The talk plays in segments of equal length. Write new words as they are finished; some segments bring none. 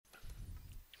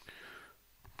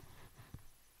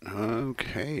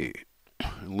Okay.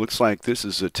 It looks like this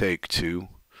is a take two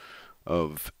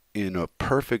of In a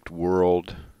Perfect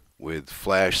World with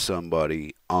Flash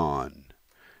Somebody on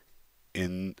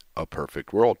In a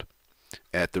Perfect World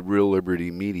at the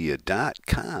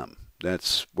RealLibertyMedia.com.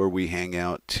 That's where we hang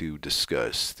out to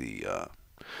discuss the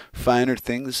finer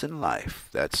things in life.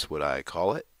 That's what I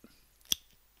call it.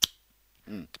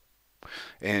 Mm.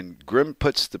 And Grim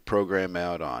puts the program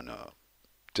out on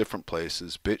different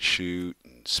places, BitChute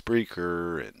and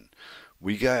Spreaker, and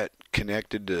we got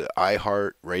connected to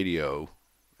iHeart Radio,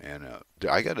 and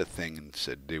I got a thing and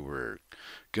said they were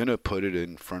gonna put it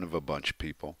in front of a bunch of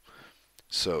people.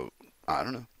 So I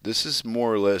don't know. This is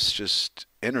more or less just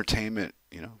entertainment,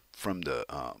 from the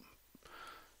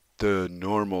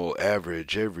normal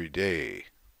average every day.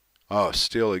 Oh,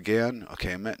 still again?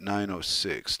 Okay, I'm at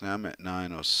 906. Now I'm at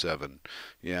 907.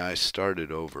 Yeah, I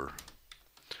started over.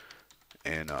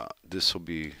 And this will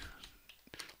be,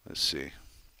 let's see.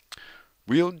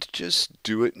 We'll just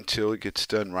do it until it gets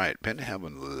done right. Been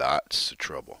having lots of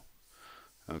trouble.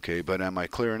 Okay, but am I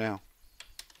clear now?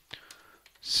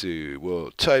 See,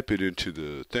 we'll type it into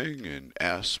the thing and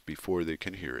ask before they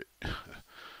can hear it.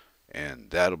 And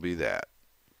that'll be that.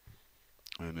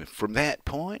 And from that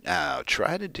point, I'll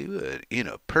try to do it in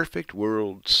a perfect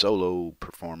world solo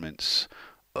performance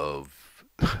of.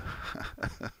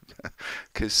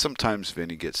 Because sometimes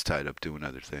Vinny gets tied up doing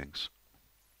other things.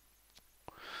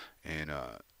 And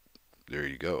there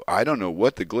you go. I don't know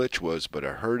what the glitch was, but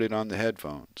I heard it on the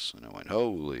headphones. And I went,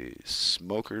 holy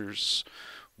smokers,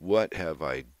 what have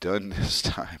I done this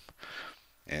time?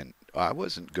 And I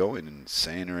wasn't going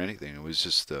insane or anything. It was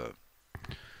just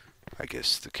I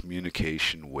guess the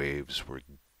communication waves were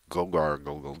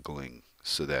gargling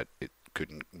so that it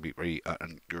couldn't be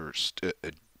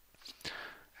understood.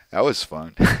 That was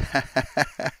fun.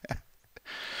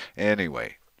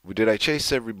 Anyway, did I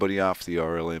chase everybody off the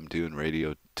RLM doing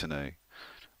radio tonight?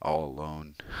 All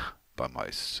alone by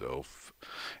myself.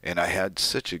 And I had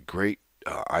such a great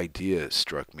idea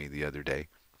struck me the other day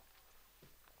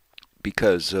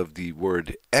because of the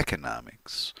word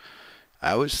economics.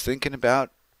 I was thinking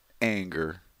about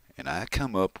anger, and I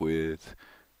come up with,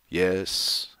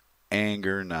 yes,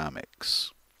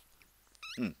 Angernomics.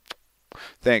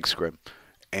 Thanks, Grim.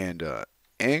 And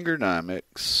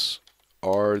Angernomics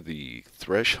are the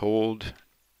threshold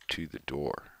to the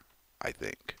door, I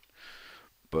think.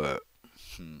 But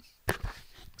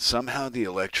somehow the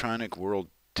electronic world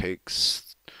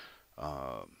takes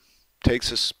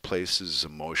us places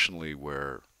emotionally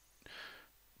where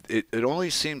it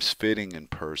only seems fitting in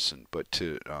person, but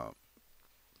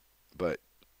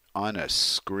on a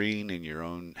screen in your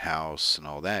own house and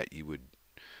all that, you would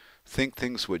think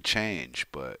things would change.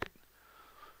 But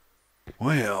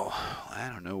well, I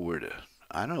don't know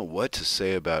what to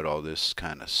say about all this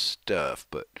kind of stuff.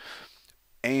 But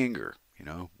anger,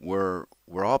 we're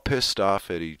all pissed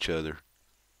off at each other,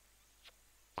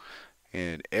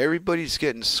 and everybody's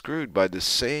getting screwed by the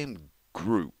same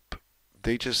group.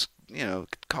 They just,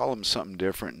 call them something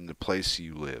different in the place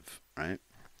you live, right?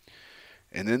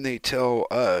 And then they tell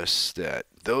us that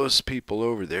those people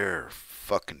over there are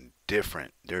fucking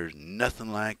different. They're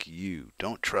nothing like you.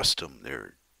 Don't trust them.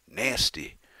 They're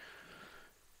nasty.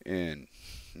 And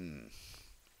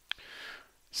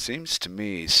seems to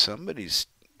me somebody's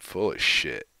full of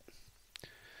shit.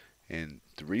 And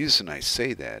the reason I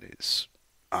say that is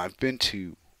I've been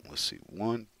to, let's see,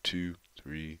 1, 2,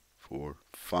 3, 4,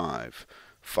 5.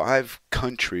 5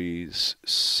 countries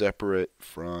separate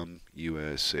from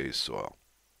USA soil.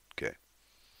 Okay.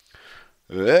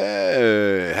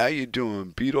 Hey, how you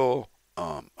doing, Beetle?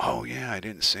 Oh yeah, I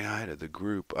didn't say hi to the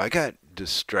group. I got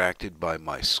distracted by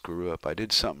my screw up. I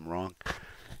did something wrong,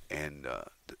 and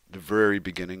the very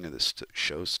beginning of the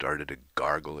show started to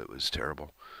gargle. It was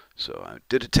terrible. So I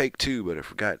did a take two, but I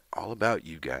forgot all about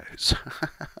you guys.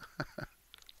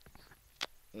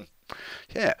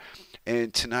 Yeah,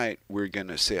 and tonight we're going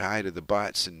to say hi to the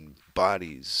bots and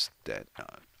bodies that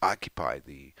occupy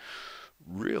the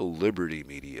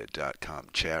RealLibertyMedia.com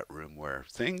chat room where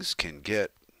things can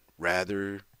get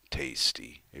rather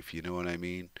tasty, if you know what I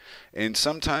mean. And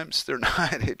sometimes they're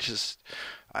not.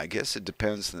 I guess it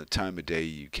depends on the time of day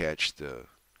you catch the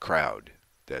crowd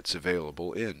that's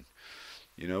available in.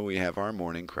 We have our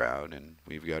morning crowd, and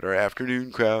we've got our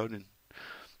afternoon crowd, and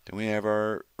then we have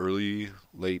our early,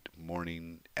 late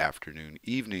morning, afternoon,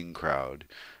 evening crowd,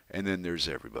 and then there's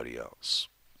everybody else.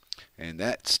 And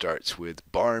that starts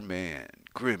with Barman,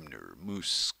 Grimner,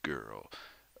 Moose Girl,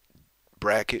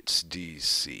 Brackets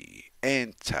DC,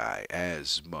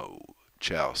 Anti-Asmo,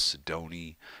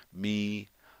 Chalcedony, me,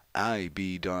 I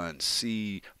be Don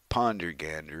C,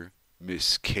 Pondergander,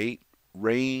 Miss Kate,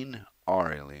 Rain,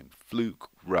 RLM, Fluke,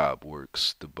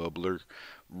 Robwerks, The Bubbler,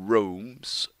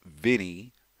 Rome's,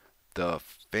 Vinny, The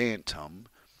Phantom,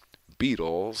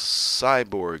 Beatles,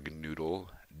 Cyborg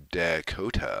Noodle,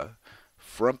 Dakota,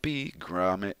 Frumpy,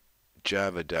 Gromit,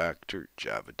 Java Doctor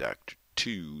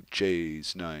 2,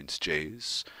 J's, 9's,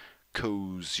 J's,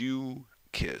 Kozu,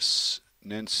 Kiss,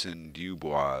 Nenson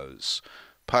Dubois,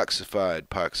 Poxified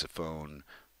Poxiphone,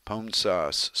 Pone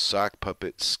Sauce, Sock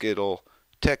Puppet, Skittle,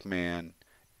 Tech Man,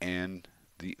 and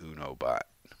the Uno Bot.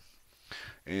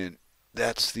 And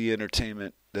that's the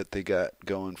entertainment that they got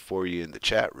going for you in the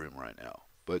chat room right now.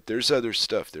 But there's other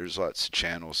stuff. There's lots of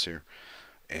channels here.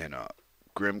 And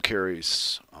Grim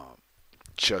Carries,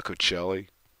 Chuck Ocelli,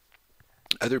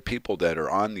 other people that are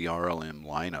on the RLM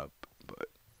lineup. But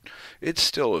it's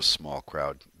still a small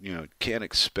crowd. You know, can't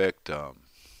expect...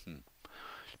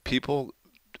 people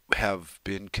have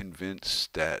been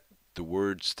convinced that the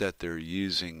words that they're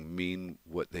using mean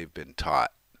what they've been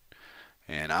taught.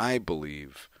 And I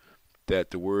believe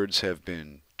that the words have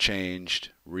been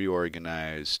changed,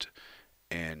 reorganized,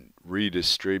 and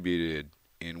redistributed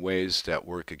in ways that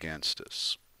work against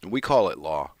us. And we call it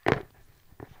law.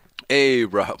 Hey,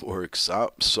 Robwerks, I'm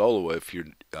solo if you're...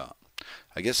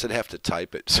 I guess I'd have to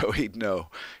type it so he'd know.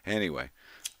 Anyway,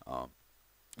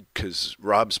 because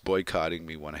Rob's boycotting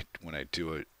me when I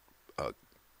do a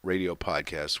radio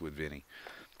podcast with Vinny.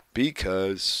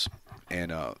 Because...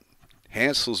 And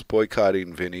Hansel's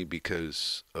boycotting Vinny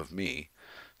because of me.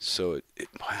 So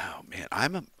wow, man,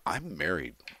 I'm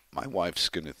married. My wife's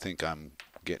gonna think I'm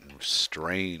getting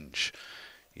strange,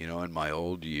 you know, in my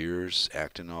old years,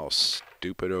 acting all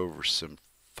stupid over some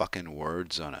fucking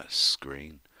words on a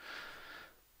screen.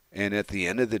 And at the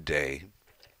end of the day,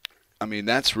 I mean,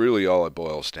 that's really all it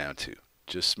boils down to.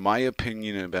 Just my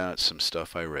opinion about some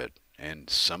stuff I read, and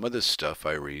some of the stuff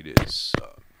I read is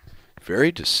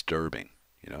very disturbing,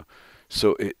 you know.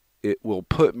 So it will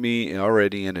put me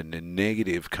already in a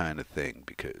negative kind of thing,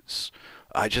 because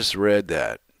I just read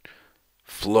that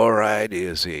fluoride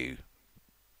is a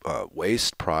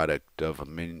waste product of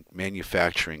a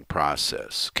manufacturing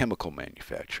process, chemical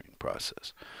manufacturing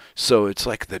process. So it's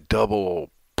like the double,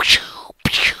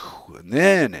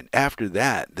 and after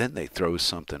that, then they throw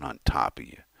something on top of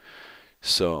you.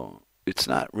 So it's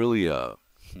not really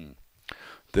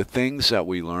the things that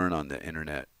we learn on the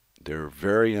internet. They're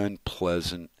very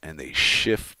unpleasant, and they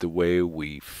shift the way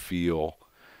we feel.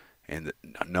 And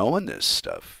knowing this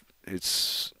stuff,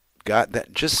 it's got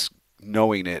that, just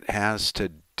knowing it has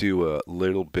to do a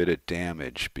little bit of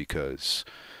damage, because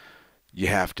you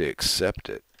have to accept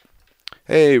it.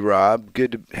 Hey, Rob,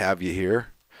 good to have you here.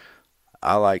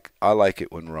 I like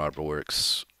it when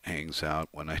Robwerks hangs out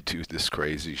when I do this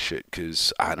crazy shit,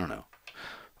 because I don't know.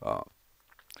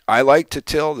 I like to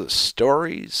tell the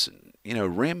stories and, you know,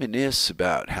 reminisce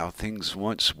about how things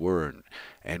once were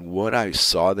and what I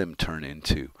saw them turn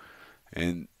into.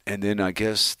 And then I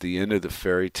guess the end of the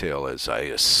fairy tale is I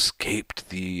escaped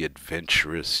the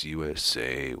adventurous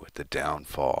USA with the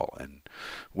downfall and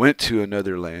went to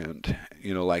another land,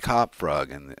 you know, like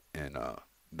Hopfrog in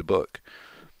the book.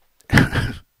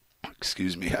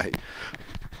 Excuse me,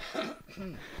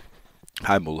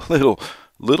 I'm a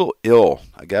little ill.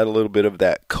 I got a little bit of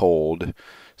that cold.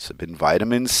 So I've been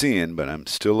vitamin C-ing, but I'm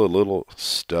still a little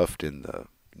stuffed in the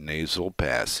nasal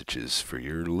passages for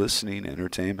your listening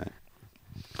entertainment.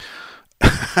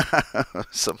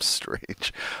 Some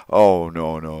strange. Oh,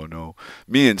 no.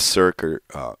 Me and Spreaker,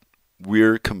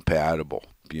 we're compatible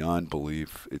beyond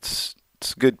belief. It's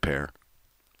a good pair.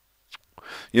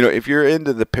 You know, if you're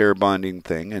into the pair bonding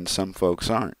thing, and some folks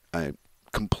aren't, I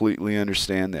completely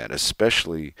understand that,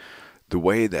 especially the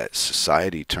way that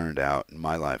society turned out in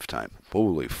my lifetime.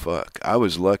 Holy fuck. I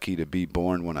was lucky to be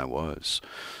born when I was,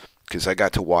 because I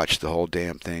got to watch the whole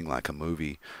damn thing like a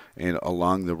movie. And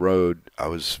along the road, I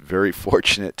was very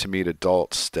fortunate to meet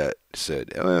adults that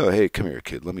said, oh, hey, come here,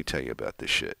 kid, let me tell you about this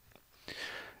shit.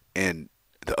 And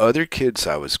the other kids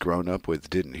I was grown up with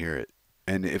didn't hear it.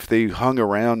 And if they hung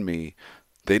around me,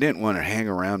 they didn't want to hang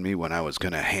around me when I was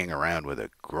going to hang around with a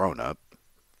grown-up.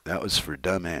 That was for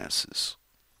dumbasses.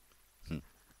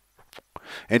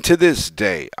 And to this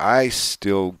day, I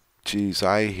still,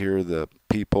 I hear the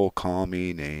people call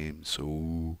me names.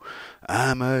 Oh,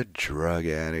 I'm a drug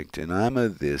addict, and I'm a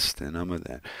this, and I'm a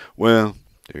that. Well,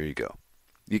 there you go.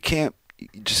 You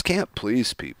just can't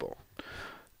please people.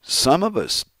 Some of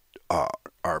us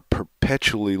are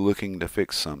perpetually looking to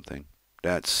fix something.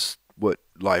 That's what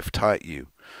life taught you.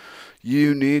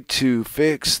 You need to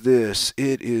fix this.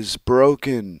 It is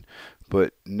broken.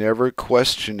 But never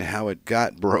question how it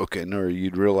got broken, or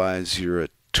you'd realize you're a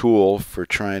tool for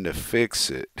trying to fix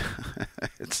it.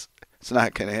 it's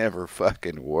not going to ever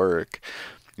fucking work.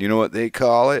 You know what they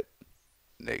call it?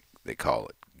 They call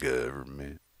it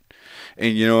government.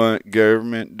 And you know what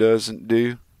government doesn't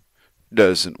do?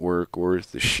 Doesn't work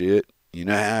worth the shit. You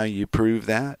know how you prove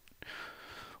that?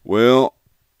 Well,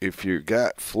 if you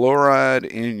got fluoride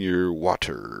in your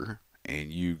water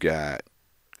and you got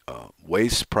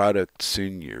waste products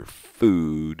in your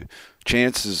food,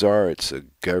 chances are it's a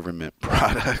government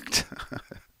product.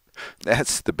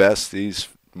 That's the best these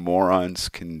morons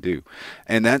can do.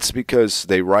 And that's because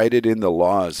they write it in the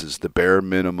laws as the bare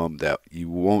minimum that you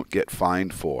won't get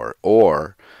fined for.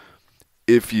 Or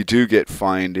if you do get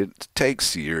fined, it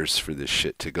takes years for this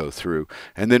shit to go through.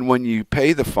 And then when you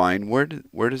pay the fine, where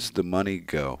does the money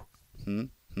go?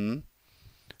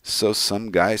 So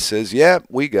some guy says, yeah,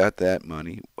 we got that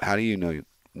money. How do you know?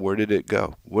 Where did it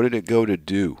go? What did it go to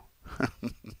do?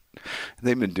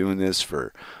 They've been doing this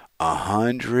for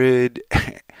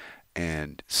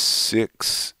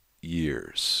 106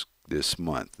 years this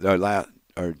month.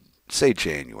 Or say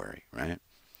January, right?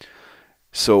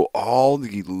 So all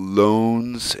the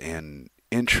loans and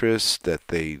interest that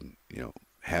they,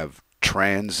 have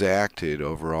transacted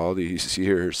over all these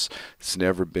years, it's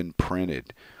never been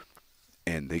printed.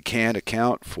 And they can't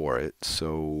account for it,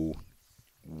 so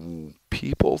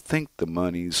people think the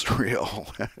money's real.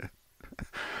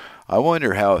 I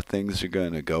wonder how things are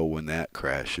going to go when that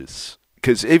crashes.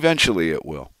 Because eventually it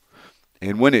will.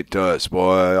 And when it does,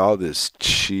 boy, all this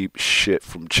cheap shit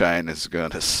from China's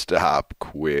going to stop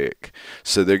quick.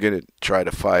 So they're going to try to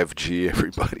 5G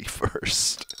everybody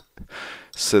first.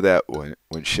 So that when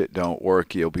shit don't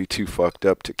work, you'll be too fucked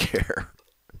up to care.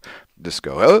 Just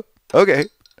go, oh, okay,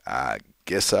 I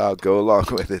guess I'll go along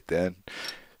with it then.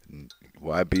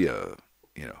 Why be a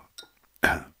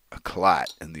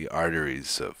clot in the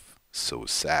arteries of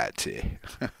society?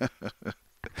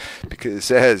 Because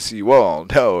as you all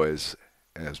know, as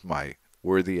my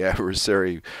worthy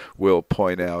adversary will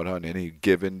point out on any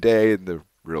given day in the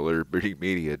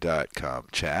RealLibertyMedia.com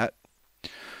chat,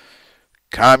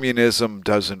 communism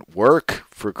doesn't work,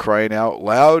 for crying out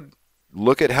loud.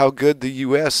 Look at how good the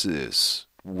U.S. is.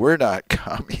 We're not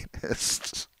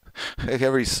communists.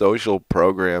 Every social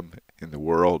program in the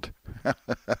world,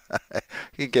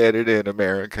 you get it in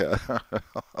America.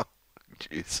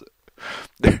 Jeez.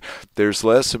 There's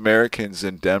less Americans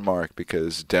in Denmark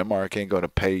because Denmark ain't going to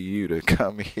pay you to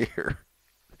come here.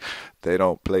 They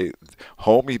don't play,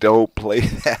 homie don't play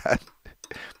that.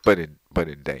 But in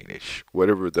Danish,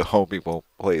 whatever the homie won't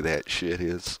play that shit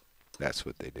is, that's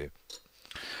what they do.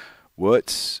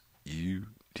 What's UD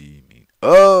mean?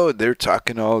 Oh, they're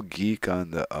talking all geek on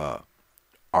the our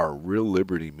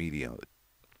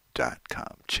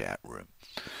RealLibertyMedia.com chat room.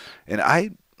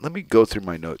 And let me go through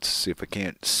my notes, see if I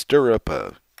can't stir up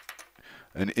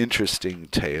an interesting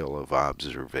tale of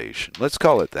observation. Let's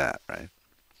call it that, right?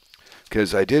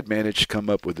 Because I did manage to come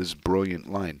up with this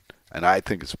brilliant line, and I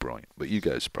think it's brilliant, but you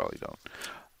guys probably don't.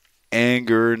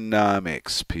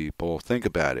 Angernomics, people. Think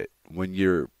about it. When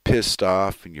you're pissed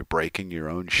off and you're breaking your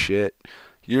own shit,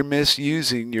 you're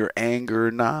misusing your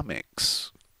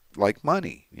angernomics. Like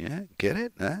money. Yeah, get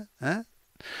it? Huh?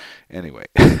 Anyway.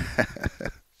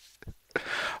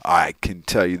 I can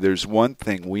tell you there's one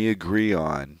thing we agree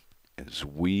on, is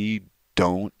we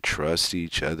don't trust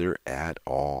each other at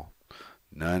all.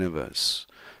 None of us.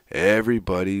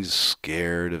 Everybody's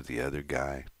scared of the other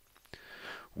guy.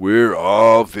 We're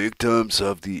all victims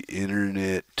of the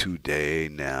internet today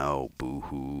now.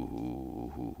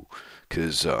 Boo-hoo.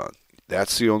 Because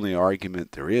that's the only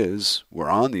argument there is. We're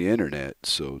on the internet,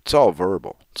 so it's all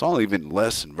verbal. It's all even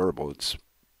less than verbal. It's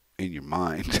in your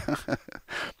mind.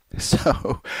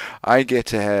 So I get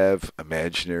to have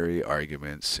imaginary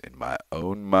arguments in my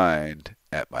own mind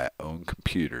at my own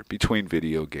computer between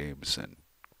video games and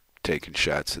taking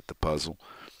shots at the puzzle.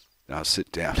 And I'll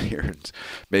sit down here and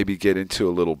maybe get into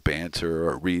a little banter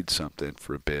or read something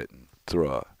for a bit and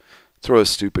throw a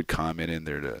stupid comment in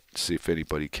there to see if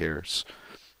anybody cares.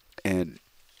 And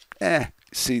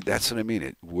see, that's what I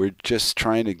mean. We're just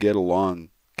trying to get along,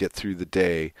 get through the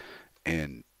day,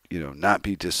 and not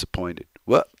be disappointed.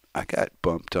 Well, I got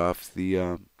bumped off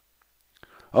the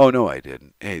oh no, I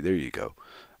didn't. Hey, there you go.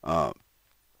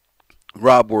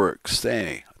 Robwerks,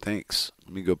 hey, thanks.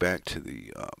 Let me go back to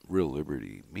the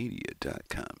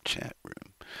RealLibertyMedia.com chat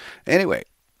room. Anyway,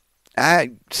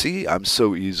 I'm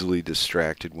so easily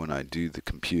distracted when I do the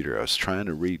computer. I was trying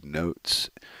to read notes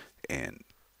and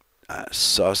I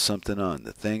saw something on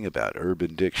the thing about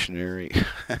Urban Dictionary.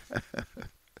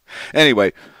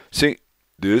 Anyway, see,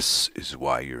 This is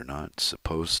why you're not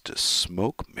supposed to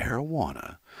smoke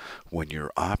marijuana when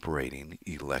you're operating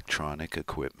electronic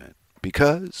equipment,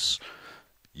 because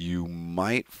you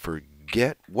might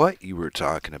forget what you were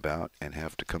talking about and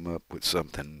have to come up with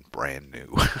something brand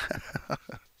new.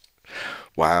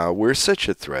 Wow, we're such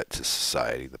a threat to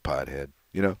society, the pothead,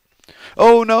 you know?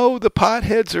 Oh no, the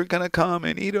potheads are gonna come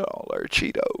and eat all our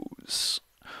Cheetos.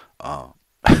 Oh,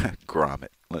 Gromit,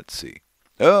 let's see.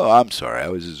 Oh, I'm sorry, I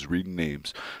was just reading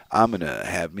names. I'm gonna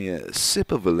have me a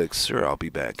sip of elixir. I'll be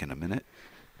back in a minute.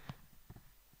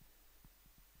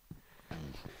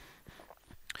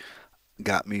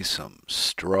 Got me some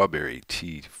strawberry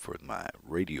tea for my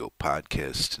radio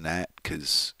podcast tonight,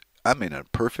 'cause I'm in a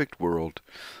perfect world.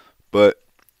 But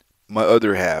my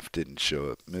other half didn't show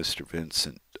up, Mr.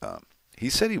 Vincent. He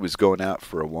said he was going out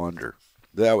for a wander.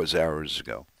 That was hours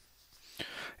ago.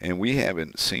 And we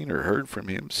haven't seen or heard from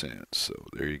him since, so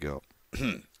there you go.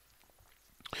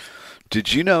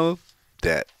 Did you know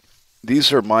that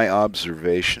these are my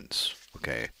observations?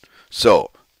 Okay,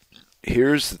 so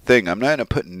here's the thing. I'm not going to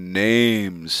put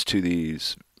names to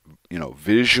these,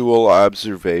 visual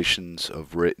observations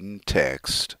of written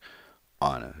text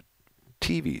on a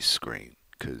TV screen,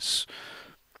 because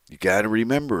you got to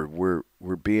remember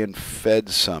we're being fed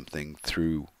something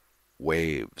through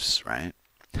waves, right?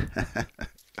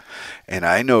 And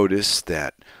I noticed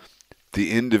that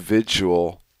the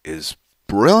individual is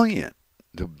brilliant.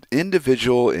 The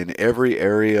individual in every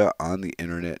area on the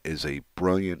internet is a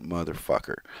brilliant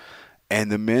motherfucker.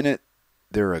 And the minute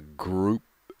they're a group,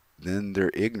 then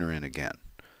they're ignorant again.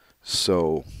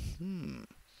 So,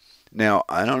 now,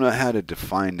 I don't know how to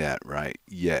define that right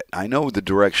yet. I know the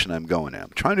direction I'm going in.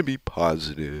 I'm trying to be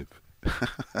positive.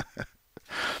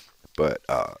 But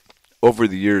over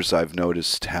the years, I've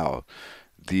noticed how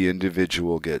the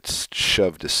individual gets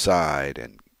shoved aside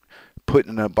and put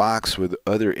in a box with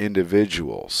other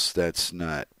individuals. That's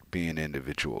not being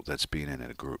individual. That's being in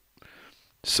a group.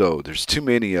 So there's too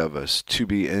many of us to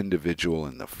be individual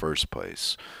in the first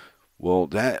place. Well,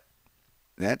 that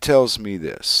tells me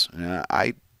this. And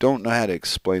I don't know how to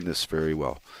explain this very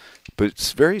well, but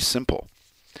it's very simple.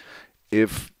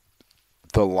 If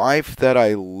the life that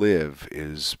I live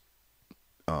is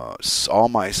all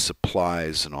my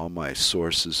supplies and all my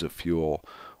sources of fuel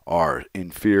are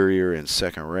inferior and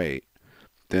second rate,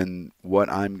 then what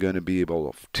I'm going to be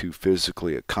able to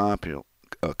physically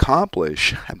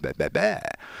accomplish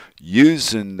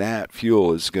using that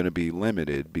fuel is going to be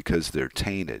limited because they're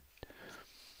tainted.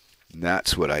 And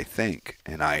that's what I think.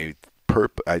 And I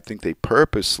think they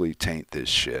purposely taint this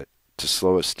shit to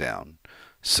slow us down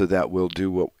so that we'll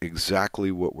do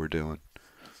exactly what we're doing.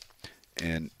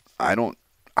 And I don't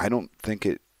think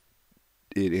it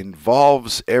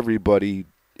involves everybody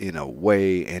in a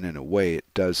way, and in a way it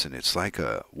doesn't. It's like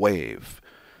a wave,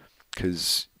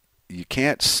 because you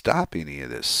can't stop any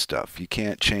of this stuff. You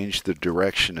can't change the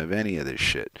direction of any of this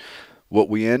shit. What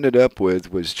we ended up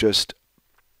with was just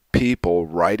people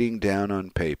writing down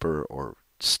on paper or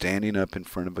standing up in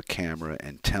front of a camera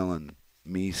and telling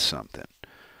me something.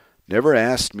 Never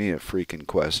asked me a freaking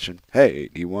question. Hey,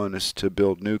 do you want us to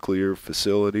build nuclear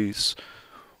facilities?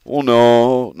 Well,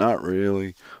 no, not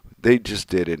really. They just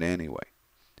did it anyway.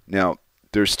 Now,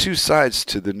 there's two sides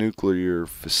to the nuclear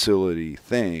facility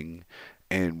thing,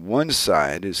 and one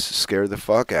side is to scare the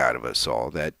fuck out of us all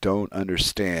that don't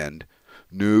understand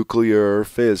nuclear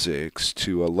physics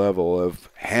to a level of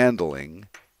handling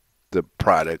the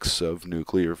products of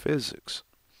nuclear physics.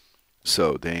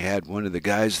 So they had one of the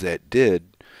guys that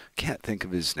did, can't think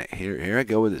of his name. Here I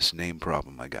go with this name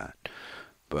problem I got.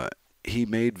 But he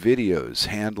made videos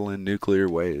handling nuclear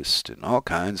waste and all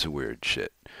kinds of weird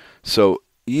shit. So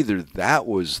either that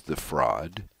was the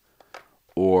fraud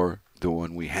or the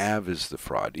one we have is the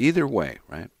fraud. Either way,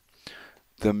 right?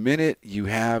 The minute you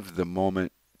have the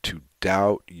moment to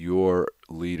doubt your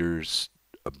leader's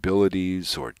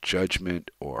abilities or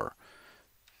judgment or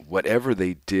whatever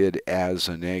they did as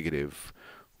a negative,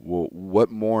 well, what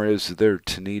more is there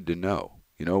to need to know?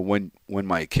 When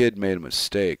my kid made a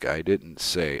mistake, I didn't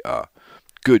say,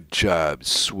 good job,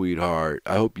 sweetheart.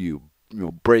 I hope you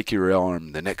break your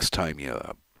arm the next time you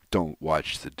don't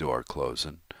watch the door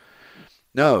closing.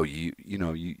 No, you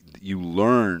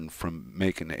learn from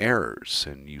making errors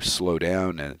and you slow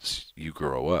down as you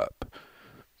grow up.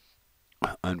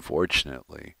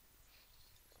 Unfortunately,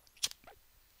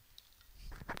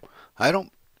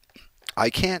 I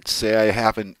can't say I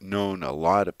haven't known a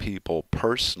lot of people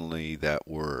personally that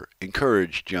were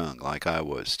encouraged young, like I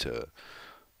was, to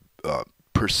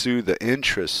pursue the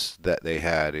interests that they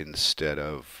had instead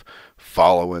of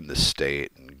following the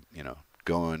state and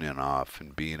going and off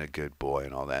and being a good boy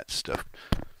and all that stuff.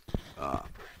 Uh,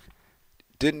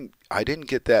 I didn't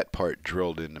get that part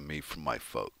drilled into me from my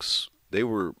folks. They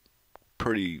were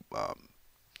pretty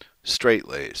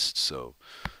straight-laced, so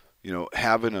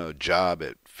having a job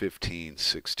at 15,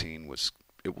 16 was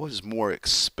more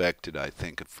expected, I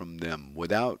think, from them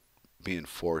without being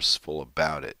forceful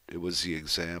about it. It was the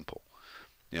example.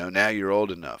 Now you're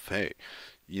old enough. Hey,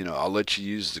 I'll let you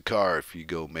use the car if you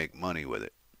go make money with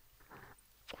it.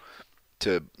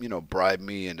 To, bribe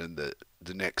me into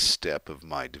the next step of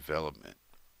my development.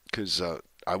 Because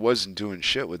I wasn't doing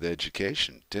shit with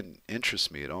education. Didn't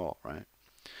interest me at all, right?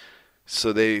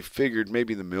 So they figured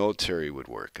maybe the military would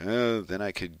work. Then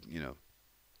I could,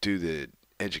 do the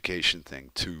education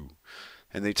thing too.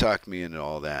 And they talked me into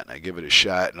all that, and I give it a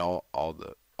shot, and all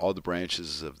the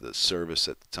branches of the service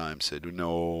at the time said,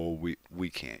 no, we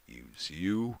can't use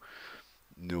you.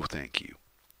 No, thank you.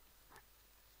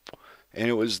 And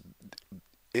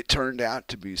it turned out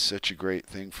to be such a great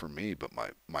thing for me, but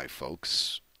my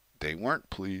folks, they weren't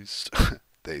pleased.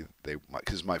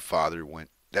 Because my father went,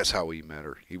 that's how he met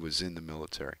her. He was in the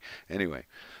military. Anyway,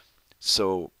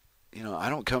 so, I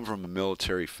don't come from a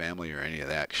military family or any of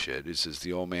that shit. It's just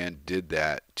the old man did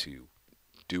that to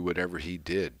do whatever he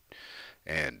did.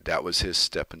 And that was his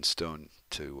stepping stone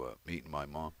to meeting my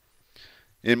mom.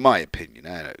 In my opinion,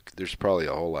 there's probably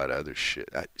a whole lot of other shit.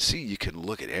 See, you can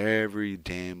look at every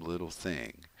damn little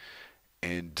thing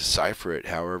and decipher it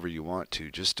however you want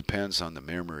to. Just depends on the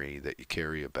memory that you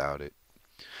carry about it.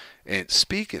 And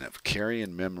speaking of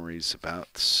carrying memories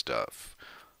about stuff,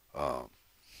 I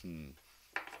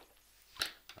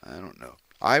don't know.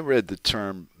 I read the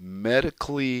term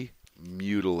medically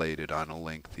mutilated on a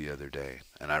link the other day,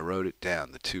 and I wrote it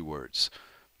down, the two words.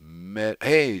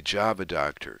 Hey, Java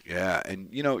Doctor. Yeah,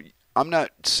 and I'm not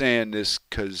saying this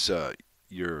because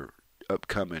your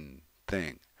upcoming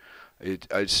thing.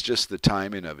 It's just the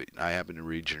timing of it. I happened to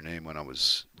read your name when I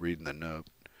was reading the note.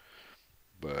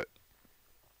 But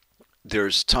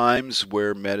there's times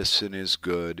where medicine is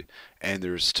good, and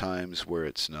there's times where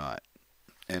it's not.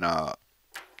 And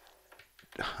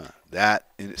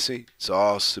see, it's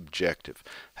all subjective.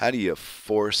 How do you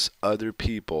force other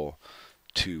people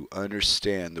to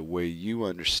understand the way you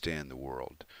understand the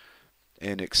world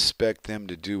and expect them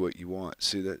to do what you want?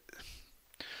 See,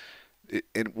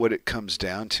 and what it comes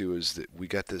down to is that we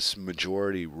got this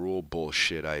majority rule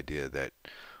bullshit idea that,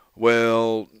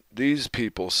 well, these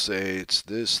people say it's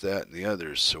this, that, and the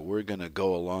other, so we're going to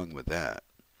go along with that.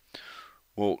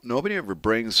 Well, nobody ever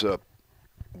brings up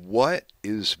what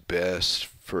is best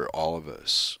for all of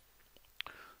us.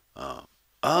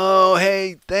 Oh,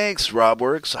 hey, thanks,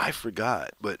 Robwerks. I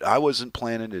forgot, but I wasn't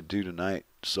planning to do tonight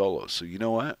solo, so you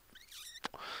know what?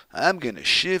 I'm going to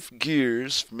shift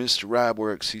gears for Mr.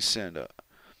 Robwerks. He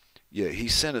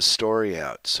sent a story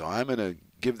out, so I'm going to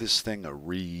give this thing a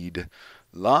read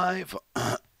live.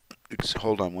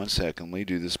 Hold on one second. Let me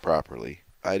do this properly.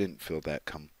 I didn't feel that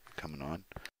coming on.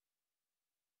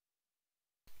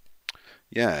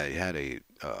 Yeah, I had a,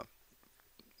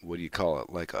 what do you call it,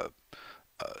 like a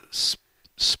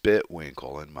spit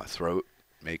winkle in my throat,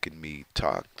 making me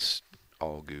talk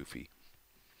all goofy.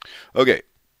 Okay.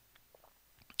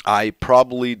 I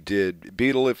probably did.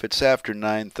 Beetle, if it's after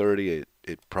 9:30,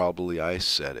 it probably I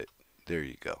said it. There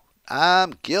you go.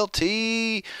 I'm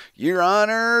guilty, Your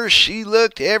Honor. She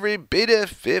looked every bit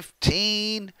of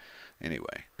 15.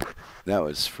 Anyway, that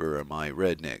was for my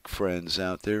redneck friends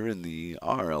out there in the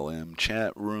RLM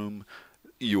chat room.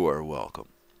 You are welcome.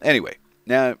 Anyway,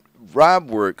 now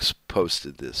Robwerks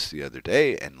posted this the other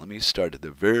day, and let me start at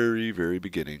the very, very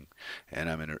beginning.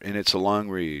 And it's a long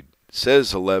read. It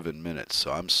says 11 minutes,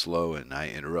 so I'm slow and I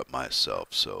interrupt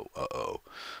myself. So,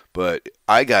 But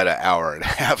I got an hour and a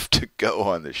half to go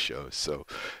on the show. So,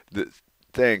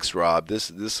 thanks, Rob.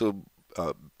 This will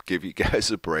give you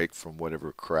guys a break from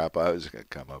whatever crap I was going to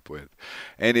come up with.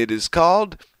 And it is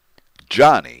called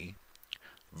Johnny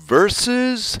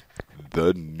versus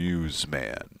the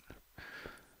Newsman.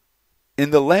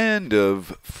 In the land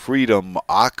of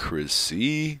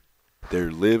freedomocracy, there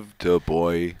lived a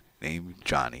boy named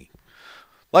Johnny.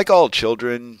 Like all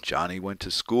children, Johnny went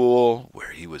to school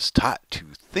where he was taught to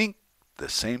think the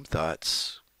same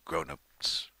thoughts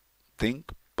grown-ups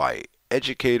think by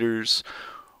educators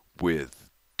with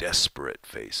desperate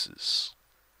faces.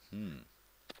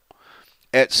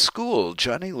 At school,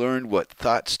 Johnny learned what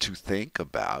thoughts to think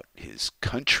about his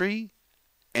country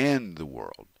and the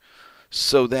world,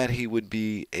 so that he would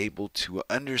be able to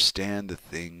understand the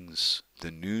things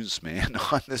the newsman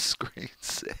on the screen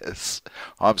says.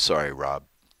 I'm sorry, Rob.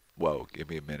 Whoa, give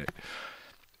me a minute.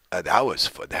 That was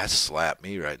fun. That slapped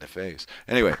me right in the face.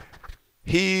 Anyway,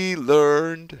 He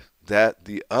learned that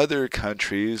the other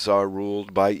countries are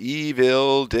ruled by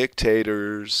evil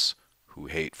dictators who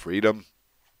hate freedom,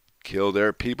 kill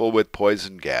their people with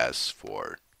poison gas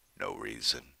for no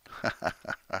reason.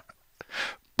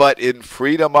 But in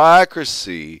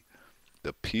freedomocracy,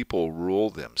 the people rule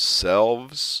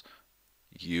themselves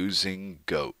using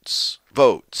votes.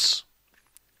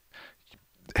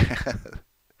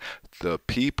 The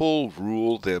people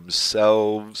rule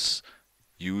themselves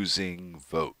using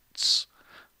votes.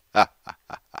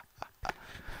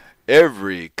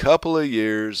 Every couple of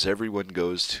years, everyone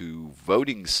goes to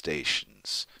voting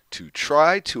stations to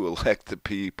try to elect the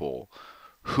people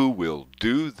who will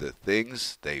do the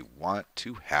things they want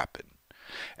to happen.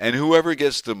 And whoever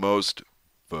gets the most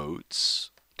votes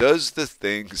does the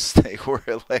things they were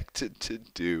elected to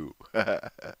do.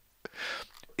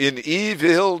 In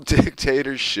evil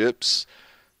dictatorships,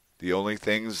 the only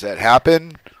things that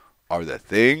happen are the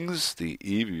things the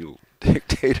evil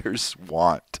dictators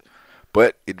want.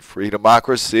 But in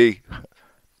freedomocracy,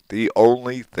 the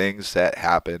only things that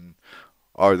happen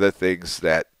are the things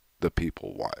that the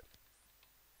people want.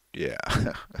 Yeah,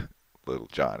 little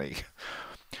Johnny.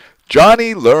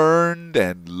 Johnny learned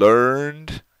and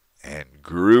learned and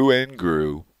grew and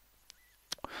grew.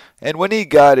 And when he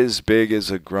got as big as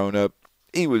a grown-up,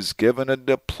 he was given a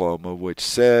diploma which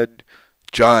said,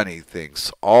 Johnny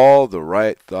thinks all the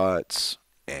right thoughts,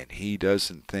 and he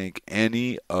doesn't think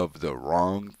any of the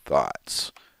wrong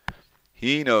thoughts.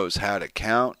 He knows how to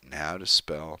count and how to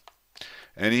spell,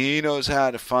 and he knows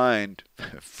how to find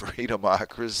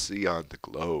freedomocracy on the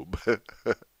globe.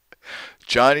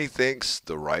 Johnny thinks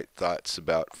the right thoughts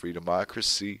about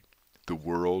freedomocracy, the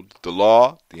world, the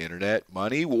law, the internet,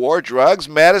 money, war, drugs,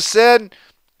 medicine,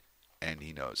 and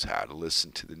he knows how to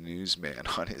listen to the newsman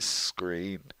on his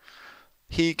screen.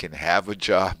 He can have a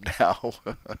job now.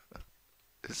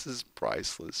 This is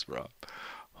priceless, Rob.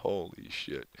 Holy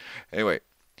shit. Anyway,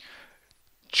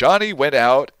 Johnny went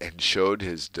out and showed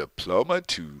his diploma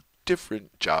to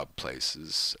different job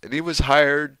places, and he was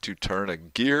hired to turn a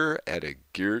gear at a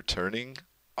gear turning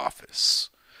office.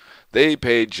 They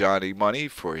paid Johnny money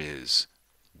for his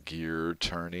gear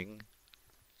turning,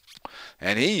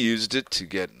 and he used it to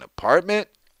get an apartment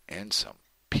and some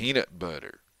peanut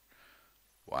butter.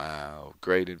 Wow,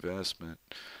 great investment.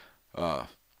 Well,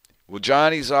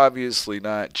 Johnny's obviously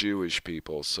not Jewish,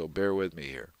 people, so bear with me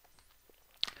here.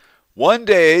 One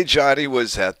day, Johnny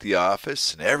was at the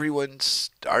office, and everyone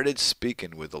started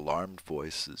speaking with alarmed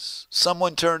voices.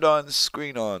 Someone turned on the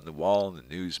screen on the wall, and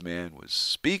the newsman was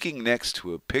speaking next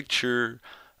to a picture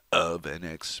of an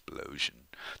explosion.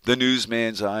 The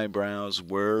newsman's eyebrows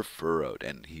were furrowed,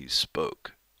 and he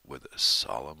spoke with a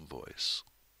solemn voice.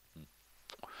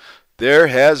 There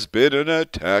has been an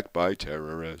attack by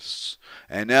terrorists,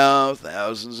 and now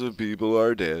thousands of people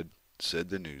are dead, said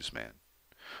the newsman.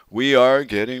 We are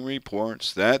getting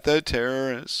reports that the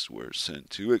terrorists were sent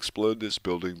to explode this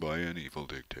building by an evil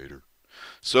dictator.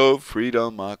 So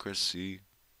freedomocracy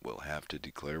will have to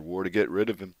declare war to get rid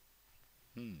of him.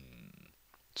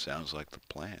 Sounds like the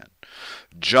plan.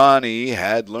 Johnny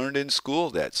had learned in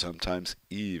school that sometimes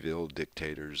evil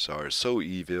dictators are so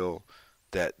evil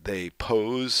that they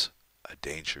pose a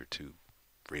danger to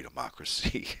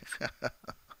freedomocracy.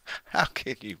 How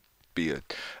can you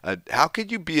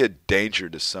be a danger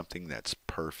to something that's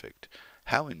perfect?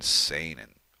 How insane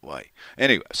and why?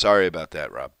 Anyway, sorry about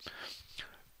that, Rob.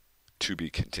 To be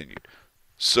continued.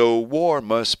 So war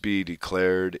must be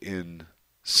declared in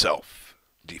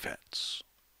self-defense.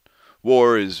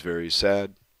 War is very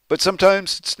sad, but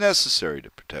sometimes it's necessary to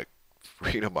protect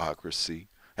freedomocracy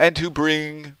and to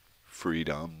bring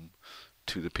freedom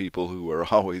to the people who are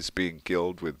always being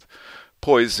killed with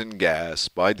poison gas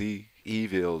by the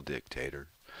evil dictator.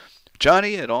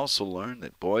 Johnny had also learned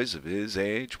that boys of his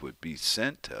age would be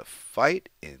sent to fight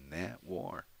in that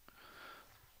war.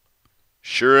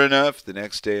 Sure enough, the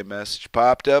next day a message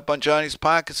popped up on Johnny's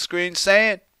pocket screen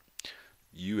saying,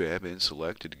 "You have been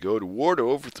selected to go to war to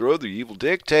overthrow the evil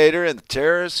dictator and the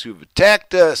terrorists who have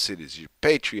attacked us. It is your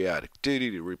patriotic duty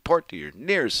to report to your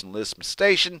nearest enlistment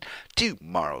station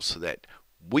tomorrow so that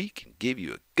we can give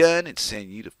you a gun and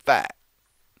send you to fight."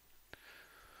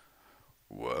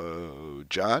 Whoa,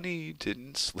 Johnny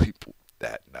didn't sleep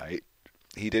that night.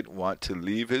 He didn't want to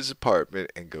leave his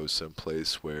apartment and go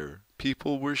someplace where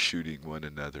people were shooting one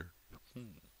another.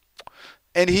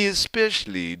 And he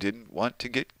especially didn't want to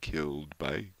get killed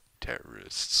by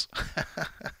terrorists.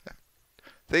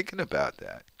 Thinking about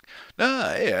that.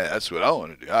 Yeah, that's what I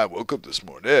want to do. I woke up this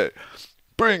morning. Hey,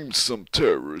 bring some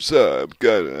terrorists.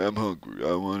 I'm hungry.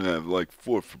 I want to have like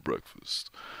 4 for breakfast.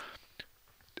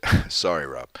 Sorry,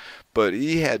 Rob, but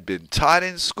he had been taught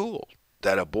in school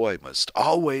that a boy must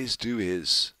always do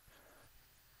his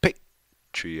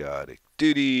patriotic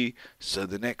duty. So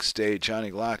the next day,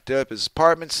 Johnny locked up his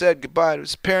apartment, said goodbye to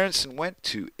his parents, and went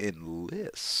to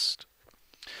enlist.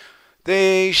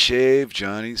 They shaved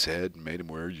Johnny's head and made him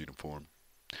wear a uniform.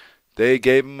 They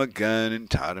gave him a gun and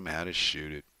taught him how to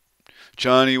shoot it.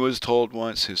 Johnny was told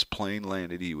once his plane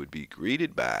landed he would be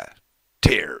greeted by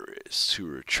terrorists who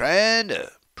were trying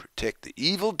to protect the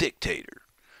evil dictator.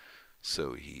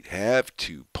 So he'd have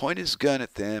to point his gun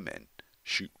at them and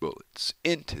shoot bullets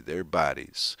into their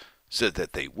bodies so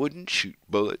that they wouldn't shoot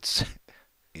bullets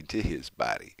into his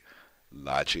body.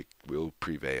 Logic will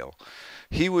prevail.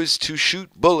 He was to shoot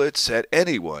bullets at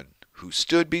anyone who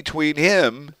stood between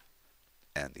him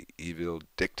and the evil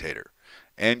dictator,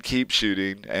 and keep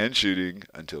shooting and shooting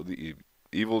until the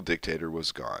evil dictator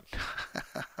was gone.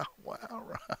 Wow,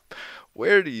 Rob.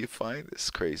 Where do you find this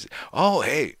crazy? Oh,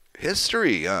 hey,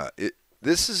 history.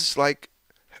 This is like,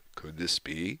 could this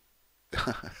be?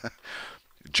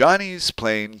 Johnny's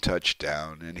plane touched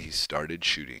down and he started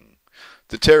shooting.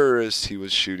 The terrorist he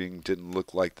was shooting didn't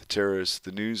look like the terrorist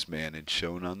the newsman had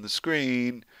shown on the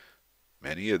screen.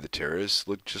 Many of the terrorists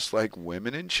looked just like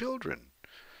women and children.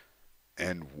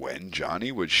 And when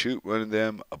Johnny would shoot one of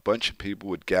them, a bunch of people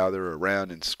would gather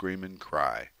around and scream and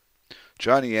cry.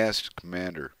 Johnny asked the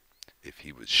commander if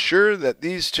he was sure that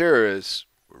these terrorists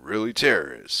were really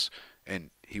terrorists, and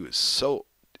he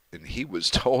was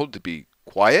told to be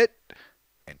quiet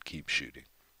and keep shooting.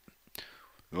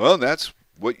 Well, that's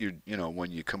what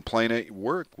when you complain at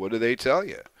work, what do they tell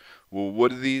you? Well,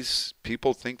 what do these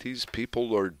people think these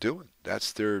people are doing?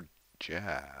 That's their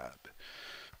job.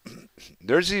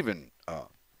 There's even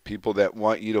people that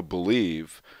want you to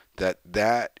believe that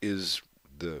that is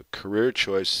the career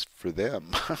choice for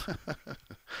them.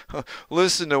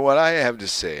 Listen to what I have to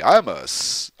say. I'm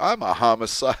a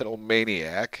homicidal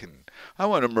maniac, and I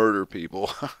want to murder people.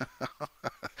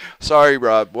 Sorry,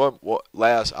 Rob.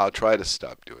 Last, I'll try to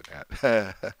stop doing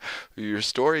that. Your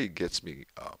story gets me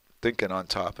thinking on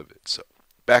top of it. So,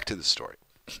 back to the story.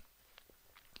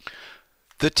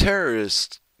 The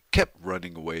terrorists kept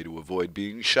running away to avoid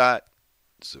being shot,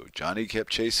 so Johnny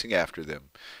kept chasing after them.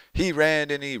 He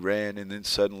ran, and then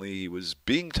suddenly he was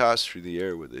being tossed through the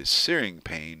air with a searing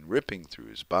pain ripping through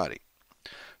his body.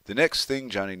 The next thing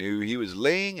Johnny knew, he was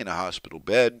laying in a hospital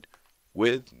bed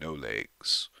with no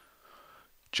legs.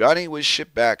 Johnny was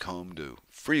shipped back home to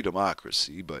free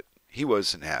democracy, but he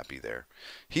wasn't happy there.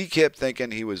 He kept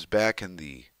thinking he was back in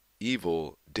the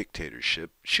evil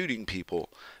dictatorship, shooting people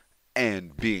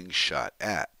and being shot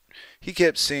at. He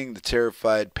kept seeing the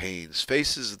terrified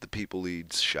faces of the people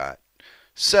he'd shot.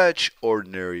 Such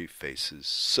ordinary faces,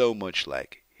 so much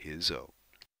like his own.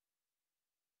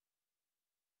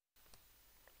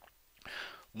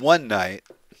 One night,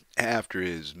 after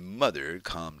his mother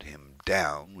calmed him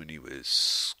down when he was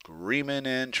screaming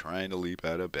and trying to leap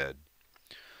out of bed,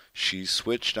 she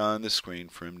switched on the screen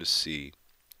for him to see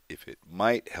if it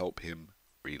might help him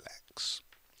relax.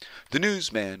 The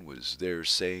newsman was there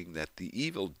saying that the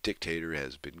evil dictator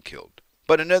has been killed,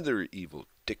 but another evil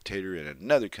dictator in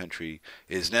another country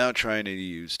is now trying to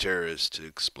use terrorists to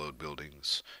explode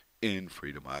buildings in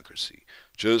free democracy,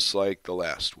 just like the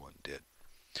last one did.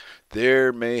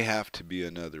 There may have to be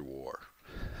another war.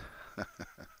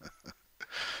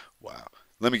 Wow.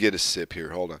 Let me get a sip here.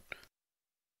 Hold on.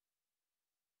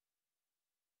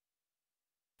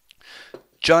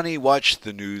 Johnny watched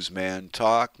the newsman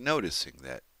talk, noticing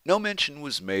that no mention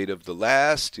was made of the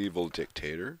last evil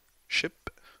dictatorship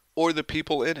or the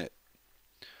people in it.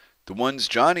 The ones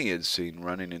Johnny had seen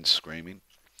running and screaming.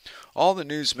 All the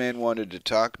newsman wanted to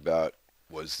talk about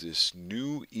was this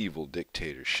new evil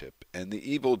dictatorship and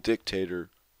the evil dictator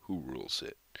who rules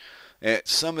it. And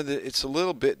it's a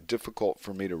little bit difficult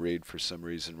for me to read for some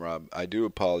reason, Rob. I do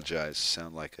apologize.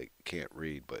 Sound like I can't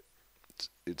read, but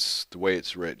it's the way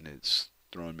it's written. It's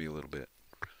throwing me a little bit.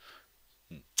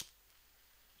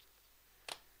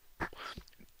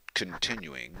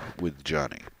 Continuing with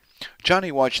Johnny.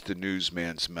 Johnny watched the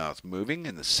newsman's mouth moving,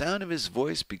 and the sound of his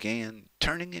voice began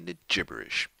turning into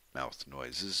gibberish mouth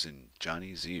noises in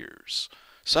Johnny's ears.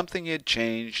 Something had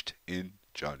changed in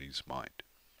Johnny's mind.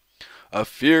 A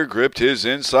fear gripped his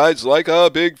insides like a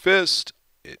big fist.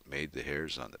 It made the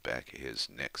hairs on the back of his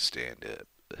neck stand up.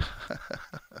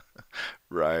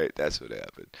 Right, that's what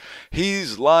happened.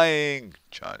 He's lying,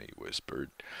 Johnny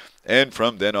whispered. And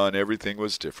from then on, everything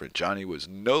was different. Johnny was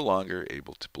no longer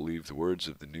able to believe the words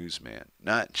of the newsman,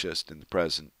 not just in the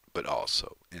present, but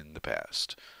also in the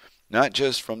past. Not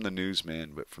just from the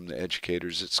newsman, but from the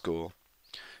educators at school.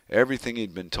 Everything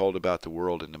he'd been told about the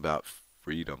world and about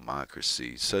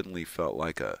freedomocracy suddenly felt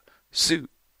like a suit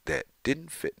that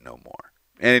didn't fit no more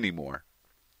anymore.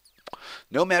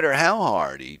 No matter how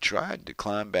hard he tried to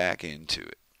climb back into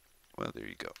it. Well, there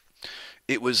you go.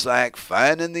 It was like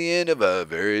finding the end of a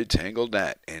very tangled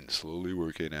knot and slowly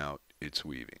working out its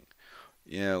weaving.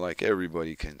 Yeah, like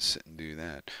everybody can sit and do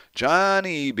that.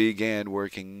 Johnny began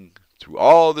working through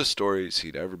all the stories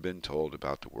he'd ever been told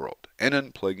about the world and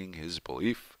unplugging his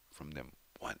belief from them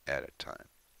one at a time.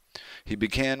 He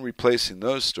began replacing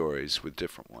those stories with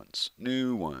different ones,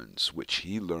 new ones, which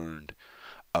he learned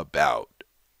about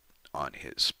on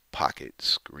his pocket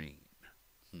screen.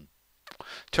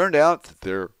 Turned out that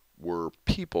there were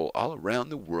people all around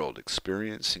the world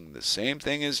experiencing the same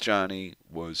thing as Johnny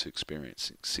was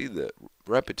experiencing. See, the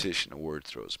repetition of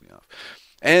words throws me off.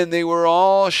 And they were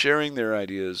all sharing their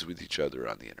ideas with each other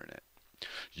on the internet.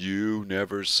 You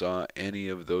never saw any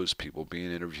of those people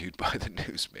being interviewed by the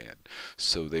newsman,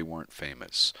 so they weren't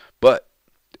famous. But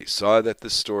they saw that the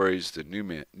stories the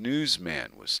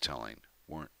newsman was telling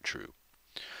weren't true.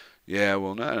 Yeah,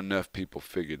 well, not enough people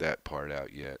figured that part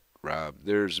out yet, Rob.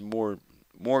 There's more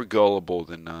gullible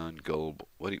than non-gullible.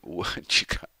 What you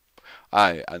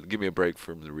got? Give me a break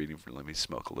from the reading. Let me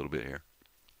smoke a little bit here.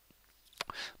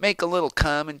 Make a little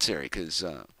commentary, because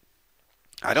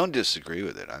I don't disagree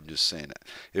with it. I'm just saying that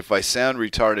if I sound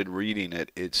retarded reading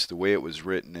it, it's the way it was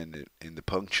written and in the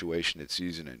punctuation it's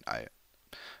using it.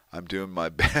 I'm doing my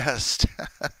best.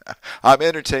 I'm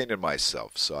entertaining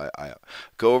myself. So I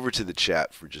go over to the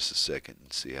chat for just a second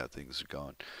and see how things are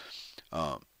going.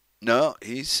 No,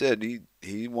 he said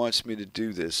he wants me to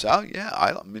do this. Oh, yeah,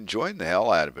 I'm enjoying the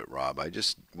hell out of it, Rob. I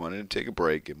just wanted to take a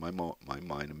break, give my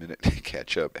mind a minute to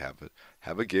catch up,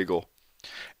 have a giggle.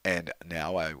 And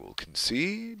now I will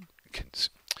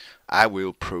I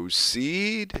will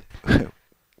proceed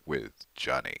with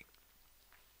Johnny.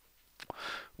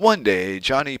 One day,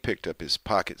 Johnny picked up his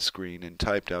pocket screen and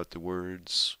typed out the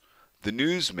words, "The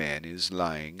newsman is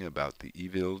lying about the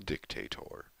evil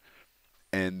dictator,"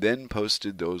 and then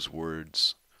posted those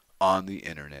words on the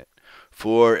internet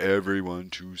for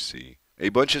everyone to see. A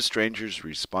bunch of strangers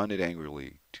responded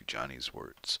angrily to Johnny's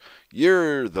words.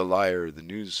 "You're the liar. The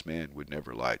newsman would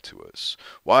never lie to us.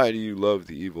 Why do you love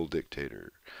the evil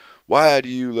dictator? Why do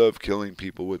you love killing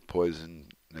people with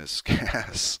poisonous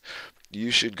gas? You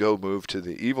should go move to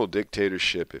the evil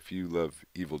dictatorship if you love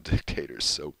evil dictators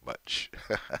so much."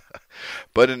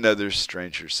 But another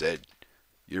stranger said,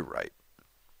 "You're right."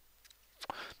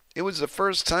 It was the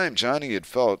first time Johnny had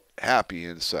felt happy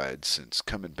inside since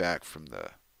coming back from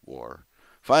the war.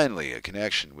 Finally, a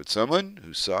connection with someone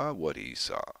who saw what he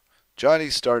saw.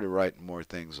 Johnny started writing more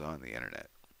things on the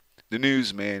internet. The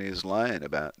newsman is lying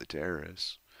about the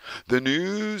terrorists. The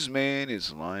newsman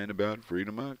is lying about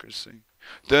freedomocracy.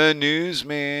 The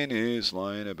newsman is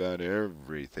lying about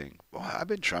everything. Well, I've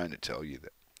been trying to tell you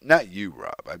that. Not you,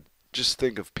 Rob. I just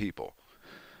think of people.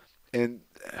 And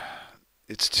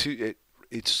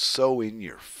it's so in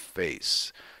your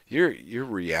face. Your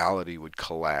reality would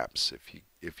collapse if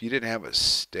you didn't have a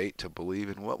state to believe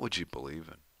in. What would you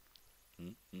believe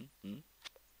in?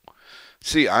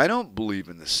 See, I don't believe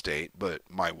in the state, but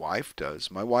my wife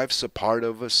does. My wife's a part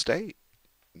of a state.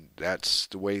 That's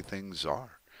the way things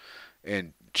are.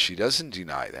 And she doesn't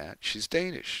deny that. She's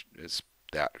Danish.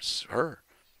 That's her.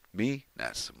 Me,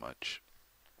 not so much.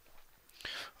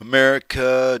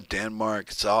 America, Denmark,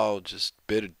 it's all just a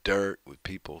bit of dirt with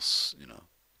people,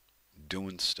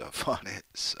 doing stuff on it.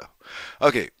 So,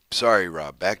 okay, sorry,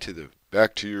 Rob. Back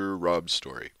to your Rob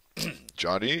story.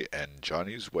 Johnny and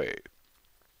Johnny's way.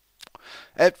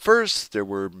 At first, there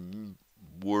were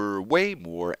way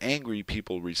more angry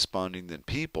people responding than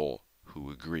people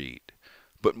who agreed.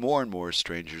 But more and more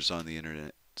strangers on the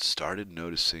internet started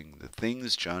noticing the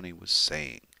things Johnny was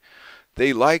saying.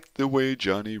 They liked the way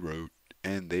Johnny wrote,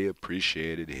 and they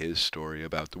appreciated his story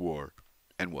about the war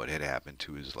and what had happened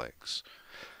to his legs.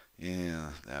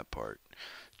 Yeah, that part.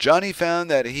 Johnny found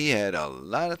that he had a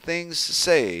lot of things to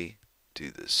say to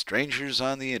the strangers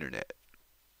on the internet.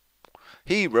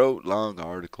 He wrote long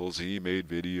articles, he made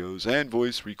videos and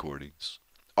voice recordings,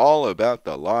 all about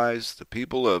the lies the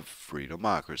people of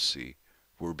freedomocracy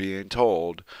were being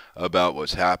told about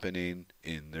what's happening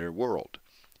in their world.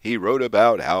 He wrote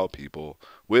about how people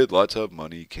with lots of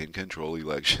money can control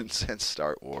elections and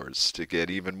start wars to get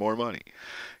even more money.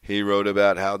 He wrote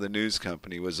about how the news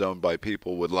company was owned by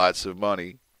people with lots of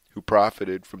money who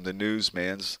profited from the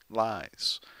newsman's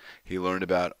lies. He learned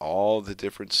about all the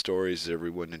different stories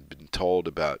everyone had been told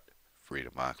about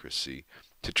freedomocracy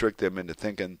to trick them into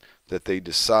thinking that they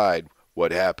decide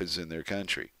what happens in their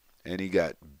country. And he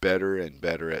got better and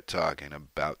better at talking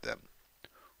about them.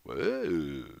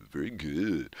 Oh, very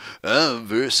good. I'm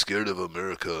very scared of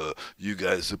America. You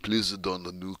guys, please don't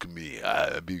nuke me.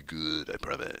 I'll be good, I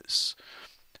promise.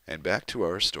 And back to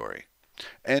our story.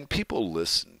 And people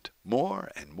listened.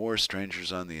 More and more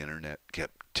strangers on the internet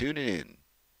kept tuning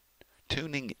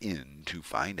in to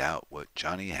find out what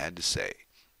Johnny had to say.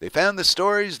 They found the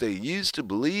stories they used to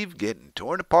believe getting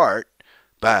torn apart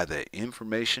by the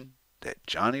information that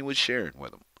Johnny was sharing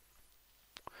with them.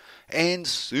 And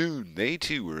soon they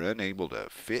too were unable to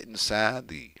fit inside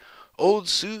the old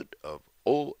suit of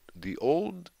the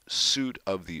old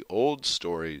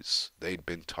stories they'd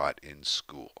been taught in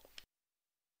school.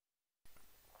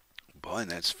 Boy,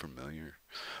 that's familiar.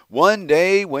 One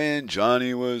day when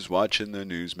Johnny was watching the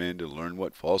newsman to learn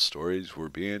what false stories were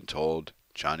being told,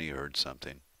 Johnny heard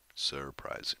something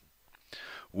surprising.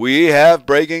 "We have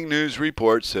breaking news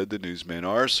reports," said the newsman.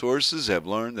 "Our sources have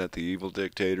learned that the evil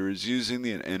dictator is using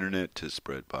the internet to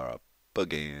spread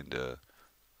propaganda.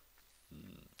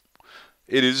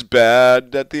 It is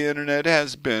bad that the internet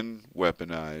has been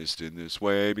weaponized in this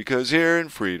way, because here in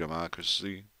free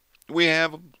democracy we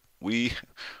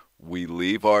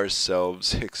leave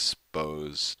ourselves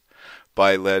exposed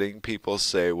by letting people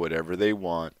say whatever they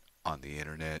want on the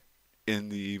internet. In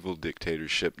the evil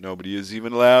dictatorship, nobody is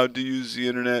even allowed to use the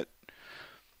internet.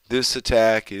 This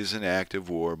attack is an act of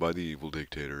war by the evil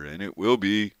dictator, and it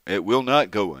will not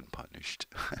go unpunished."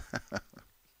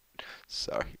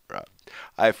 Sorry, Rob.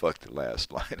 I fucked the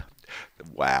last line.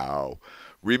 Wow.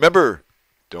 Remember,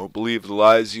 don't believe the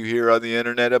lies you hear on the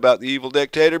internet about the evil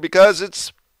dictator, because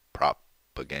it's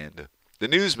propaganda. The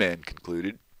newsman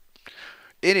concluded,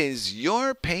 "It is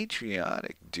your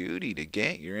patriotic duty to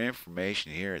get your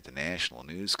information here at the National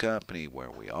News Company,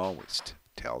 where we always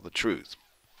tell the truth."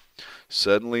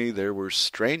 Suddenly there were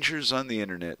strangers on the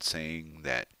internet saying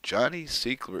that Johnny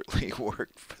secretly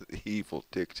worked for the evil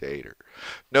dictator.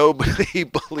 Nobody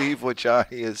believe what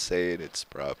Johnny is saying. It's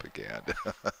propaganda.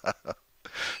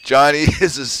 Johnny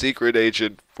is a secret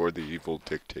agent for the evil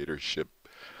dictatorship.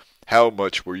 How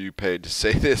much were you paid to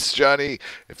say this, Johnny,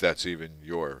 if that's even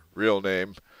your real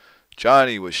name?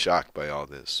 Johnny was shocked by all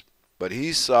this, but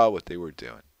he saw what they were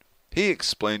doing. He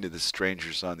explained to the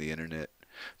strangers on the internet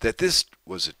that this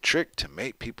was a trick to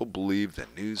make people believe the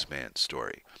newsman's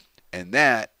story. And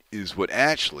that is what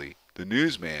actually the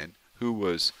newsman who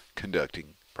was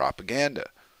conducting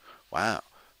propaganda. Wow.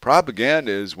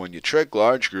 Propaganda is when you trick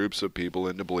large groups of people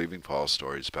into believing false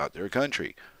stories about their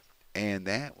country. And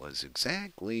that was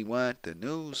exactly what the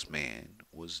newsman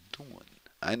was doing.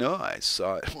 I know, I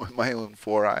saw it with my own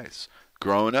 4 eyes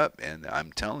growing up, and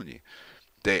I'm telling you,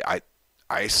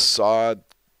 I saw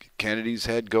Kennedy's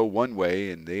head go one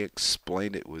way, and they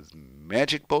explained it with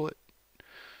magic bullet.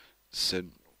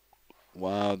 Said,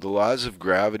 wow, the laws of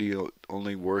gravity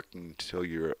only work until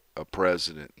you're a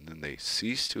president, and then they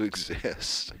cease to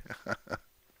exist.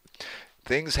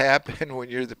 Things happen when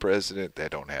you're the president that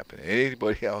don't happen to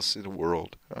anybody else in the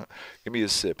world. Give me a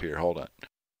sip here. Hold on.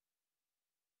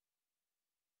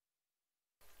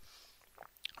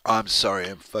 I'm sorry,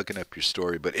 I'm fucking up your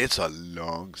story, but it's a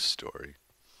long story.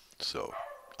 So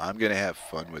I'm going to have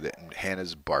fun with it. And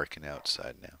Hannah's barking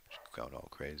outside now. She's going all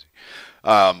crazy.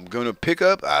 I'm going to pick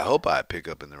up. I hope I pick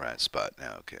up in the right spot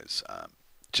now, because I'm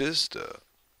just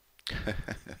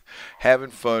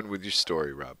having fun with your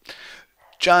story, Rob.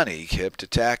 Johnny kept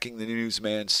attacking the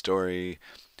newsman's story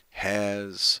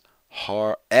as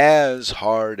hard as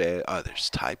there's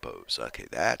typos. Okay,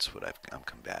 that's what I'm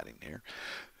combating here.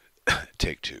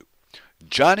 Take 2.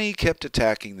 Johnny kept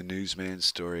attacking the newsman's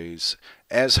stories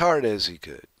as hard as he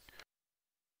could.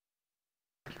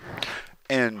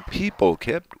 And people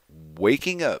kept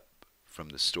waking up from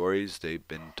the stories they've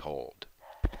been told.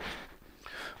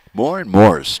 More and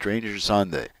more strangers on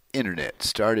the internet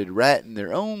started writing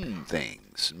their own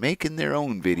things, making their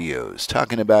own videos,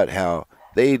 talking about how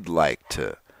they'd like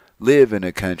to live in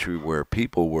a country where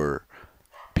people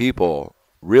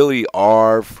really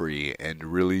are free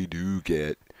and really do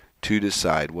get to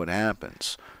decide what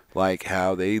happens, like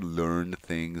how they learn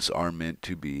things are meant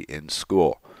to be in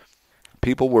school.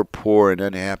 People were poor and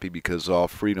unhappy because all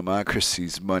free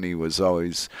democracy's money was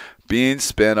always being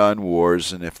spent on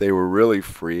wars, and if they were really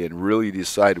free and really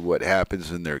decided what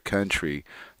happens in their country,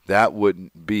 that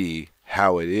wouldn't be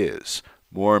how it is.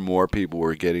 More and more people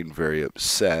were getting very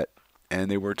upset, and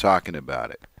they were talking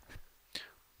about it.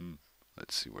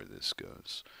 Let's see where this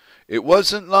goes. It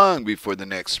wasn't long before the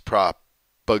next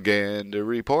propaganda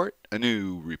report. A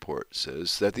new report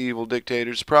says that the evil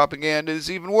dictator's propaganda is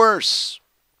even worse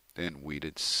than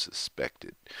we'd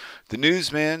suspected. The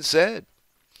newsman said,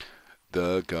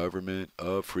 The government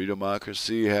of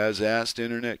freedomocracy has asked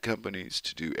internet companies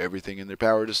to do everything in their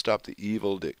power to stop the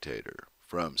evil dictator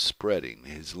from spreading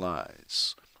his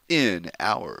lies in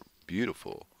our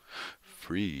beautiful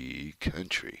free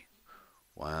country.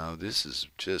 Wow, this is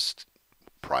just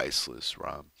priceless,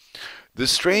 Rob. The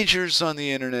strangers on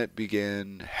the internet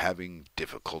began having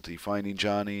difficulty finding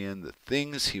Johnny and the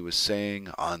things he was saying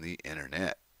on the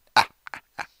internet.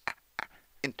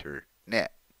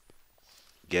 Internet.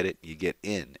 Get it? You get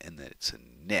in, and then it's a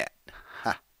net.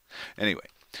 Ha. Anyway,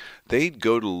 they'd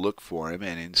go to look for him,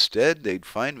 and instead they'd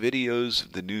find videos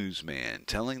of the newsman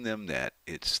telling them that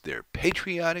it's their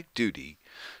patriotic duty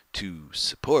to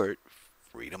support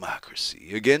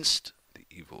freedomocracy against the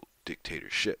evil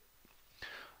dictatorship.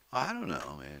 I don't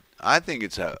know, man. I think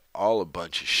it's all a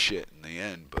bunch of shit in the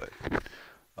end, but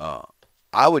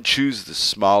I would choose the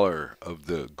smaller of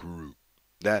the group.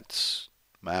 That's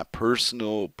my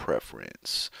personal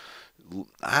preference.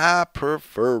 I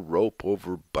prefer rope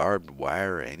over barbed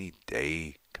wire any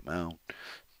day. Come on.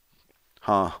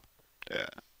 Huh. Yeah.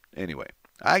 Anyway,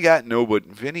 I got but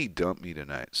Vinny dumped me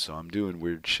tonight, so I'm doing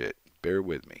weird shit. Bear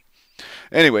with me.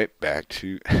 Anyway, back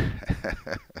to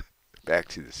back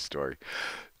to the story.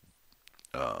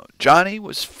 Johnny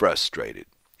was frustrated.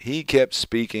 He kept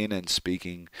speaking and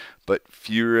speaking, but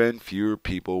fewer and fewer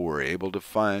people were able to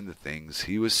find the things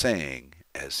he was saying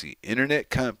as the internet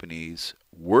companies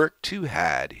worked to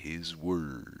hide his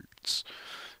words.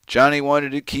 Johnny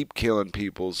wanted to keep killing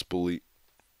people's belief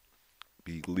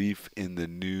in the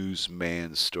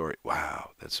newsman's story.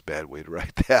 Wow, that's a bad way to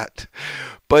write that.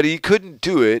 But he couldn't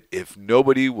do it if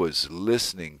nobody was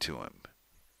listening to him.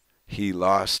 He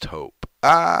lost hope.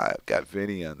 I've got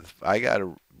Vinny on the. I'm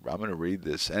going to read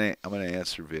this, and I'm going to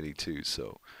answer Vinny too.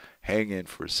 So, hang in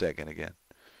for a second again.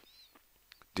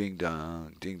 Ding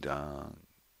dong,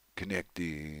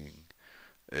 connecting.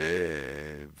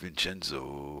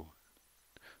 Vincenzo.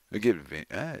 Again,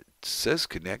 it says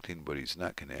connecting, but he's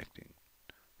not connecting.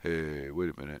 Hey,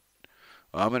 wait a minute.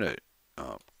 I'm going to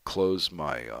close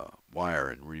my wire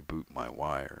and reboot my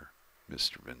wire,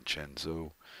 Mr.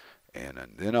 Vincenzo. And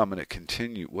then I'm going to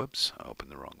continue. Whoops, I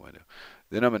opened the wrong window.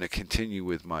 Then I'm going to continue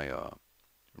with my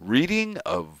reading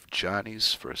of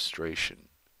Johnny's frustration.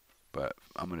 But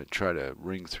I'm going to try to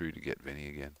ring through to get Vinny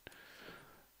again.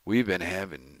 We've been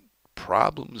having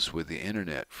problems with the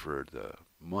internet for the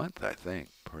month, I think,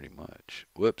 pretty much.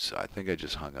 Whoops, I think I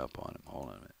just hung up on him. Hold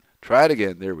on a minute. Try it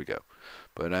again. There we go.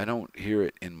 But I don't hear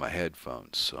it in my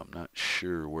headphones, so I'm not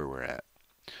sure where we're at.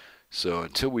 So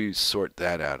until we sort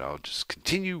that out, I'll just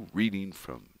continue reading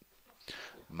from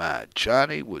my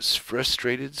Johnny Was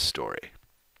Frustrated story.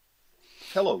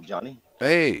 Hello, Johnny.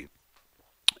 Hey,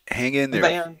 hang in there.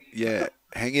 Man. Yeah,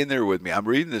 hang in there with me. I'm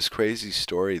reading this crazy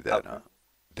story that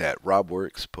that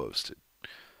Robwerks posted.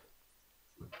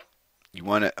 You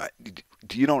want to?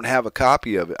 You don't have a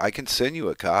copy of it? I can send you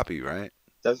a copy, right?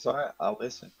 That's all right. I'll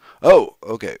listen. Oh,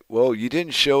 okay. Well, you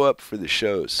didn't show up for the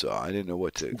show, so I didn't know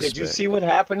what to expect. Did you see what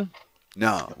happened?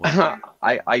 No.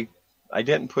 I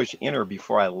didn't push enter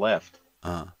before I left.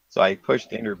 So I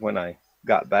pushed enter when I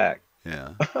got back.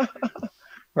 Yeah.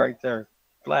 Right there.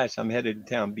 Flash, I'm headed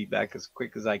to town. Be back as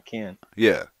quick as I can.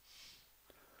 Yeah.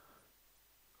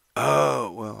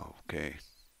 Oh, well, okay.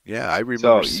 Yeah, I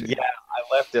remember. So, yeah,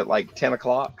 I left at like 10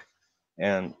 o'clock,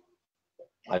 and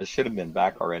I should have been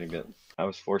back already, but I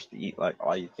was forced to eat like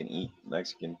all you can eat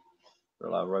Mexican for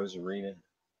La Rosarina.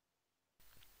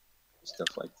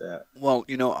 Stuff like that. Well,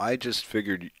 I just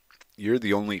figured you're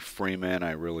the only free man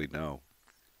I really know.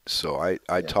 So I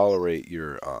tolerate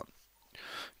your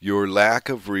lack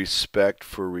of respect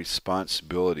for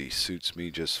responsibility suits me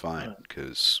just fine.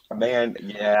 Cause man,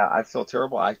 yeah, I feel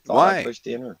terrible. I thought I pushed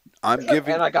enter. And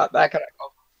I got back and I go,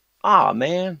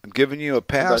 man. I'm giving you a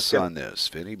pass on this,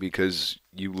 Vinny, because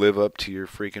you live up to your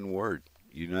freaking word.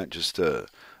 You're not just a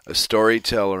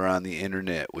storyteller on the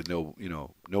internet with no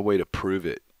way to prove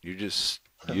it. You're just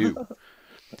you.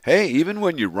 Hey, even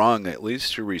when you're wrong, at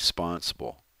least you're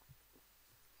responsible.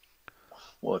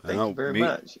 Well, thank you very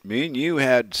much. Me and you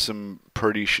had some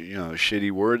pretty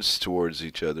shitty words towards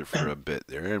each other for a bit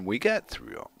there, and we got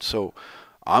through them. So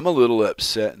I'm a little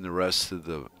upset, and the rest of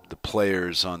the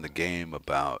players on the game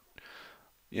about,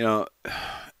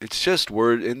 it's just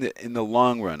word in the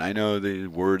long run. I know the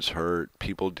words hurt.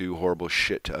 People do horrible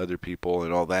shit to other people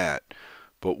and all that.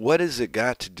 But what has it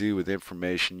got to do with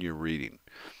information you're reading?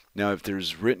 Now, if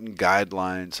there's written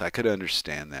guidelines, I could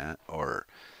understand that.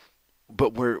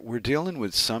 But we're dealing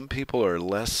with some people are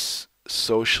less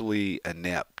socially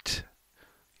inept.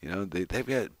 They've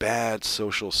got bad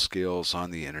social skills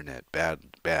on the internet,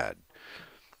 bad.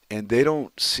 And they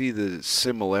don't see the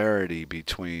similarity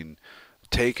between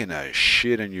taking a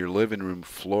shit in your living room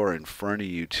floor in front of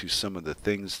you to some of the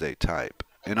things they type.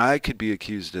 And I could be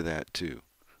accused of that too.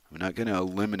 I'm not going to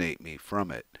eliminate me from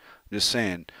it. I'm just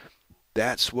saying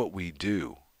that's what we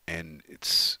do. And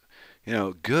it's,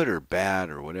 good or bad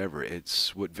or whatever.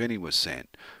 It's what Vinny was saying.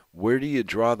 Where do you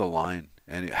draw the line?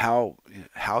 And how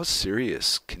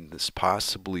serious can this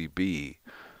possibly be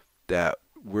that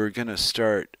we're going to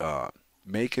start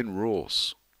making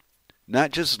rules?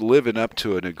 Not just living up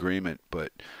to an agreement,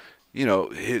 but,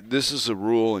 this is a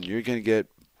rule and you're going to get,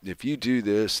 if you do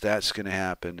this, that's going to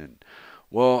happen. And,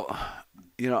 well,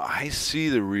 I see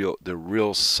the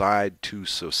real side to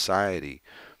society,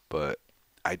 but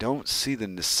I don't see the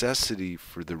necessity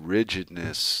for the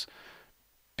rigidness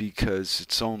because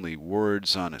it's only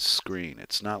words on a screen.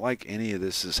 It's not like any of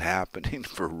this is happening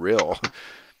for real.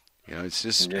 It's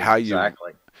just how you...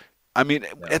 Exactly. I mean,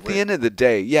 at the end of the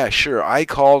day, yeah, sure, I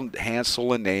called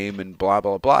Hansel a name and blah,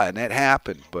 blah, blah, and that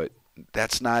happened, but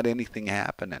that's not anything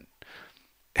happening.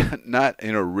 Not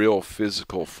in a real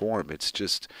physical form. It's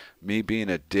just me being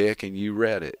a dick and you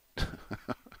read it.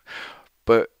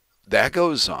 But that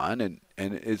goes on, and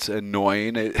it's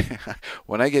annoying.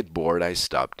 When I get bored, I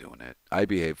stop doing it. I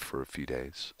behave for a few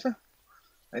days.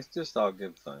 It's just all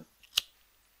good fun.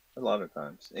 A lot of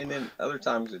times. And then other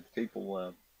times if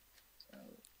people...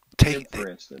 for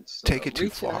instance, take it too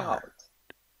far. Out.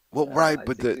 Well, right,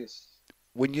 but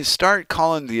when you start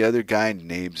calling the other guy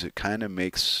names, it kind of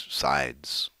makes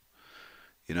sides.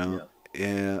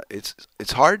 Yeah,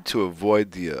 it's hard to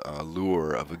avoid the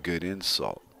allure of a good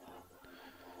insult.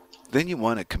 Then you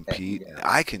want to compete. Yeah.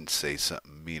 I can say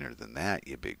something meaner than that,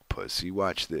 you big pussy.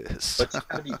 Watch this. But it's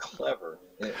pretty clever.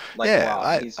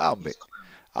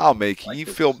 I'll make you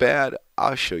feel bad.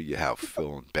 I'll show you how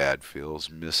feeling bad feels,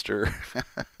 mister.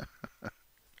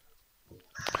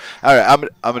 All right,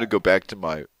 I'm gonna go back to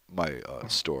my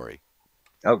story.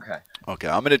 Okay,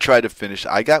 I'm gonna try to finish.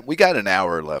 We got an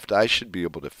hour left. I should be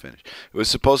able to finish. It was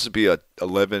supposed to be a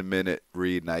 11-minute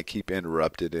read, and I keep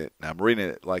interrupting it. And I'm reading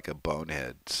it like a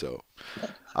bonehead. So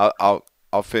I'll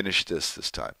finish this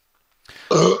time.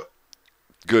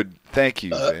 Good. Thank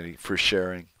you, Vinny, for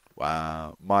sharing.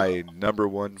 Wow, my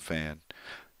 #1 fan.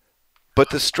 But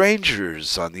the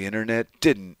strangers on the internet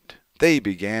didn't. They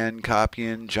began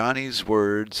copying Johnny's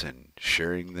words and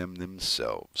sharing them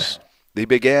themselves. They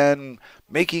began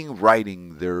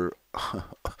writing their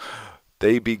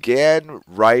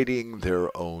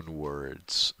own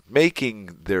words,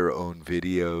 making their own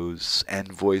videos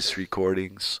and voice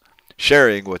recordings,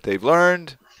 sharing what they've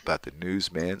learned about the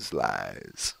newsman's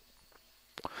lies.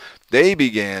 They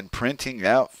began printing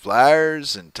out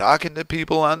flyers and talking to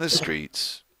people on the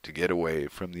streets to get away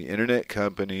from the internet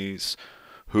companies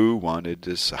who wanted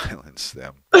to silence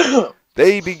them.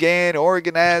 They began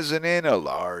organizing in a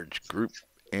large group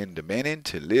and demanding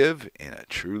to live in a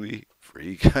truly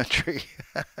free country.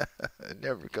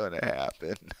 Never gonna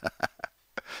happen.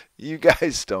 You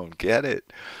guys don't get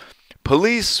it.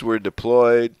 Police were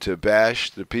deployed to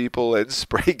bash the people and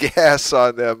spray gas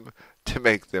on them to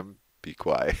make them be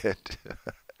quiet.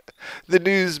 The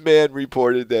newsman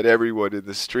reported that everyone in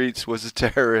the streets was a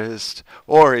terrorist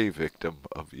or a victim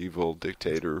of evil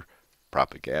dictator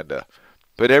propaganda.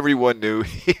 But everyone knew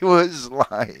he was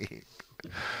lying.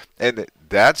 And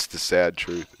that's the sad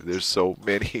truth. There's so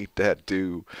many that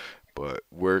do, but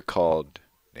we're called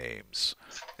names.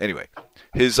 Anyway,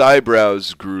 his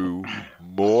eyebrows grew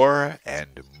more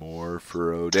and more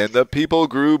furrowed, and the people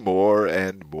grew more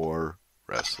and more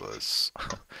restless.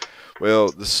 Well,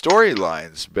 the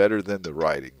storyline's better than the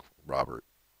writing, Robert.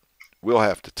 We'll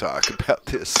have to talk about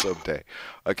this someday.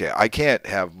 Okay, I can't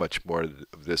have much more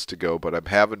of this to go, but I'm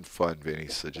having fun, Vinny,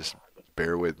 so just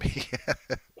bear with me.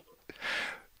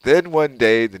 Then one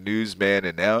day, the newsman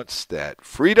announced that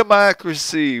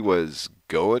Freedomocracy was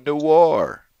going to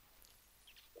war.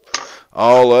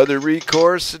 All other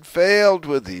recourse had failed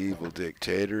with the evil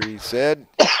dictator, he said.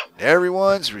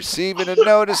 Everyone's receiving a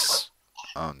notice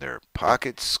on their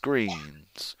pocket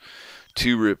screens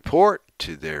to report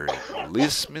to their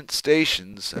enlistment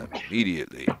stations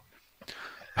immediately.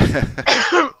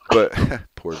 But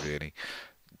poor Vinny,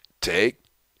 take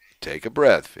a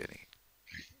breath, Vinny.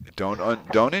 Don't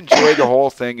enjoy the whole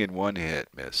thing in one hit,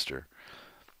 mister.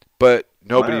 But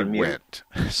nobody went.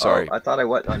 Sorry. Oh, I thought I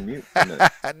went on mute.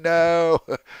 No,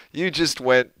 you just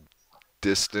went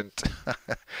distant.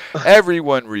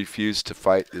 Everyone refused to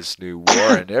fight this new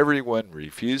war, and everyone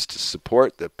refused to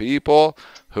support the people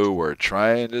who were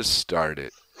trying to start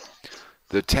it.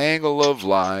 The tangle of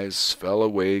lies fell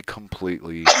away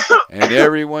completely, and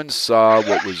everyone saw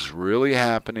what was really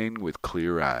happening with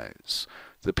clear eyes.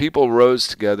 The people rose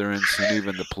together, and soon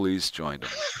even the police joined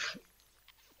them.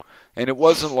 And it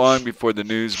wasn't long before the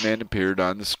newsman appeared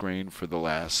on the screen for the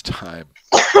last time.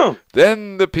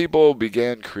 Then the people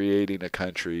began creating a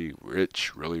country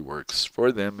which really works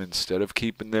for them instead of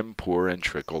keeping them poor and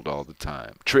trickled all the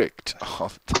time. Tricked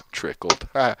all the time. Trickled.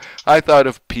 I thought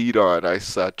of peed on. I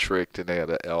saw tricked and had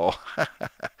a L.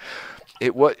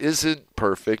 It isn't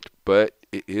perfect, but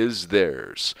it is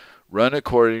theirs. Run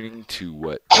according to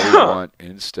what they want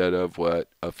instead of what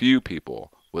a few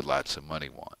people with lots of money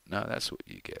want. Now that's what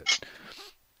you get.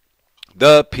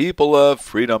 The people of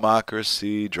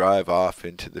freedomocracy drive off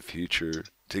into the future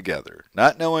together,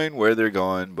 not knowing where they're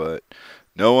going, but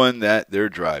knowing that they're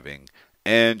driving,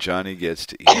 and Johnny gets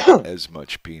to eat as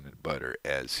much peanut butter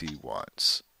as he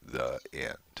wants. The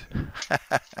end.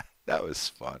 That was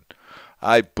fun.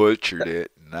 I butchered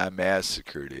it and I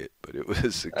massacred it, but it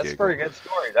was a That's a giggle. pretty good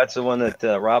story. That's the one that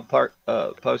Rob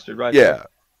posted right Yeah, there.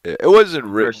 it wasn't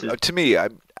written Versus, to me.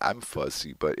 I'm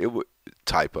fussy, but it was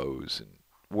typos and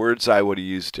words I would have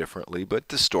used differently. But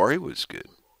the story was good.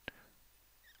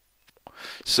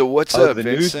 So what's oh, up, the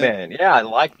Vincent? newsman. Yeah, I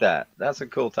like that. That's a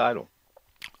cool title.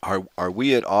 Are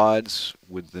we at odds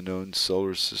with the known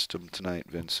solar system tonight,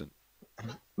 Vincent?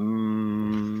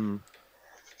 Mm,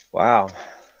 wow,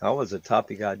 that was a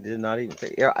topic I did not even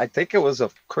think. Yeah, I think it was a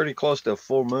pretty close to a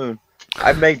full moon.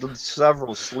 I made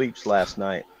several sleeps last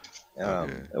night,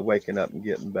 Okay. waking up and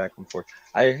getting back and forth.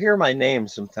 I hear my name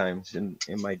sometimes in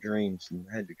my dreams, and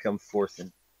I had to come forth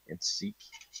and seek.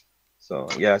 So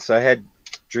yes, I had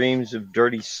dreams of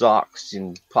dirty socks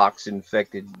and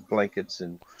pox-infected blankets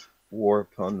and war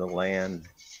upon the land,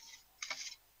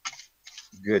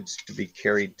 goods to be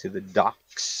carried to the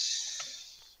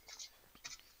docks,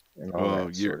 and all Oh,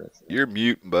 that sort of thing. your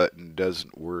mute button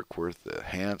doesn't work worth a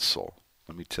hansel.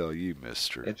 Let me tell you,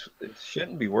 Mister. It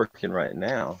shouldn't be working right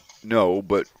now. No,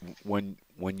 but when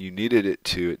you needed it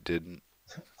to, it didn't.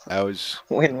 I was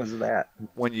When was that?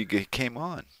 when you came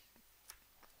on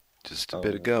just a Oh,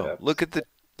 bit ago. whatever. Look at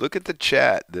the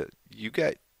chat. That you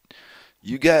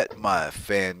got my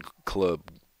fan club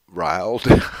riled.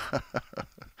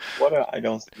 I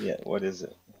don't see it. What is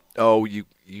it? Oh, you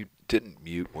didn't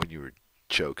mute when you were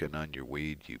choking on your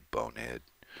weed, you bonehead.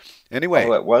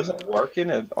 Oh, Anyway, it wasn't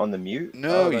working on the mute.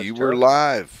 no, Oh, that's you were terrible.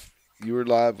 live. You were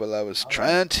live while I was All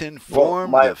right. trying to Well,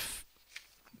 inform my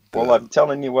well, the I'm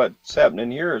telling you what's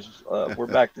happening here is we're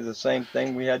back to the same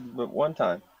thing we had at one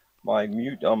time. My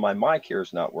mute on my mic here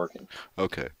is not working,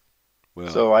 Okay.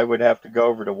 Well, so I would have to go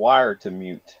over to wire to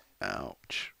mute.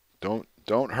 ouch.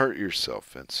 Don't hurt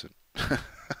yourself, Vincent.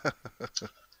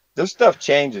 This stuff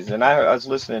changes, and I was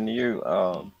listening to you.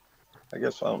 I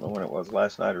guess I don't know when it was,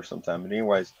 last night or sometime. But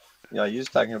anyways, you was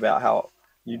talking about how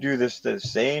you do the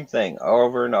same thing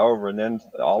over and over, and then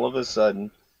all of a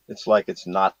sudden it's like it's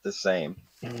not the same,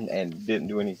 and didn't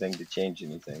do anything to change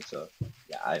anything. So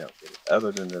yeah, I don't get it.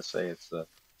 Other than to say it's the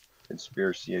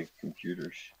conspiracy of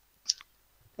computers.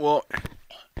 Well,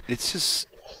 it's just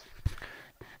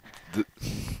the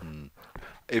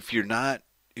if you're not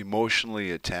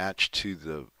emotionally attached to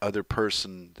the other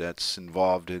person that's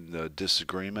involved in the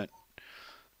disagreement,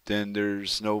 then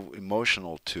there's no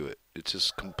emotional to it. It's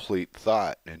just complete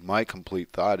thought. And my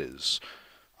complete thought is,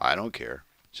 I don't care.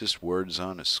 Just words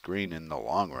on a screen in the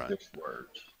long run. Just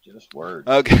words. Just words.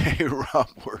 Okay,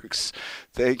 Robwerks.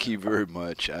 Thank you very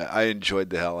much. I enjoyed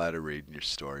the hell out of reading your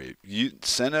story. You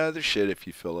send other shit if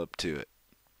you feel up to it.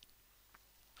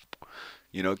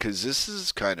 You know, because this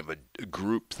is kind of a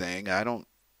group thing. I don't,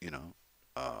 you know,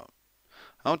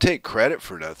 I don't take credit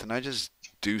for nothing. I just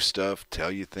do stuff,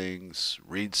 tell you things,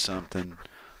 read something,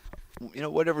 you know,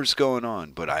 whatever's going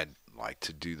on. But I like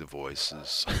to do the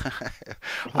voices.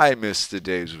 I miss the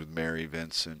days with Mary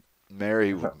Vincent.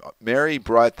 Mary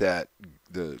brought the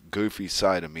goofy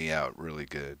side of me out really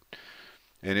good.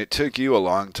 And it took you a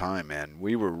long time, man.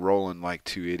 We were rolling like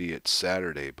two idiots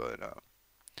Saturday, but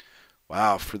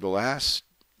wow, for the last,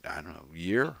 I don't know,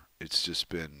 year, it's just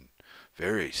been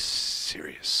very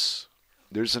serious.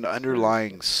 There's an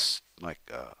underlying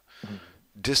like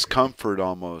discomfort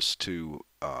almost to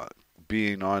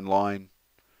being online,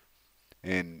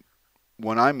 and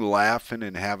when I'm laughing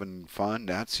and having fun,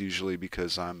 that's usually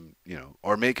because I'm, you know,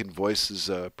 or making voices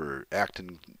up or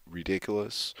acting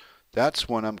ridiculous. That's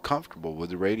when I'm comfortable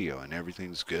with the radio and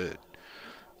everything's good.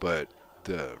 But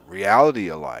the reality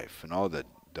of life and all the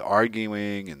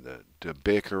arguing and the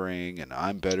bickering and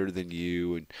I'm better than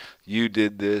you and you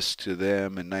did this to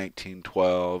them in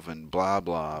 1912 and blah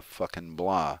blah fucking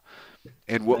blah.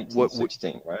 And what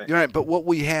 1916, right? you're right, but what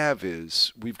we have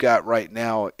is we've got right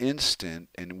now instant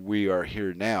and we are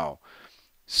here now.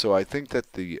 So I think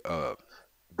that the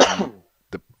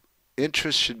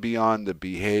interest should be on the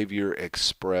behavior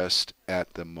expressed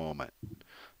at the moment,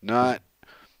 not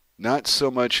not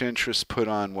so much interest put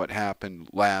on what happened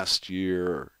last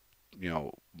year. You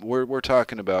know, we're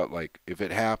talking about like if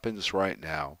it happens right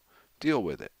now, deal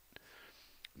with it.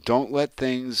 Don't let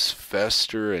things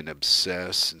fester and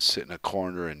obsess and sit in a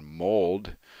corner and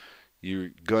mold.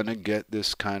 You're gonna get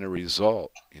this kind of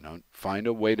result. You know, find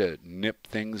a way to nip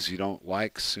things you don't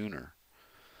like sooner.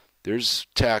 There's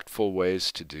tactful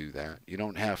ways to do that. You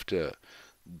don't have to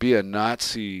be a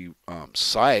Nazi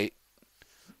site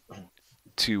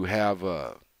to have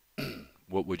a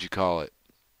what would you call it?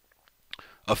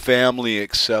 A family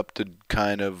accepted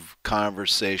kind of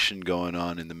conversation going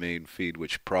on in the main feed,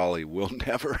 which probably will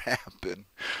never happen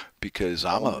because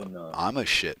Probably not. I'm a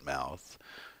shit mouth.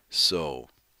 So,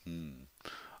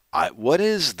 what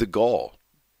is the goal?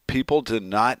 People to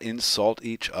not insult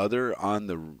each other on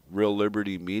the Real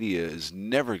Liberty Media is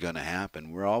never going to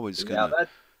happen. We're always going Yeah, to.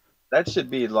 that should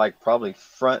be like probably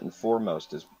front and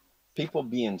foremost is people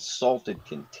be insulted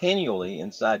continually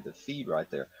inside the feed right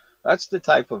there. That's the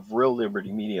type of real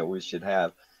liberty media we should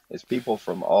have is people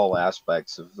from all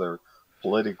aspects of their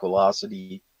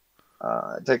politicalosity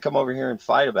to come over here and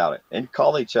fight about it and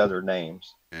call each other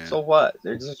names. Yeah, So what?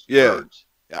 They're just yeah, words.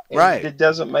 yeah, And right. it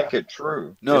doesn't make it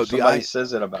true No, if the somebody I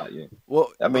says it about you.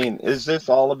 well, I okay. mean, is this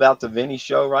all about the Vinny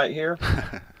show right here?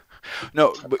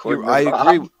 No, but According to I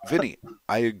agree, Rob. Vinny.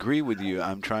 I agree with you.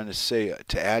 I'm trying to say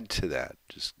to add to that,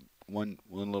 just one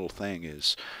little thing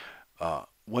is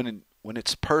when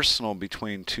it's personal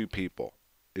between two people,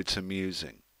 it's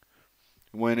amusing.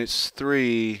 When it's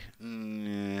three,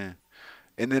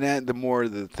 and then the more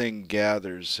the thing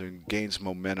gathers and gains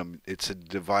momentum, it's a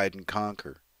divide and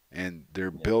conquer, and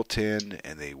they're Yeah, built in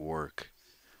and they work,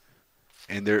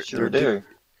 and sure do.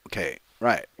 okay,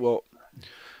 right. Well,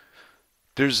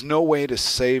 there's no way to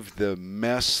save the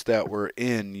mess that we're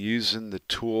in using the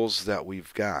tools that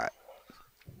we've got.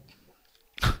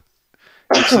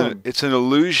 It's an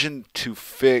illusion to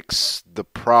fix the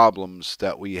problems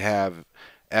that we have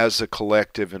as a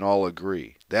collective and all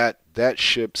agree. That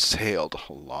ship sailed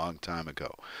a long time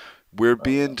ago. We're Oh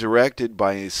being yeah. directed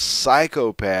by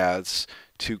psychopaths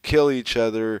to kill each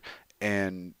other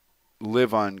and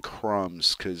live on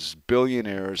crumbs because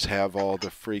billionaires have all the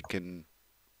freaking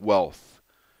wealth.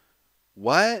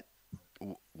 What?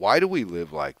 Why do we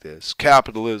live like this?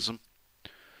 Capitalism.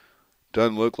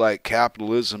 Doesn't look like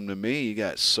capitalism to me. You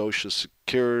got Social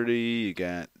Security, you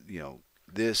got,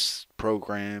 this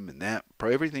program and that.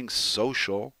 Everything's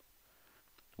social.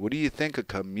 What do you think a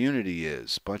community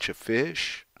is? Bunch of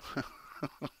fish?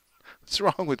 What's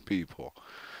wrong with people?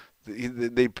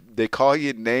 They call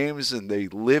you names and they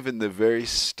live in the very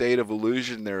state of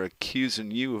illusion they're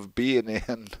accusing you of being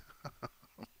in.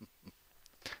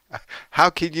 How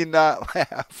can you not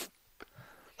laugh?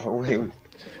 We,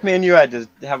 me and you had to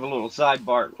have a little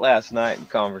sidebar last night in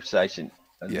conversation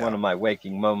in one Yeah, of my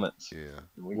waking moments. yeah.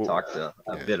 We Well, talked a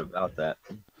yeah. bit about that.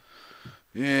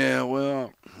 Yeah,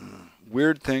 well,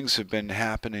 weird things have been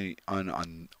happening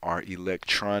on our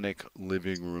electronic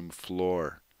living room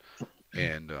floor.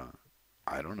 And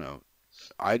I don't know.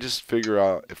 I just figure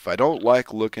out if I don't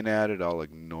like looking at it, I'll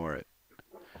ignore it.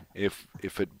 If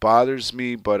it bothers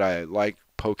me, but I like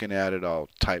poking at it, I'll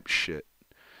type shit.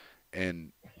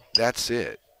 And that's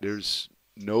it. There's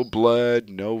no blood,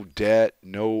 no debt,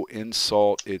 no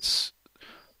insult. It's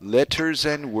letters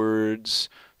and words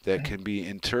that can be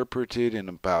interpreted in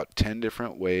about 10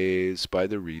 different ways by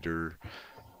the reader.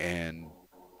 And,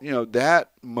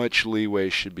 that much leeway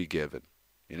should be given.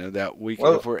 That we,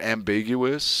 if Well, we're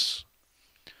ambiguous,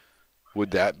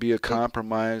 would that be a it,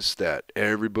 compromise that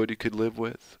everybody could live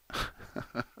with?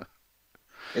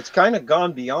 it's kind of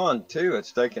gone beyond too.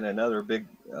 It's taken another big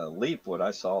leap. What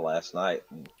I saw last night,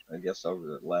 and I guess over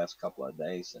the last couple of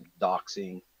days, and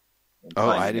doxing and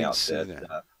Oh, I finding didn't out see that that.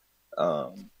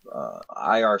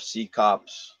 IRC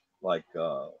cops like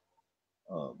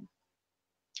um,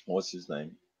 what's his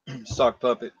name, sock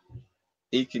puppet,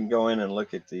 he can go in and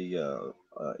look at the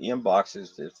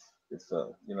inboxes if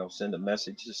send a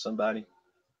message to somebody.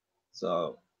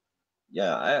 So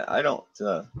yeah, I don't.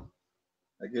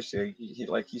 I guess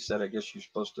like you said, I guess you're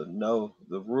supposed to know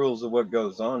the rules of what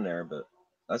goes on there, but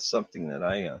that's something that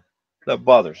I that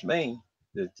bothers me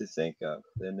to think of.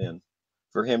 And then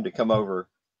for him to come over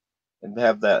and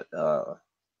have that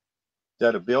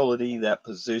ability, that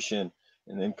position,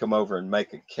 and then come over and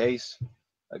make a case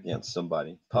against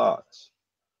somebody, Cox.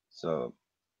 So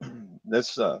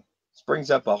this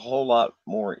brings up a whole lot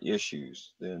more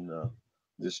issues than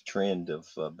this trend of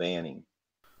banning.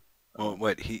 Well, Um,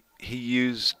 what he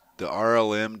used the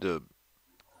RLM to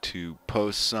to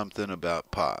post something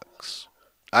about pox.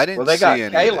 I Well, didn't they see got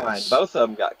any of K-line. this. Both of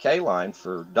them got K-line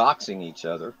for doxing each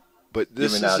other, But this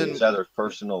giving out each isn't other's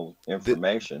personal th-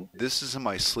 information. this is in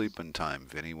my sleeping time,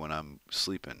 Vinny, when I'm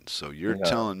sleeping. So you're You know.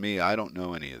 telling me I don't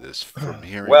know any of this from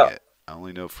hearing Well, it. I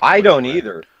only know from I what I've don't read.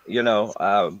 either.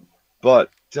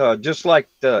 But just like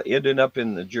ending up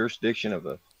in the jurisdiction of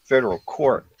a federal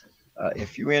court,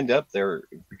 if you end up there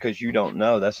because you don't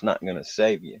know, that's not going to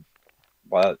save you.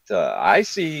 But I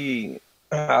see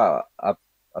a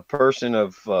person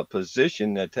of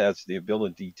position that has the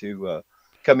ability to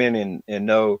come in and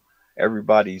know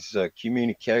everybody's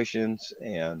communications.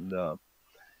 And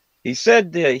he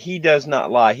said that he does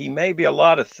not lie. He may be a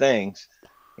lot of things.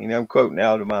 I'm quoting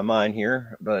out of my mind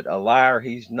here, but a liar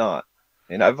he's not.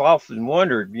 And I've often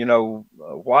wondered,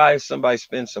 why somebody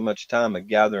spends so much time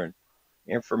gathering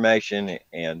information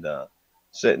and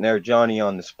sitting there, Johnny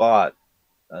on the spot,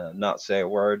 not say a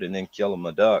word, and then kill him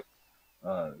a duck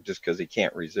just because he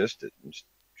can't resist it. And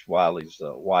while he's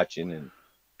watching and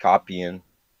copying,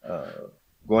 uh,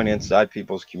 going inside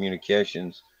people's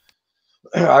communications.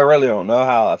 I really don't know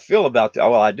how I feel about that.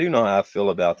 Well, I do know how I feel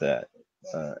about that.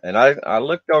 And I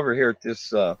looked over here at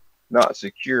this not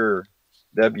secure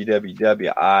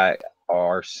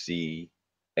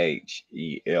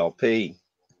WWWIRCHELP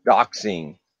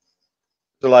doxing.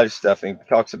 There's a lot of stuff. It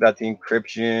talks about the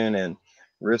encryption and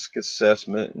risk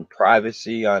assessment and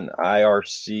privacy on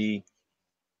IRC.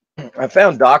 I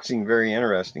found doxing very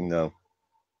interesting, though.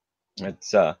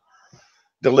 It's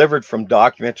delivered from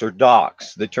documents or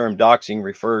docs. The term doxing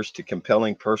refers to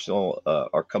compelling personal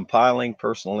or compiling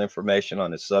personal information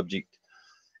on a subject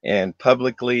and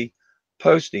publicly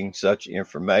posting such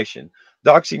information.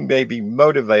 Doxing may be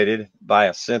motivated by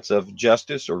a sense of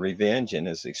justice or revenge and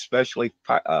is an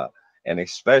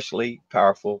especially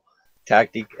powerful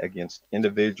tactic against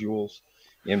individuals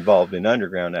involved in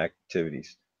underground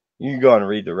activities. You can go on and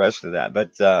read the rest of that,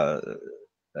 but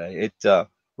it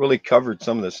really covered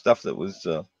some of the stuff that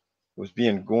was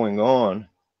being going on,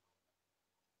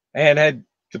 and had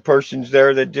the persons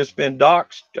there that just been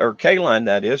doxed or K-line,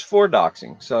 that is, for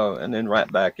doxing. So, and then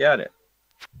right back at it.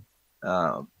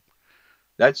 Um,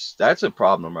 that's a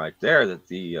problem right there that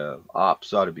the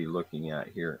ops ought to be looking at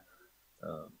here,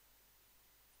 uh,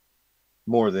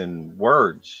 more than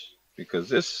words, because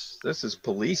this is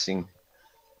policing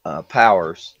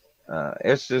powers.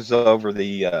 This is over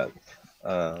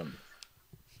um,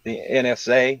 the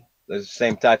NSA. The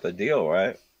same type of deal,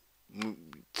 right?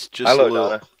 It's Hello,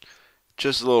 Donna.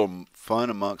 just a little fun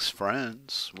amongst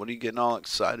friends. What are you getting all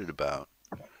excited about?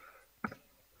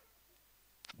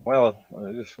 Well,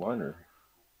 I just wonder.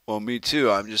 Well, me too.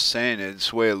 I'm just saying it's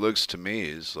the way it looks to me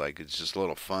is like it's just a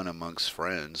little fun amongst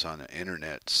friends on an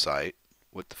internet site.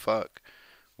 What the fuck?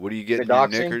 What are you The getting your doxing?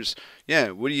 knickers? Yeah,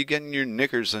 what are you getting your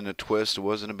knickers in a twist? It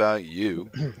wasn't about you.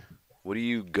 What are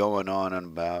you going on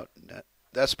about?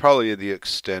 That's probably the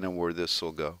extent of where this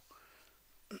will go.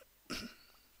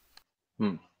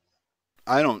 Hmm.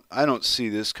 I don't see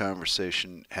this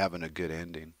conversation having a good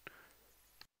ending.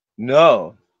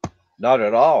 No, not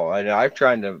at all. I'm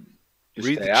trying to just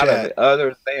Read the stay out of chat. it,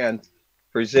 other than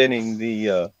presenting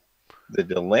the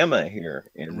dilemma here.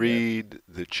 In Read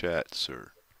the chat,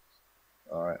 sir.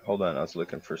 all right, hold on. I was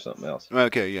looking for something else.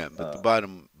 Okay, yeah, but the Uh,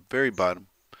 bottom, very bottom.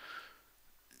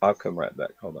 I'll come right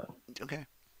back. Hold on. Okay.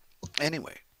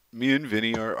 Anyway, me and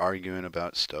Vinny are arguing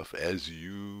about stuff as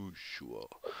usual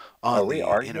Are on we the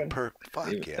arguing? I fuck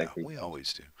even yeah, think we. we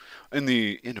always do. In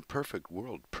the In a Perfect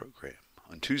World program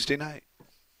on Tuesday night.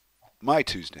 My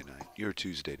Tuesday night, your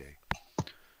Tuesday day.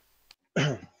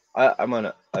 I'm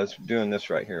gonna. I was doing this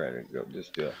right here. I didn't go.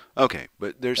 Just do Okay,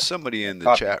 but there's somebody a in the copy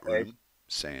and chat paste. room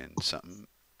saying something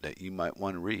that you might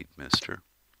want to read, mister.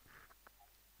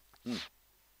 Hmm.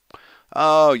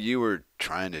 Oh, you were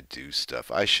trying to do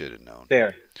stuff. I should have known.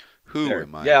 There, Who there.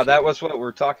 am I Yeah, that kidding? was what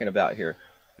we're talking about here.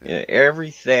 Yeah.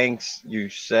 Everything you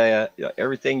say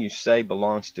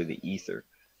belongs to the ether,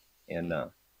 and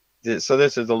so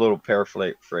this is a little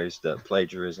paraphrased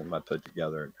plagiarism I put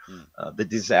together. Hmm. The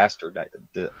disaster,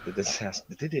 the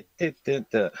disaster,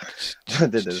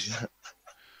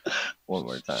 one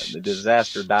more time. The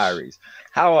disaster diaries.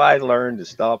 How I learned to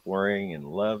stop worrying and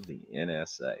love the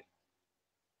NSA.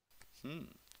 Hmm.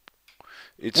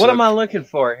 It's What am of I looking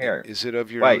for here? is it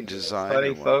of your own Wait, design or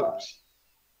funny what? folks.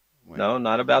 Wait. No,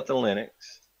 not about the Linux.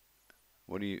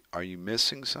 What are you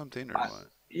missing something or I, what?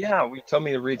 yeah, we told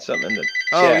me to read something in the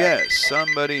Oh chat. yeah,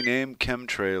 somebody named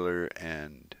Chemtrailer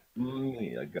and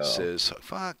Ago. says,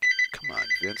 "Fuck, come on,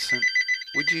 Vincent.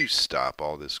 Would you stop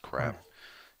all this crap?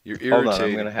 You're Hold on,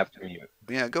 I'm gonna irritating." have to mute.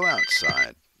 Yeah, go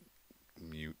outside.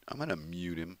 Mute. I'm gonna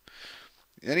mute him.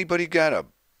 Anybody got a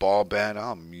ball bat,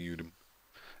 I'll mute him.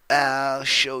 I'll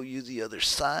show you the other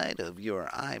side of your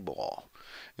eyeball.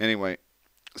 Anyway,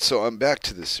 so I'm back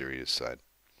to the serious side.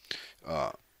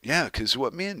 Uh, yeah, because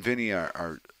what me and Vinny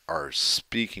are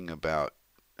speaking about,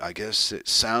 I guess it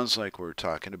sounds like we're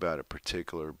talking about a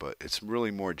particular, but it's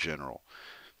really more general.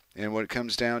 And what it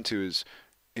comes down to is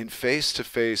in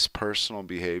face-to-face personal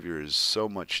behavior is so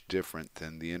much different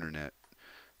than the internet.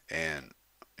 And,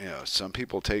 some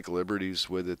people take liberties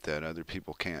with it that other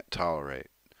people can't tolerate.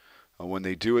 When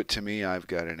they do it to me, I've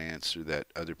got an answer that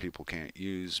other people can't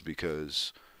use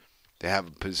because they have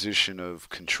a position of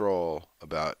control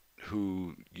about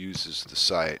who uses the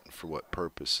site and for what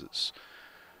purposes.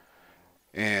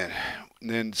 And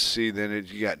then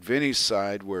you got Vinny's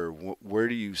side where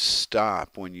do you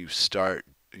stop when you start,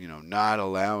 not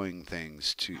allowing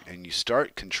things to, and you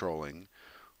start controlling?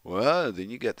 Well, then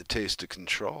you got the taste of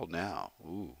control now.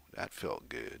 Ooh, that felt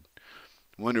good.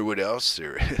 Wonder what else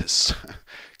there is.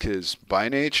 Because by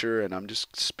nature, and I'm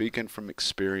just speaking from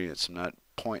experience, I'm not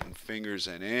pointing fingers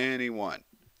at anyone.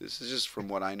 This is just from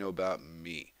what I know about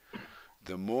me.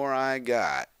 The more I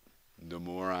got, the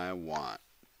more I want.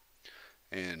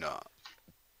 And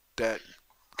that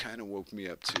kind of woke me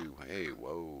up to, hey,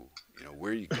 whoa,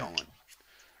 where are you going?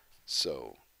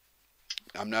 So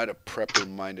I'm not a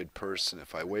prepper-minded person.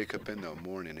 If I wake up in the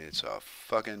morning, it's a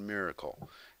fucking miracle.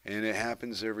 And it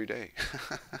happens every day.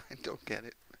 I don't get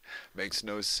it. Makes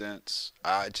no sense.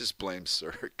 I just blame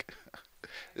Cirque.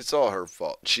 It's all her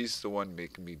fault. She's the one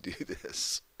making me do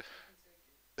this.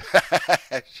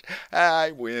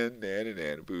 I win.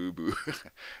 Na boo boo.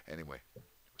 Anyway,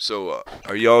 so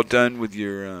are y'all done with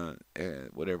your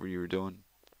whatever you were doing?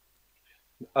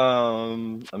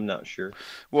 I'm not sure.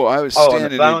 Well, I was Oh, on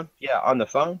the standing in. phone? Yeah, on the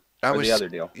phone? I Or the was other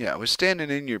deal? yeah, I was standing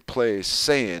in your place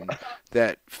saying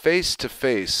that face to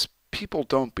face, people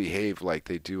don't behave like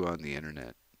they do on the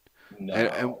internet.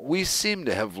 And No. we seem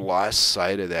to have lost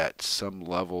sight of that to some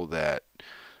level that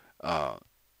uh,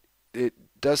 it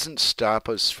doesn't stop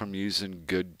us from using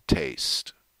good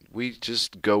taste. We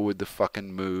just go with the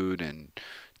fucking mood and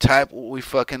type what we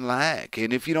fucking like.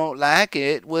 And if you don't like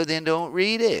it, well, then don't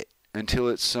read it until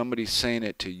it's somebody saying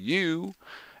it to you.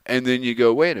 And then you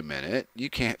go, wait a minute, you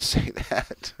can't say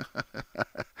that.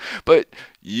 But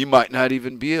you might not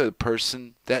even be a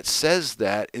person that says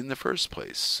that in the first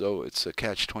place. So it's a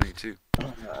catch-22.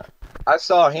 I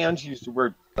saw Hans use the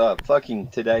word fucking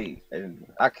today, and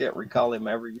I can't recall him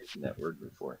ever using that word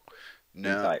before in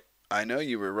Now, type. I know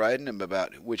you were writing him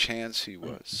about which hands he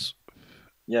was.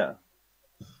 Yeah.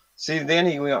 See, then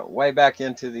he went way back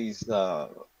into these,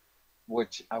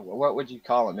 which, what would you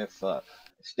call them if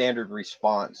standard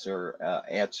response or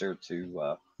answer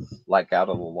to, like out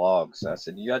of the logs. I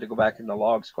said, you had to go back in the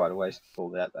logs quite a ways to pull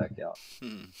that back out.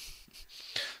 Hmm.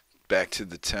 Back to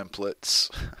the templates.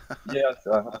 Yes.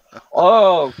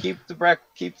 Oh, keep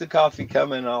the coffee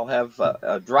coming. I'll have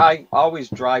always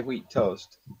dry wheat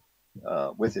toast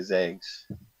with his eggs.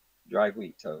 Dry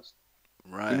wheat toast.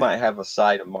 He Right. might have a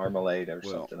side of marmalade or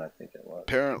Well, something. I think it was.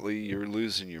 apparently you're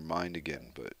losing your mind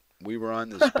again, but we were on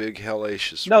this big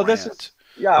hellacious No, this is rant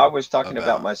yeah. I was talking about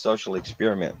about. my social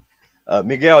experiment.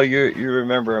 Miguel, you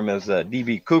remember him as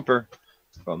DB Cooper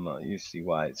from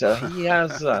UCY. So he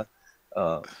has uh,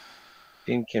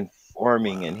 been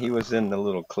conforming, and he was in the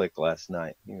little clique last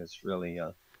night. He was really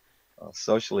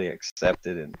socially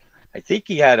accepted, and I think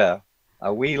he had a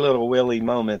wee little willy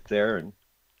moment there, and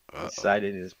Uh-oh.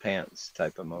 decided his pants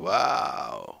type of moment.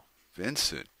 Wow.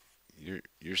 Vincent,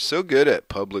 you're so good at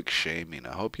public shaming.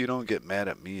 I hope you don't get mad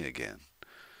at me again.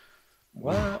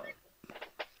 Well,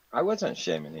 I wasn't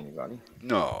shaming anybody.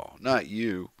 No, not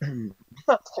you.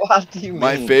 What do you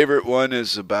My mean? favorite one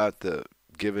is about the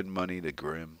giving money to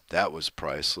Grim. That was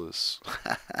priceless.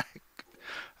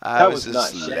 I That was was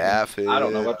not just shaming. I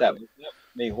don't know laughing. what that was. That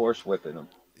was me horse whipping him.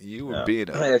 You were Yeah. being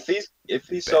a If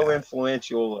he's so bad.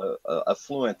 influential,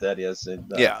 affluent that is,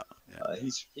 and Yeah. Yeah.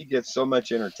 he gets so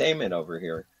much entertainment over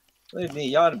here. Believe me,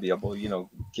 he ought to be able,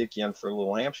 kick you in for a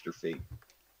little hamster fee.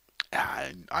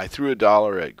 I threw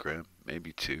 $1 at Grim,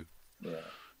 maybe two. Yeah,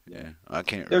 yeah. Yeah, I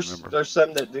can't There's remember. there's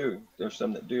some that do. There's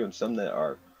some that do, and some that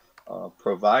are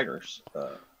providers,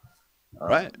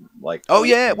 Right. like Oh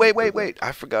yeah, hosting wait, for wait, the. wait.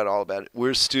 I forgot all about it.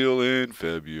 We're still in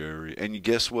February. And you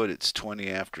guess what? It's 20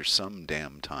 after some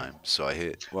damn time. So I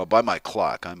hit, well, by my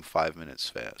clock, I'm 5 minutes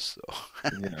fast, so.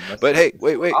 Yeah, that's But not. hey,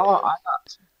 wait, wait. I got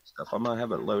some stuff. I'm gonna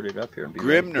have it loaded up here and be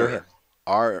ready. Go ahead.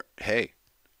 Grimner,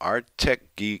 our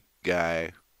tech geek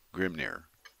guy, Grimner,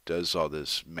 does all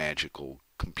this magical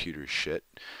computer shit.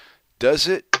 Does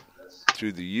it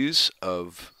through the use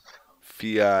of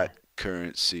fiat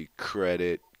currency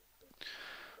credit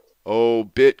Oh,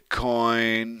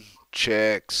 Bitcoin,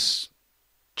 checks,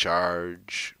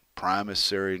 charge,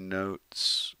 promissory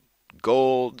notes,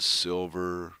 gold,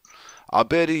 silver. I'll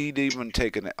bet he'd even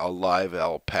take a live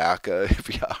alpaca if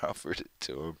you offered it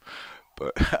to him.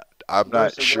 But I'm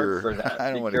There's not a word sure. for that.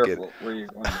 I don't Be want to get. careful where you're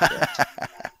going with that.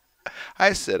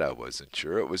 I said I wasn't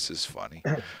sure. It was just funny.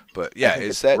 But I yeah, think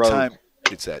it's rogue.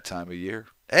 It's that time of year.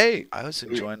 Hey, I was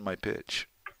Yeah. enjoying my pitch.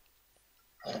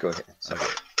 Go ahead. Sorry.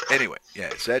 Okay. Anyway, yeah,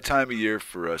 it's that time of year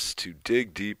for us to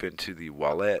dig deep into the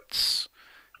wallets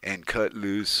and cut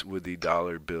loose with the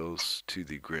dollar bills to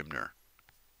the Grimner.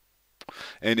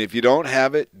 And if you don't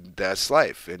have it, that's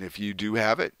life. And if you do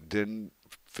have it, then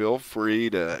feel free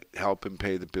to help him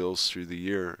pay the bills through the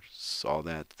year. That's all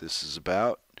that this is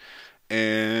about.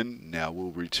 And now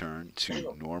we'll return to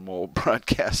normal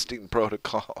broadcasting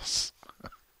protocols.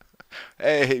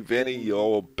 Hey, Vinny, you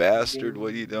old bastard,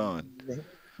 what are you doing?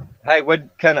 Hey,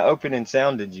 what kind of opening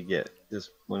sound did you get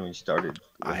just when we started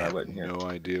I when I have wasn't here? no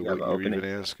idea You have what an you're opening? even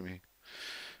asking me.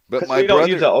 But Because my we don't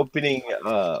use brother, the opening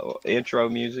intro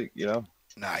music,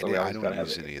 no, so we I always got don't to have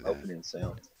use an any of that. opening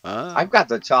sound. Ah, I've got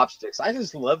the chopsticks. I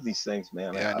just love these things,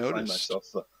 man. yeah, I I find noticed. myself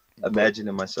But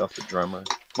imagining myself a drummer.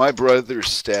 my brother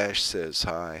Stash says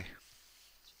hi.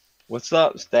 What's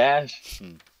up, Stash?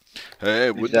 Hmm.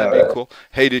 Hey, He's wouldn't that be cool?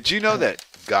 Hey, did you know that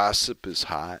gossip is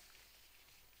hot?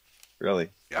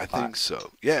 really I hot. think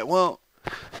so. Yeah, well,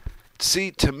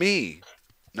 see, to me,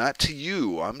 not to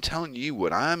you, I'm telling you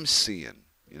what I'm seeing,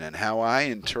 and how I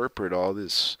interpret all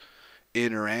this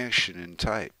interaction and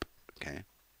type. Okay?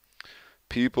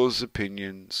 People's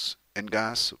opinions and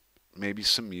gossip. Maybe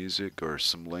some music or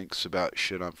some links about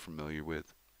shit I'm familiar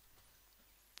with.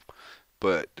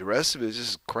 But the rest of it is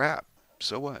just crap.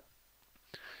 So what?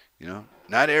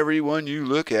 Not everyone you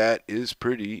look at is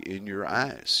pretty in your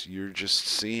eyes. You're just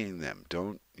seeing them.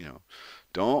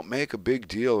 Don't make a big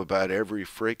deal about every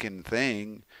freaking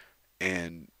thing.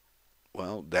 And,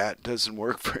 well, that doesn't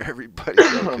work for everybody,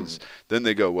 though, because then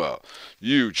they go, well,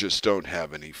 you just don't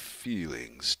have any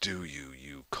feelings, do you,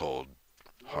 you cold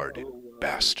hearted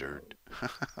bastard?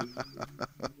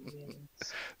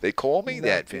 They call me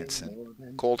that, Nothing Vincent. more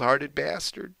than Cold hearted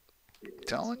bastard. I'm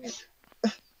telling you.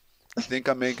 You think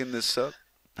I'm making this up?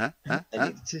 Huh? Huh? I Huh?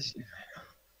 need a tissue.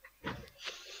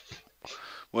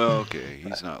 Well, okay,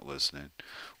 he's not listening.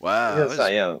 Wow, I Yes,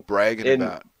 I was am. bragging And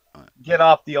about get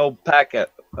off the old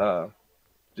packet,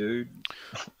 dude.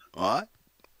 what?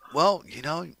 Well,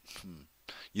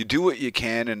 you do what you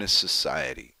can in a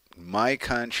society. My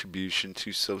contribution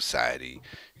to society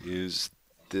is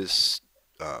this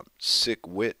sick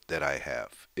wit that I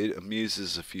have. It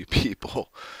amuses a few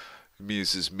people,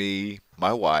 amuses me,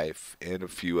 my wife, and a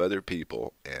few other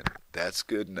people, and that's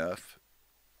good enough.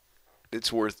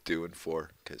 It's worth doing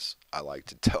for because I like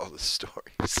to tell the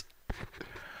stories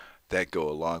that go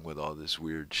along with all this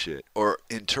weird shit. Or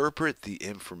interpret the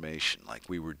information like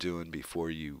we were doing before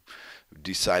you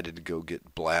decided to go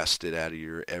get blasted out of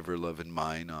your ever loving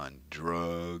mind on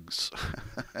drugs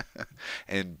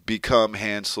and become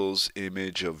Hansel's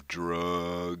image of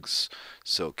drugs.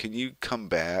 So, can you come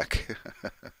back?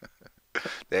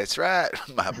 That's right,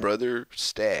 my brother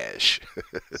Stash.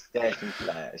 Stash and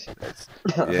flash.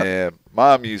 Yeah,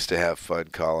 Mom used to have fun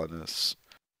calling us.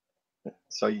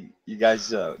 So you guys,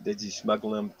 did you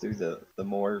smuggle them through the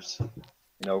moors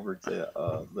and over to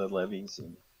the levees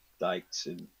and dikes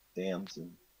and dams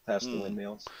and past the Mm,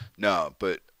 windmills? no,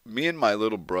 but me and my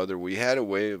little brother, we had a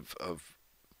way of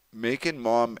making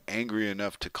Mom angry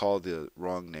enough to call the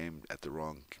wrong name at the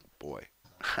wrong boy.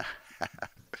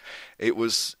 It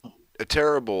was a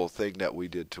terrible thing that we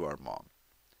did to our mom.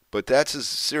 But that's as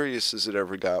serious as it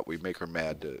ever got. We make her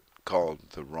mad to call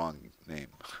the wrong name.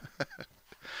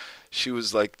 She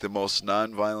was like the most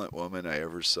nonviolent woman I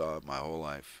ever saw in my whole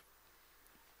life.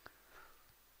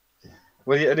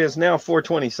 Well, it is now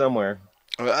 4:20 somewhere.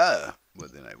 Well,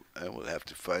 then I will have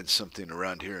to find something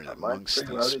around here Mine's amongst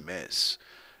this preloaded. mess.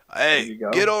 There Hey, you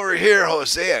go. get over here,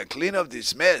 Hosea. Clean up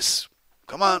this mess.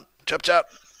 Come on, chop chop.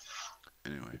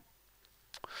 Anyway,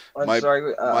 I'm my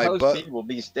sorry. my Jose but will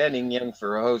be standing in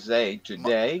for Jose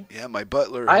my, today. yeah, my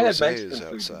butler I had Jose Mexican is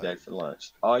food outside. today for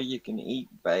lunch. All you can eat,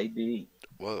 baby.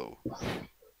 Whoa,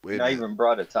 wait And a I minute. even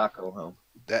brought a taco home.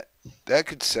 That that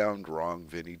could sound wrong,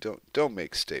 Vinny. Don't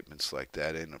make statements like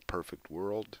that in a perfect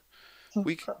world.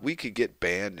 We could get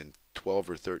banned in 12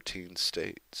 or 13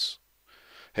 states.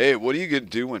 Hey, what are you gonna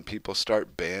do when people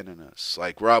start banning us?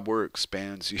 Like Robwerks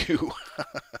bans you,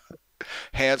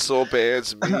 Hansel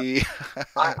bans me,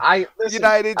 I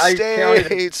listen. United I counted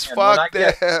them States, again. When I fuck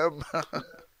get them.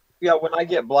 when I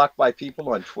get blocked by people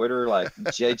on Twitter like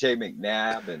JJ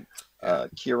McNabb and Yeah.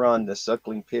 Kieran the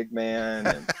Suckling Pig Man,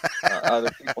 and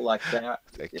other people like that.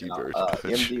 Thank you Yeah, very much.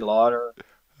 MD Lauder.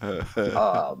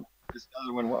 This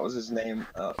other one, what was his name?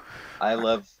 I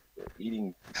love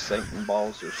eating Satan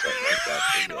balls or something like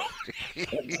that.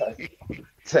 It's like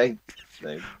they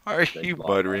they Are they you block.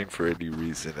 muttering for any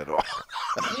reason at all?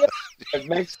 Yeah, it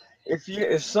makes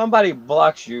if somebody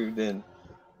blocks you, then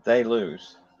they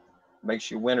lose.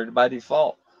 Makes you winner by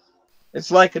default.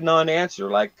 It's like a non-answer,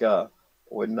 like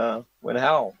when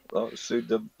Hal sued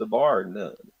the bar and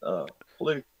the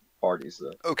political parties.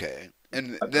 Okay.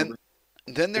 And I then remember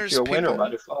make there's you a winner people. by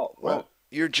default. Right? Well,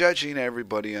 you're judging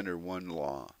everybody under one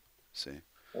law. See,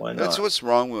 Why that's not? what's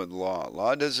wrong with law.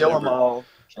 Law doesn't Kill them ever. all.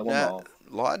 Kill them Nah, all.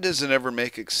 law doesn't ever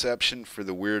make exception for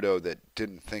the weirdo that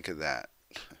didn't think of that.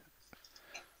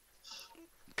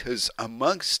 Because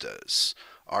amongst us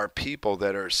are people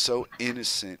that are so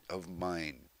innocent of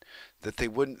mind that they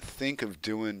wouldn't think of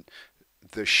doing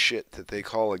the shit that they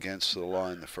call against the law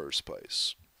in the first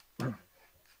place.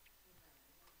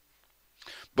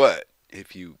 But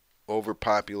if you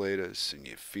overpopulate us and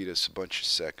you feed us a bunch of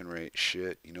second rate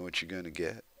shit, you know what you're going to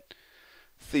get?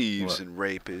 Thieves What? and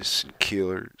rapists and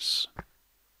killers.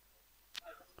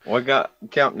 What got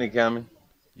company coming?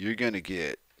 You're going to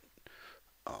get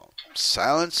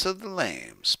Silence of the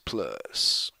Lambs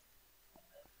plus.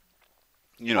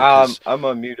 You know, because, I'm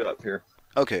gonna mute up here.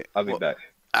 okay, I'll be well, back.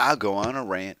 I'll go on a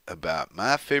rant about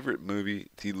my favorite movie,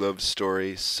 the love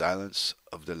story Silence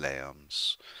of the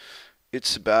Lambs.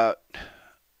 It's about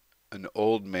an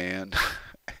old man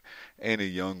and a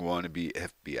young wannabe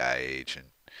FBI agent.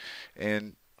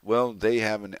 And, well, they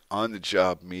have an on the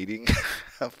job meeting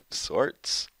of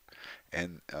sorts,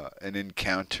 and an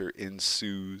encounter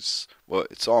ensues. Well,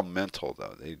 it's all mental,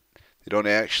 though. They don't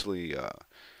actually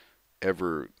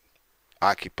ever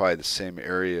occupy the same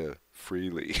area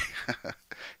freely.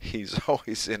 He's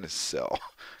always in a cell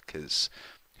because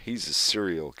he's a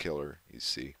serial killer, you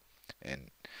see.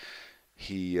 And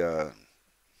he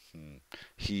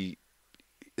he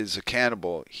is a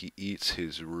cannibal. He eats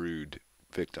his rude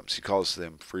victims. He calls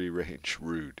them free range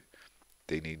rude.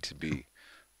 They need to be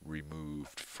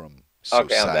removed from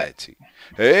Okay, I'm back. society.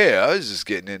 Hey, I was just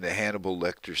getting into Hannibal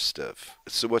Lecter stuff.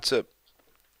 So what's up?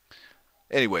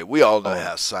 Anyway, we all know Oh,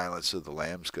 how Silence of the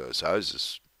Lambs goes. I was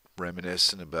just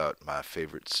reminiscing about my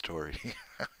favorite story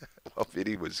while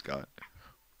Vinny was gone.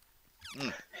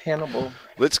 Mm. Hannibal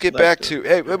Let's get back Lecter. to.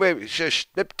 Hey, wait, shush.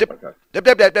 Dip, dip, Okay. dip,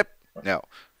 dip, dip, dip. Now,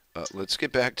 let's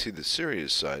get back to the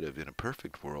serious side of In a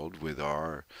Perfect World with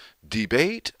our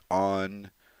debate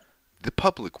on the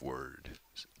public word.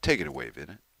 Take it away,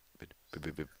 Vinny.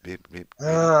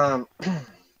 Um,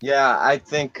 yeah, I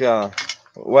think.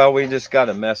 Well, we just got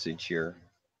a message here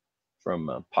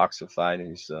from Poxified.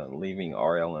 He's leaving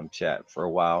RLM chat for a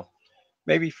while,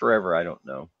 maybe forever. I don't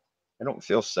know. I don't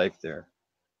feel safe there.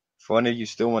 If one of you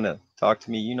still want to talk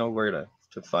to me, you know where to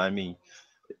find me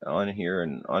on here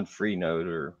and on Freenode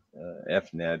or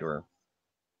FNet or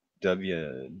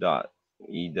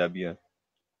W.ew.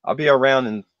 I'll be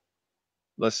around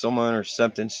unless someone or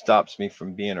something stops me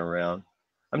from being around.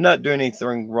 I'm not doing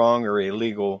anything wrong or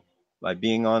illegal by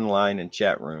being online in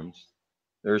chat rooms.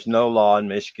 There's no law in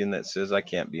Michigan that says I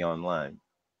can't be online.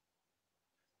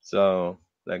 So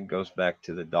that goes back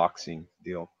to the doxing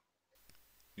deal.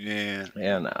 Yeah,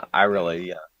 And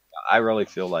yeah. I really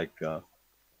feel like uh,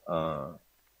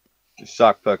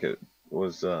 Sock Puckett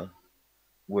was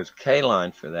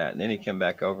K-line for that, and then he came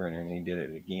back over and he did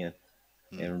it again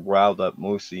Hmm. and riled up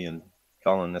Moosey and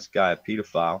calling this guy a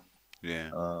pedophile Yeah.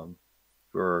 um,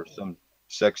 for some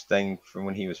sex thing from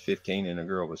when he was 15 and a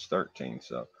girl was 13.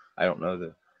 So I don't know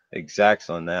the exacts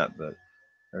on that, but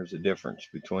there's a difference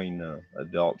between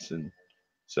adults and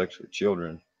sex with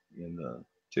children in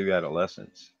two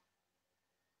adolescents.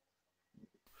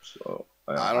 So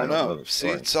I I don't don't know. know the See,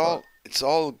 story, but it's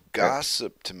all yeah,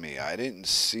 gossip to me. I didn't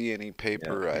see any yeah.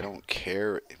 paper. I don't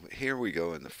care. Here we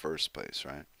go in the first place,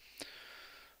 right?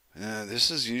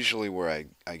 This is usually where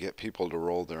I get people to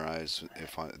roll their eyes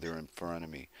if they're in front of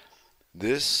me.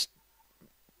 This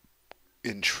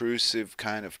intrusive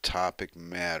kind of topic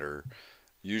matter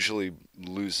usually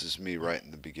loses me right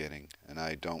in the beginning, and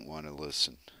I don't want to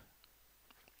listen.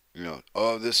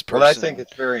 Oh, this Well, I think person.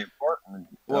 it's very important.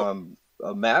 Well,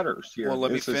 Matters well, here.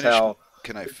 let me This is finish. how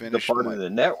Can I this is the finish part of my? the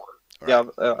network. All right. Yeah,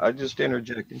 I just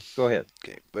interjected. Go ahead.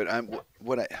 Okay, but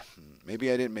what I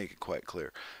maybe I didn't make it quite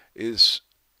clear is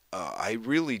I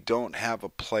really don't have a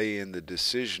play in the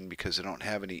decision because I don't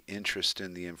have any interest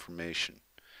in the information.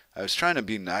 I was trying to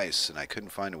be nice and I couldn't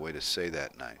find a way to say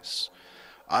that nice.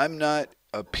 I'm not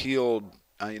appealed.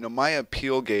 My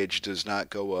appeal gauge does not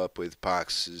go up with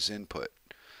Pox's input.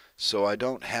 So I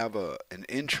don't have an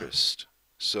interest.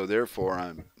 So therefore,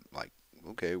 I'm like,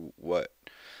 okay, what?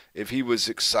 If he was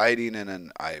exciting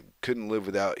and I couldn't live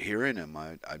without hearing him,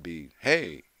 I'd be,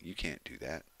 hey, you can't do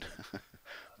that.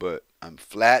 But I'm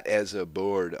flat as a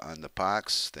board on the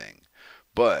pox thing.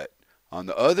 But on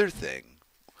the other thing,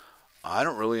 I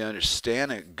don't really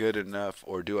understand it good enough,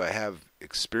 or do I have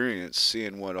experience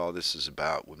seeing what all this is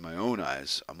about with my own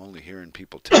eyes. I'm only hearing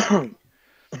people tell me.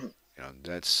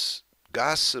 That's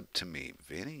gossip to me,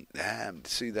 Vinny.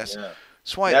 See, Yeah,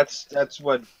 that's why. that's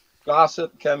what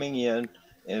gossip coming in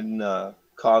and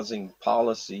causing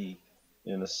policy,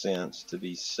 in a sense, to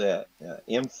be set.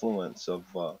 Influence of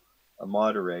a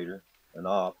moderator, an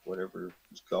op, whatever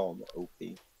it's called,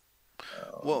 OP.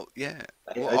 Um, Well, yeah.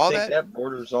 Well, I all think that. that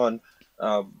borders on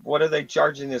what are they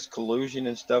charging this collusion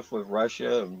and stuff with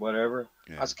Russia and whatever.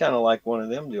 Yeah. That's kind of like one of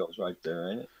them deals right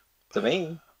there, ain't it? To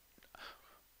me,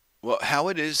 Well, how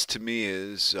it is to me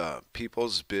is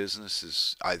people's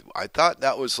businesses. I thought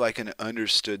that was like an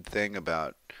understood thing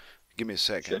about. Give me a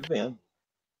should second. have been.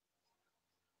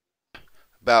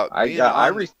 About I being I, I,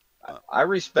 on. re- I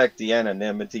respect the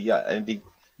anonymity and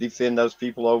defend those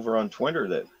people over on Twitter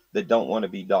that don't want to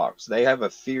be doxxed. They have a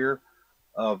fear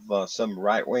of some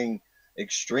right wing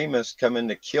extremists coming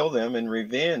to kill them in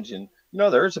revenge, and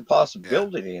there's a Yeah.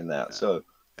 possibility in that. Yeah. So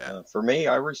Yeah. for me,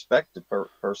 I respect the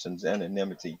person's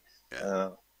anonymity, Yeah.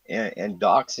 uh, and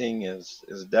doxing is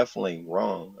definitely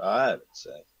wrong. I would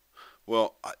say,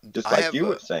 Well, just I like have you a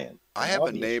were saying, I have a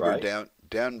obvious, neighbor right?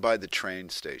 down by the train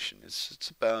station. It's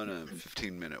about a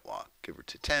 15-minute walk, give or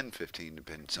take 10, 15,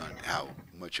 depends on how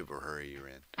much of a hurry you're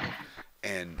in.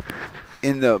 And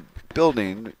in the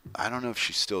building, I don't know if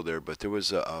she's still there, but there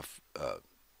was a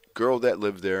girl that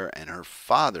lived there, and her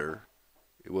father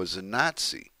was a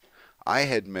Nazi. I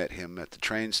had met him at the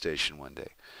train station one day.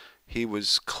 He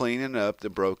was cleaning up the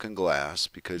broken glass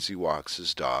because he walks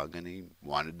his dog, and he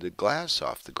wanted the glass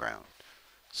off the ground.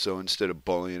 So instead of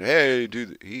bullying, hey,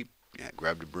 he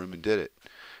grabbed a broom and did it.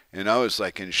 And I was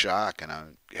like in shock, and I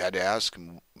had to ask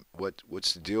him,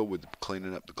 what's the deal with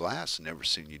cleaning up the glass? Never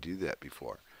seen you do that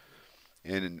before.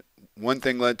 And one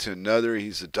thing led to another.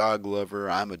 He's a dog lover.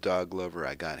 I'm a dog lover.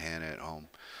 I got Hannah at home,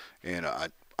 and I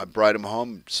brought him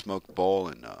home, smoke a bowl,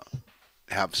 and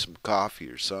have some coffee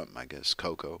or something. I guess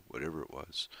cocoa, whatever it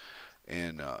was.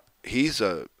 And he's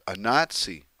a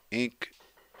Nazi. Ink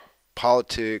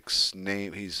politics,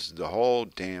 name. He's the whole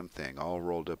damn thing all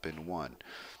rolled up in one.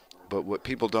 But what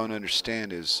people don't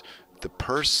understand is the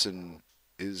person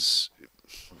is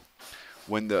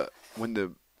when the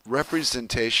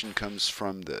representation comes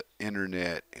from the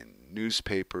internet and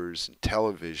newspapers and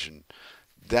television,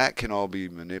 that can all be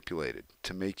manipulated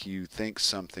to make you think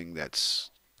something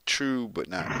that's true but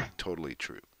not totally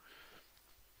true.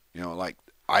 Like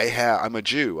I'm a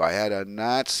Jew. I had a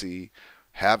Nazi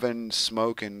having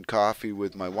smoking coffee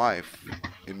with my wife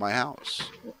in my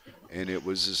house, and it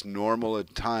was as normal a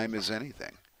time as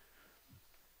anything.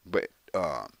 But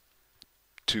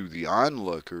to the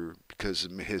onlooker, because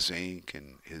of his ink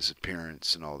and his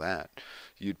appearance and all that,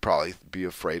 you'd probably be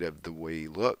afraid of the way he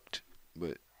looked.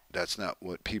 But that's not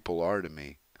what people are to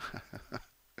me.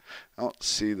 I don't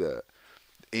see the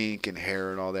ink and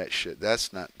hair and all that shit.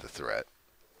 That's not the threat.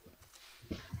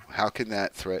 How can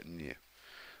that threaten you?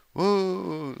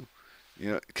 Whoa,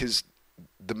 because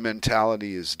the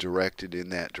mentality is directed in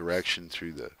that direction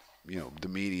through the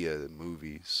media, the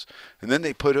movies, and then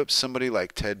they put up somebody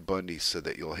like Ted Bundy so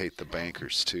that you'll hate the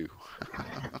bankers too.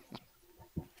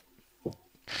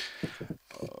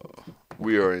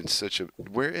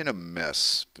 We're in a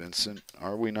mess, Vincent,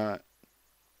 are we not?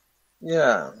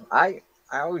 Yeah, I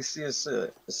always see us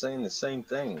saying the same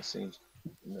thing. It seems,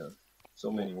 you know, so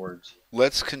Well, many words.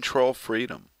 let's control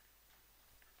freedom.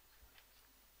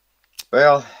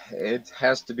 Well, it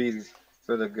has to be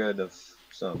for the good of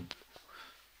some.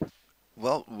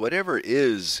 Well, whatever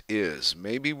is.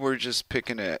 Maybe we're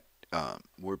picking at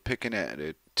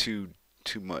it too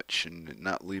much and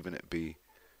not leaving it be.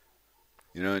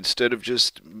 Instead of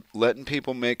just letting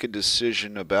people make a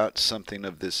decision about something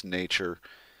of this nature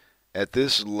at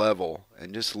this level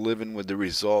and just living with the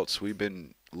results. We've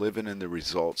been living in the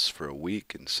results for a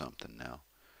week and something now.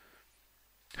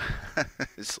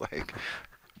 It's like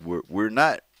we're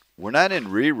not in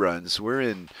reruns. We're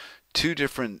in two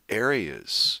different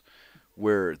areas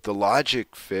where the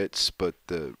logic fits, but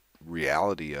the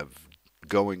reality of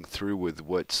going through with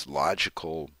what's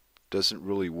logical doesn't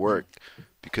really work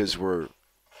because we're a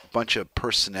bunch of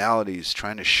personalities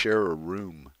trying to share a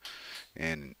room.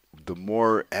 And the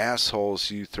more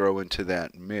assholes you throw into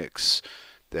that mix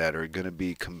that are going to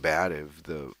be combative,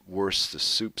 the worse the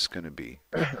soup's going to be.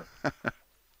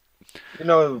 You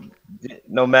know,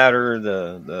 no matter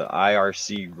the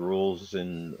IRC rules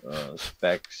and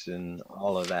specs and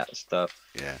all of that stuff,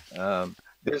 Yeah.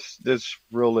 this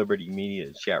Real Liberty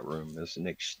Media chat room is an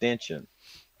extension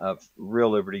of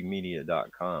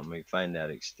RealLibertyMedia.com. We find that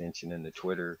extension in the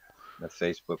Twitter, the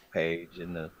Facebook page,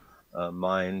 and the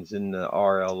Minds, and the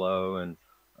RLO, and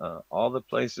all the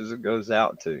places it goes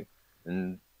out to,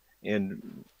 and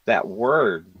that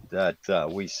word that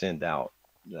we send out,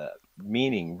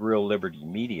 meaning Real Liberty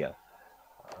Media,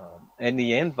 and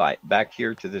the invite back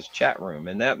here to this chat room.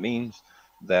 And that means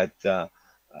that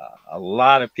a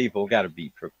lot of people got to be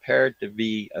prepared to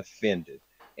be offended.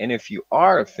 And if you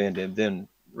are offended, then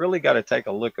really got to take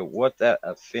a look at what that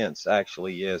offense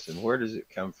actually is and where does it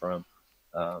come from,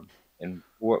 and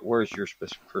where's your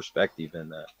perspective in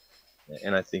that.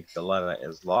 And I think a lot of that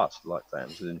is lost a lot of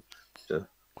times. And to,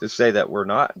 to say that we're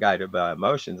not guided by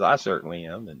emotions, I certainly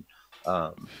am. And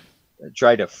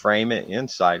try to frame it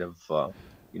inside of a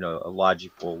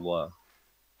logical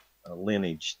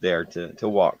lineage there to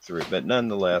walk through. But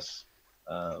nonetheless,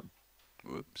 um,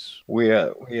 Whoops. we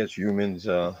as humans,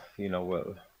 our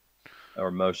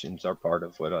emotions are part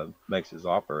of what makes us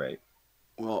operate.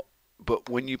 Well, but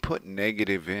when you put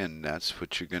negative in, that's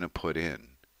what you're going to put in.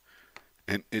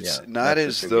 And it's Yeah, not that's what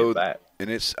as you get though, back.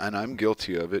 and I'm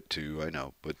guilty of it too, I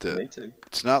know, but Me too.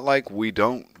 it's not like we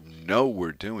don't know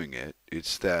we're doing it.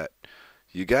 It's that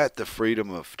you got the freedom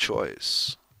of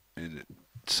choice. And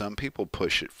some people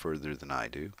push it further than I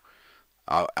do.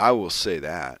 I will say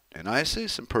that. And I say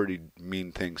some pretty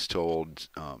mean things to old,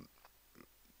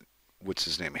 what's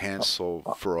his name, Hansel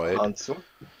Freud. Hansel,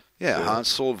 Yeah, yeah.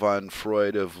 Hansel von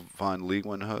Freud of von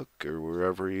Leeuwenhoek or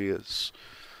wherever he is.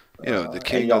 You know, the And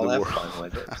king of the y'all have world. fun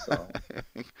with it. So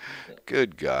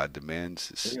Good God, the man's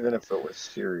just even if it was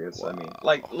serious, I mean,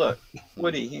 like, wow. look, Hmm.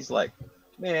 Woody, he's like,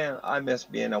 man, I miss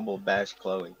being able to bash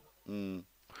Chloe. Mm.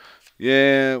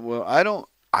 Yeah, well, I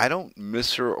don't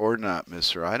miss her or not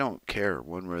miss her. I don't care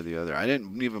one way or the other. I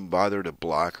didn't even bother to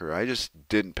block her. I just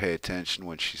didn't pay attention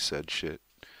when she said shit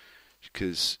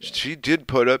because Yeah. she did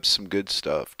put up some good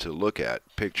stuff to look at,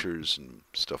 pictures and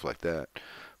stuff like that.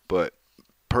 But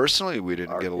personally, we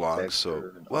didn't get along. So,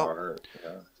 Architecture and well, art.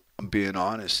 Yeah. I'm being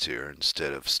honest here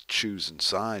instead of choosing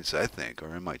sides, I think,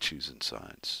 or am I choosing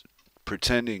sides?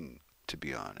 Pretending to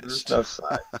be There's honest. no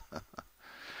side.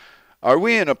 Are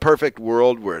we in a perfect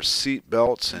world where seat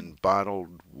belts and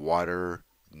bottled water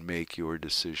make your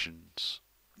decisions?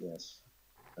 Yes,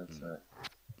 that's Hmm. right.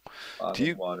 Do Bottled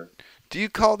you water. do you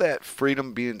call that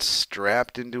freedom being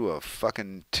strapped into a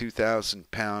fucking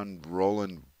 2,000 pound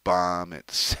rolling bomb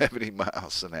at 70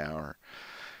 miles an hour?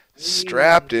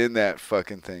 Strapped Whee! in that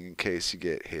fucking thing in case you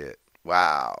get hit.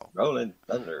 Wow. Rolling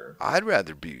thunder. I'd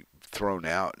rather be thrown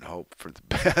out and hope for the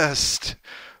best.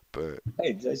 But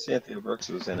Hey, J. Cynthia Brooks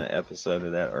was in an episode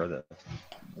of that, or the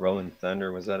Rolling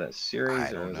Thunder. Was that a I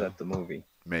series or don't was know. that the movie?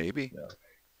 Maybe. No.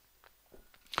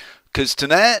 Because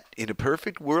tonight, in a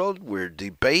perfect world, we're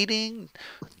debating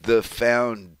the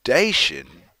foundation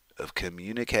of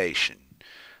communication,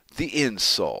 the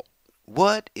insult.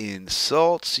 What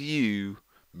insults you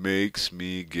makes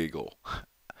me giggle.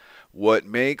 What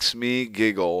makes me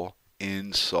giggle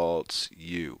insults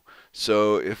you.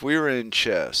 So if we were in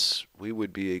chess, we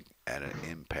would be at an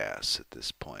impasse at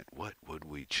this point. What would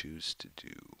we choose to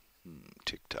do?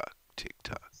 Tick tock, tick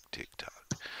tock, tick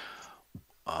tock.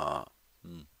 Uh,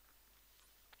 hmm.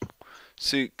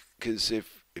 See, because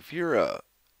if you're a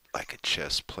like a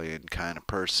chess playing kind of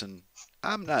person,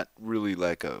 I'm not really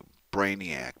like a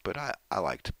brainiac, but I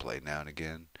like to play now and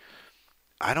again.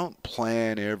 I don't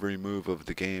plan every move of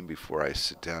the game before I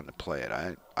sit down to play it.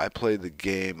 I play the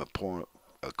game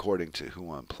according to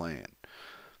who I'm playing.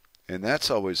 And that's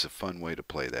always a fun way to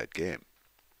play that game.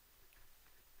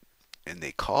 And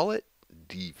they call it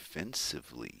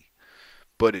defensively.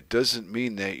 But it doesn't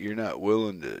mean that you're not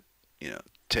willing to,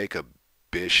 take a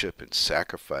bishop and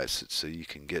sacrifice it so you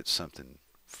can get something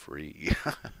free.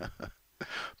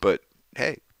 But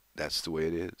hey, that's the way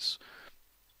it is.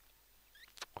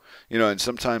 And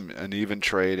sometime an even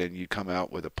trade and you come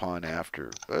out with a pawn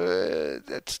after.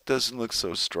 That doesn't look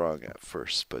so strong at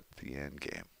first, but the end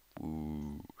game.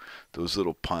 Ooh, those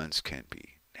little pawns can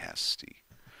be nasty.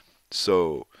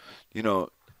 So, you know,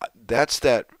 that's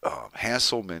that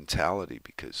hassle mentality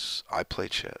because I play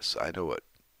chess. I know what,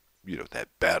 that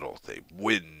battle, they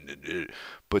win.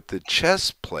 But the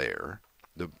chess player,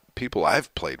 the people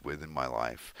I've played with in my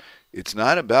life, it's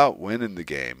not about winning the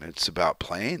game. It's about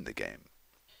playing the game.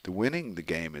 The winning the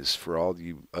game is for all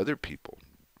you other people.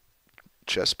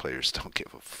 Chess players don't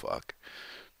give a fuck.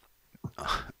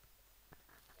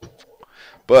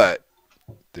 But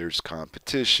there's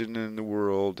competition in the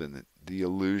world, and the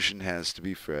illusion has to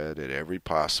be fed at every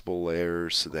possible layer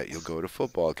so that you'll go to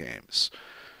football games.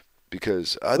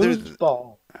 Because other than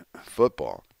Foosball.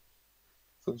 football,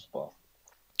 Foosball.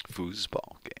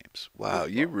 foosball games. Wow,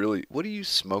 you Foosball. really, what are you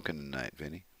smoking tonight,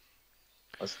 Vinny?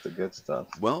 That's the good stuff.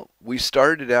 Well, we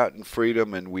started out in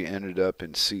freedom and we ended up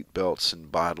in seat belts and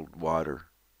bottled water.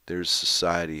 There's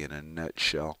society in a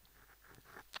nutshell.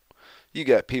 You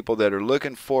got people that are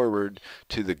looking forward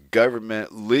to the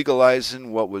government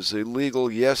legalizing what was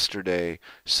illegal yesterday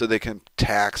so they can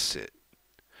tax it.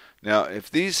 Now, if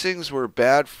these things were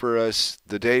bad for us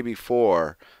the day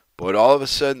before, but all of a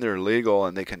sudden they're legal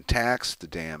and they can tax the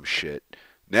damn shit,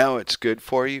 now it's good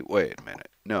for you? Wait a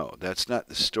minute. No, that's not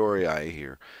the story I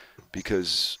hear.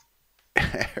 Because,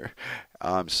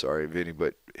 I'm sorry, Vinny,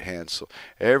 but Hansel,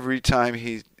 every time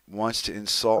he wants to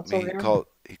insult That's me, okay.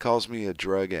 he calls me a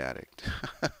drug addict.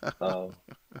 Uh,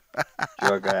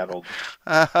 Drug addled.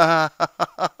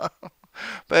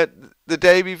 But the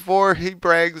day before, he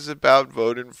brags about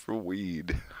voting for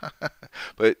weed.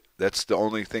 But that's the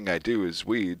only thing I do is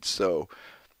weed, so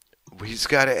he's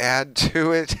got to add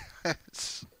to it.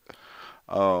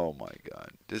 Oh my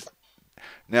God!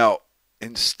 Now,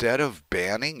 instead of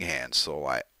banning Hansel,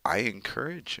 I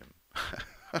encourage him.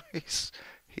 he's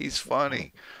he's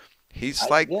funny. He's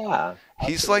like Yeah,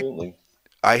 he's like absolutely.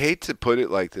 I hate to put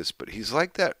it like this, but he's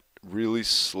like that really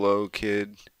slow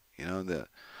kid. You know,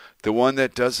 the one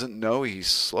that doesn't know he's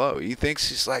slow. He thinks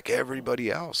he's like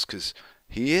everybody else because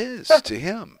he is to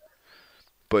him.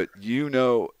 But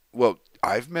well,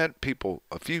 I've met people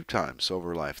a few times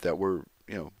over life that were,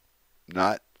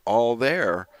 not all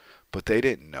there, but they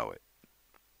didn't know it.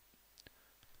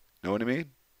 Know what I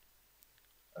mean?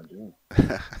 I do.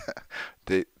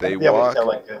 They Maybe I'm walk.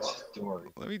 telling a good story.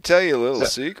 Let me tell you a little So,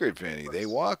 secret, Vinny. They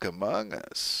walk among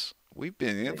us. We've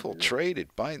been they do.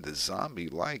 infiltrated by the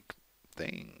zombie-like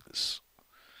things.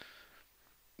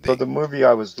 So They, the movie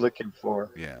I was looking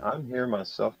for, yeah. I'm hearing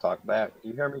myself talk back. Do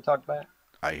you hear me talk back?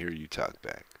 I hear you talk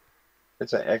back.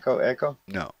 It's an echo, echo.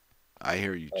 No, I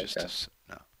hear you just Okay. as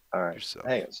no All right.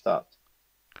 Hey, yourself. it stopped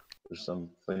for some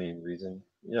funny reason.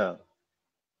 Yeah.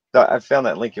 I found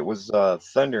that link. It was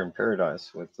Thunder in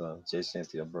Paradise with J.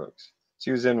 Cynthia Brooks.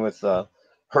 She was in with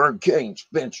Hurricane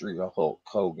Spencer, Hulk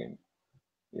Hogan,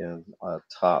 in a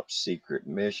top secret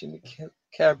mission to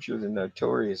capture the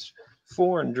notorious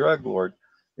foreign drug lord.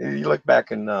 You look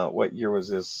back in what year was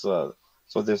this? So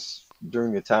this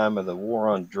during the time of the war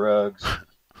on drugs,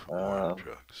 War on uh,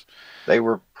 drugs. they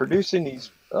were producing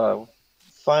these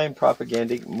fine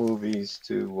propagandic movies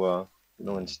to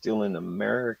Mm. instill in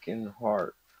American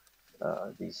heart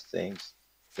these things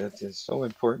that is so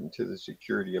important to the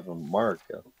security of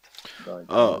America. By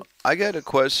Oh, golly. I got a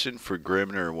question for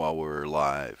Grimner while we're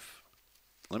live.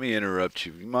 Let me interrupt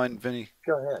you. You mind, Vinny?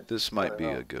 Go ahead. This Not might at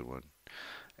be a all. good one.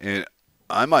 And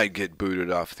I might get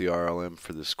booted off the RLM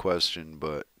for this question,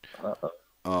 but Uh-uh.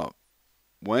 uh,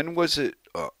 when was it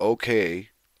okay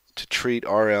to treat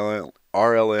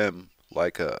RLM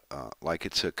like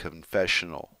it's a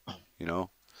confessional? You know,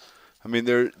 I mean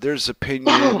there's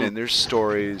opinion and there's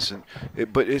stories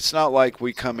but it's not like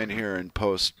we come in here and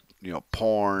post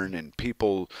porn and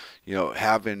people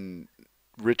having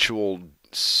ritual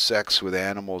sex with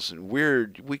animals and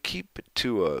weird. We keep it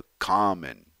to a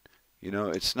common.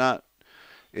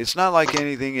 It's not like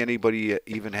anything anybody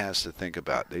even has to think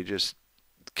about. They just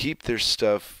keep their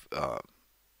stuff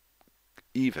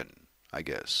even, I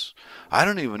guess. I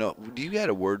don't even know. Do you got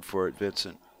a word for it,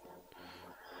 Vincent?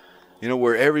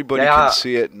 Where everybody can Yeah.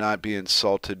 see it, and not be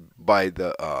insulted by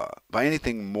by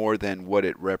anything more than what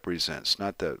it represents,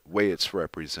 not the way it's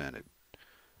represented.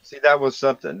 See, that was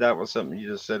something you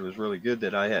just said was really good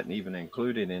that I hadn't even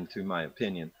included into my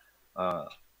opinion uh,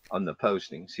 on the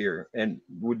postings here, and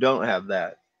we don't have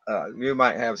that. You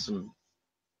might have some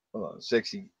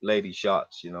sexy lady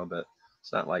shots, but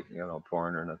it's not like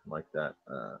porn or nothing like that.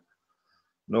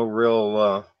 No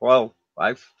real. Well,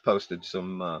 I've posted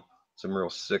some real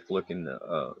sick looking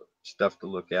stuff to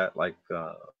look at, like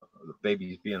the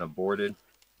babies being aborted,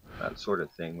 that sort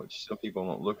of thing, which some people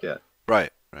don't look at.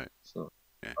 Right, right. So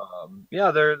Yeah.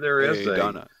 yeah, there is Hey, a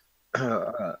Donna.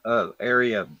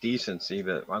 area of decency,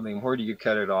 but I mean, where do you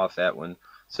cut it off at when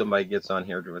somebody gets on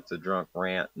here with a drunk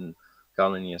rant and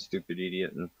calling you a stupid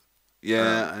idiot? And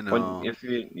Yeah, I when know. if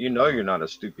you're not a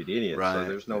stupid idiot, so Right,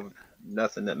 there's right.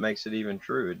 nothing that makes it even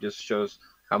true. It just shows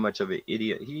how much of an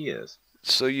idiot he is.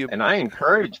 So you, And I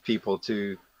encourage people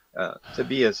to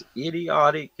be as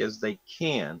idiotic as they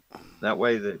can. That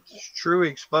way, the true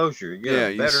exposure, you get a yeah,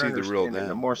 you better see the real understanding.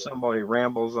 The them. more somebody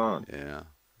rambles on. Yeah,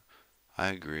 I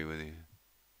agree with you.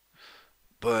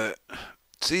 But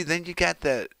See, then you got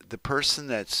the person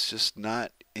that's just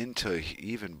not into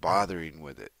even bothering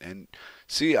with it. And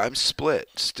see, I'm split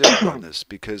still on this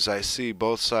because I see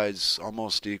both sides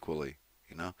almost equally.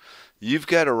 You know, you've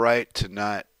got a right to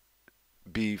not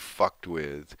be fucked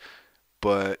with,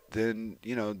 but then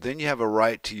then you have a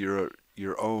right to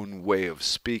your own way of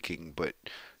speaking. But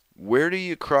where do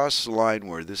you cross the line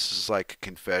where this is like a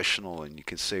confessional and you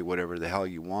can say whatever the hell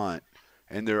you want,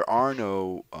 and there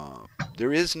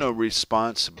is no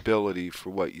responsibility for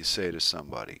what you say to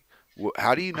somebody?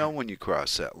 How do you know when you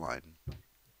cross that line?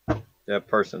 That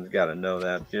person's got to know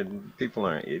that. People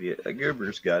aren't idiots. A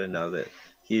goober's got to know that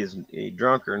he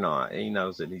drunk or not. He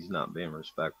knows that he's not being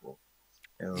respectful.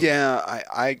 You know? Yeah,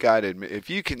 I gotta admit, if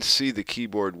you can see the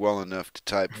keyboard well enough to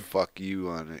type "fuck you"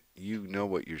 on it, you know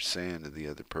what you're saying to the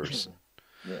other person.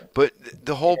 Yeah. But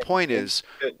the whole point And is,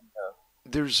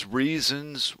 there's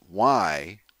reasons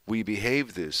why we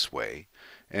behave this way,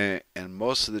 and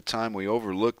most of the time we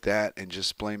overlook that and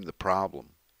just blame the problem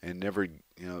and never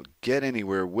get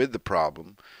anywhere with the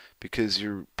problem because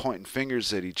you're pointing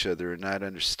fingers at each other and not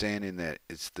understanding that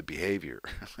it's the behavior.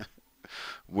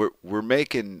 We're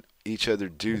making each other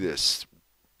do this.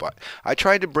 But I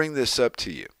tried to bring this up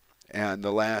to you and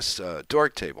the last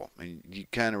dork table, and you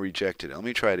kind of rejected it. Let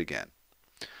me try it again.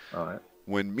 all right.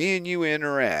 When me and you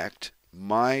interact,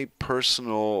 my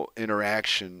personal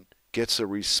interaction gets a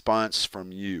response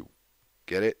from you.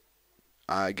 Get it?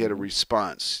 I get a Mm-hmm.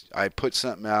 response. I put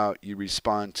something out, you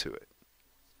respond to it.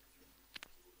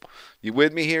 You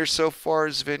with me here so far,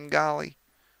 Svengali?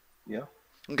 Yeah.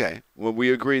 Okay. Well,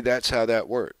 we agree that's how that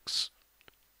works.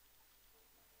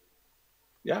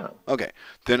 Yeah. Okay.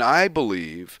 Then I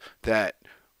believe that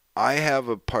I have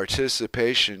a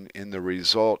participation in the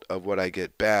result of what I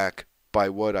get back by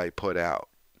what I put out.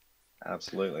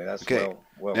 Absolutely. That's Okay.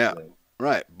 well Now, said.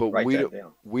 right, but Write that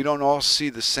down. we don't all see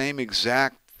the same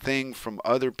exact thing from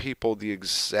other people the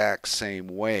exact same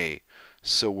way.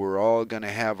 So we're all going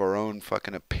to have our own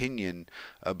fucking opinion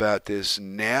about this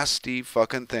nasty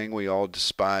fucking thing we all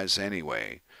despise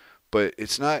anyway. But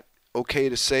it's not okay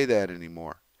to say that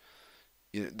anymore.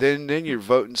 Then you're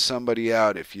voting somebody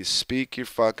out if you speak your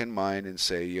fucking mind and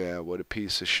say, yeah, what a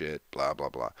piece of shit, blah blah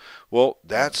blah. Well,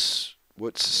 that's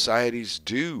what societies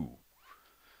do.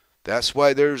 That's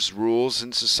why there's rules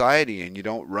in society, and you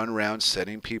don't run around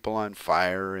setting people on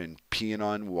fire and peeing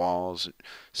on walls,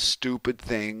 stupid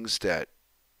things that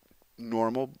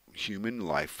normal human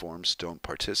life forms don't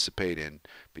participate in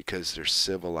because they're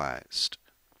civilized.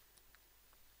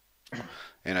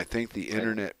 And I think the And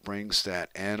internet brings that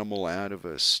animal out of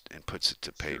us and puts it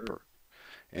to sure. paper.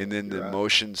 And then You're the right.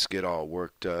 emotions get all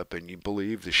worked up and you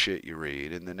believe the shit you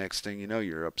read, and the next thing you know,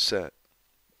 you're upset.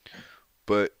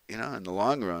 But, in the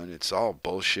long run, it's all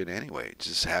bullshit anyway. It's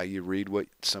just how you read what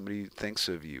somebody thinks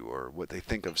of you or what they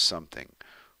think of something.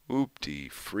 Oop-de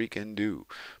freaking do.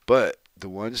 But the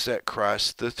ones that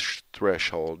cross the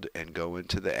threshold and go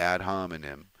into the ad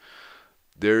hominem,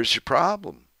 there's your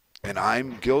problem. And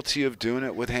I'm guilty of doing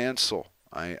it with Hansel.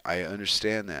 I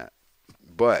understand that.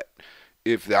 But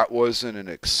if that wasn't an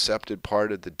accepted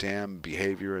part of the damn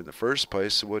behavior in the first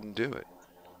place, I wouldn't do it.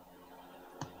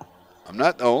 I'm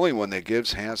not the only one that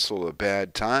gives Hansel a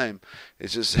bad time.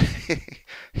 It's just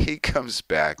he comes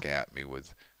back at me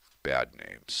with bad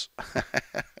names.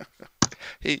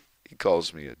 he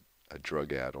calls me a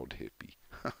drug-addled hippie.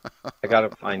 I gotta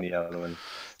find the other one.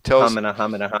 Tells Hamina,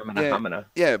 hamina, hamina, Yeah, hamina.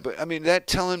 yeah, but I mean that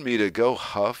telling me to go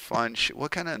huff on shit.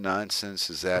 What kind of nonsense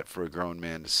is that for a grown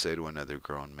man to say to another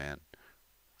grown man?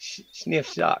 Sniff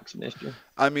socks, mister.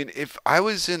 I mean, if I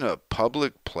was in a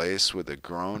public place with a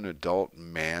grown adult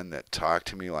man that talked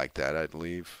to me like that, I'd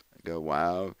leave. I'd go,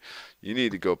 wow, you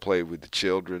need to go play with the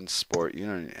children's sport. You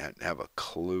don't have a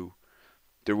clue.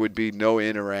 There would be no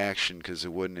interaction because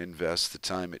it wouldn't invest the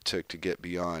time it took to get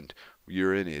beyond.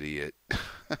 You're an idiot.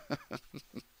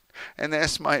 And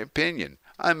that's my opinion.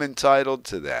 I'm entitled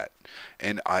to that.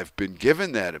 And I've been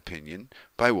given that opinion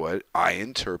by what I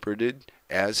interpreted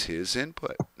as his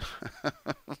input.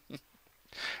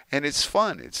 And it's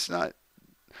fun. It's not.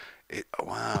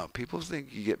 Wow, people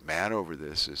think you get mad over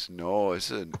this. No, it's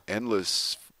an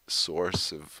endless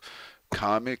source of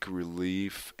comic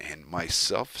relief and my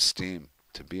self-esteem.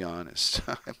 To be honest,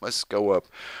 I must go up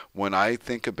when I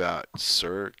think about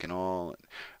Cirque and all.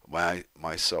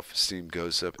 My self-esteem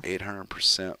goes up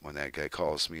 800% when that guy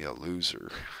calls me a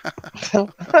loser.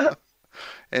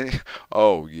 And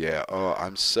oh yeah, oh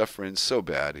I'm suffering so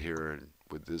bad here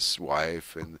with this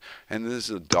wife and there's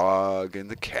a dog and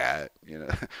the cat.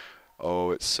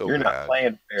 Oh, it's so You're not bad.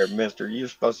 playing fair, mister. You're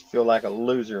supposed to feel like a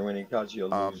loser when he calls you a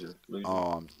Um, loser. Loser.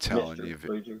 oh, I'm telling Mister. you,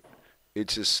 Loser.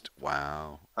 It's just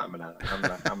wow. I'm gonna.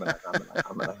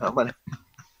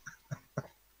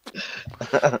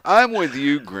 I'm with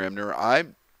you, Grimner.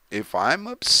 If I'm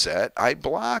upset, I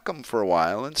block them for a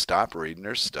while and stop reading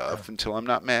their stuff until I'm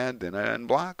not mad. Then I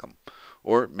unblock them,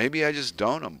 or maybe I just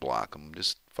don't unblock them.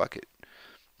 Just fuck it.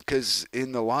 Because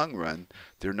in the long run,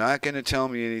 they're not going to tell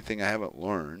me anything I haven't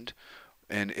learned.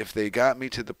 And if they got me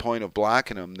to the point of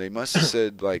blocking them, they must have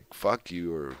said like "fuck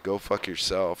you" or "go fuck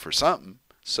yourself" or something.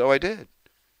 So I did.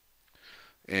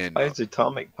 And Why is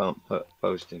Atomic Pump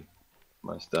posting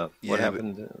my stuff? What yeah, but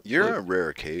happened to you're a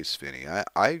rare case, Vinny.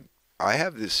 I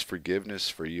have this forgiveness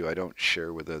for you I don't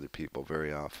share with other people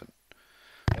very often.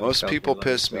 Most because we people love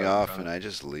piss each me other, off huh? and I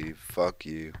just leave. Fuck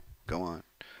you. Go on.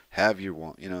 Have your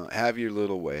one, have your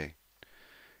little way.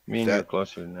 Me If and you are that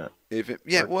closer than that. if it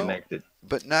yeah, We're well, connected.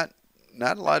 but not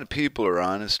a lot of people are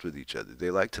honest with each other.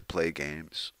 They like to play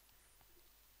games.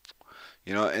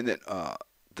 And then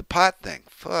the pot thing.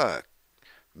 Fuck.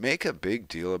 Make a big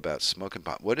deal about smoking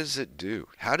pot. What does it do?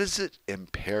 How does it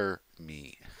impair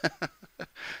me?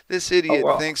 This Oh idiot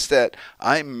well, thinks that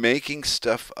I'm making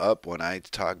stuff up when I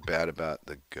talk bad about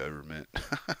the government.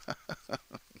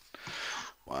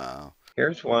 Wow.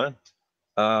 here's one.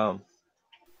 Um,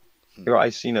 Hmm. Here I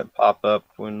seen it pop up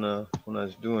when I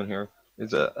was doing here.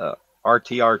 It's a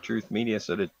RTR Truth Media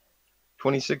said a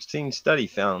 2016 study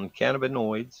found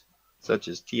cannabinoids such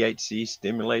as THC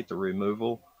stimulate the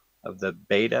removal of the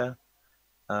beta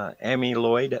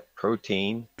amyloid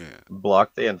protein, Yeah.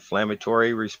 block the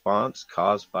inflammatory response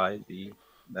caused by the.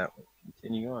 That will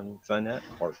continue on. You can find that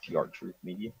RTR Truth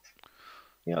Media.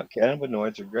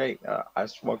 Cannabinoids are great. I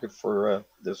smoke it for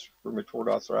this rheumatoid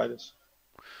arthritis.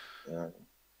 Uh,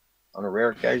 on a rare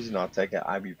occasion, I'll take an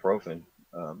ibuprofen.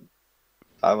 Um,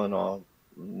 Tylenol,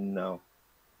 no,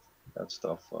 that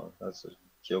stuff. That's a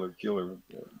killer.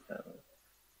 Uh,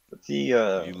 but the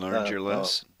You learned your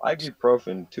lesson.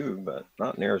 ibuprofen too, but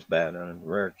not near as bad on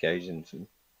rare occasions, and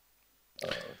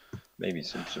maybe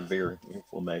some severe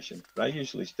inflammation. But I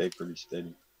usually stay pretty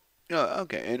steady.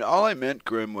 Okay. And all I meant,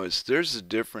 Grim, was there's a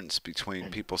difference between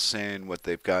people saying what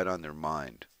they've got on their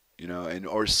mind, and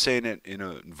or saying it in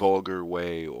a vulgar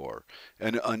way or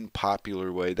an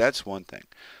unpopular way. That's one thing.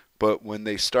 But when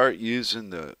they start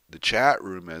using the chat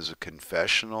room as a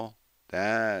confessional,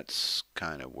 that's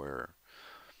kind of where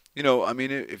I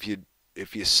mean,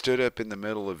 if you stood up in the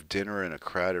middle of dinner in a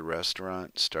crowded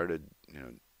restaurant, started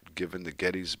giving the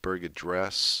Gettysburg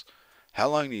Address, how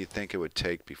long do you think it would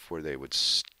take before they would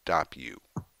stop you?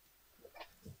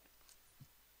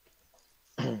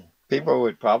 People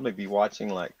would probably be watching,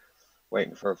 like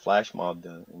waiting for a flash mob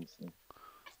to.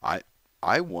 I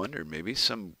I wonder maybe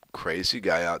some crazy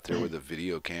guy out there with a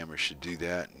video camera should do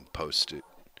that and post it.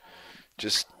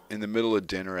 Just in the middle of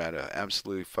dinner at a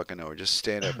absolutely fucking nowhere. Just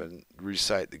stand up and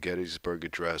recite the Gettysburg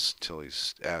Address until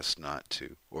he's asked not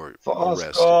to or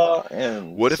arrested. Fourscore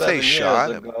and What if they 7 years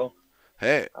shot him? ago,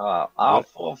 Hey, our what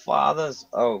forefathers.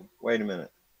 Oh, wait a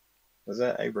minute. Was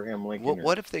that Abraham what Lincoln or?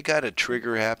 what if they got a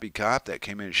trigger happy cop that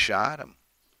came in and shot him?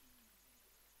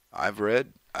 I've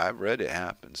read it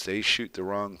happens. They shoot the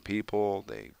wrong people,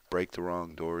 they break the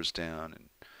wrong doors down and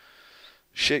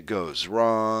shit goes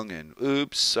wrong and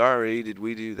oops, sorry, did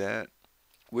we do that?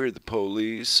 We're the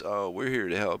police. Oh, we're here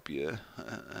to help you.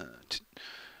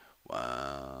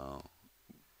 Wow.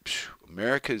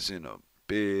 America's in a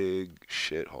big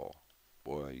shithole.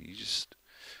 Boy,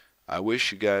 I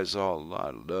wish you guys all a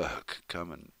lot of luck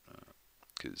coming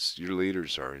because your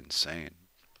leaders are insane.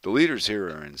 The leaders here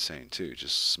are insane too,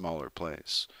 just smaller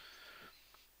place.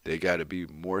 They got to be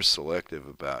more selective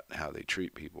about how they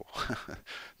treat people.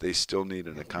 They still need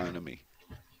an economy.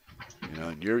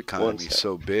 And your One economy's sec.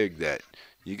 so big that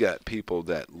you got people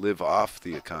that live off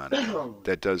the economy.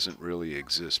 That doesn't really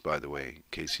exist, by the way, in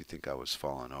case you think I was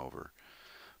falling over.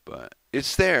 But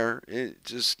it's there.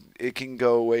 It can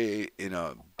go away in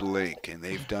a blink, and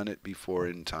they've done it before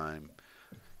in time,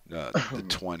 the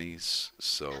 20s.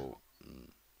 So,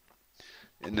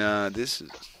 and this is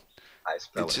I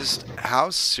spell it's it. just how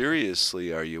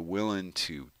seriously are you willing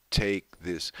to take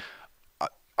this?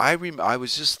 I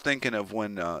was just thinking of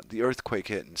when the earthquake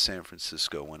hit in San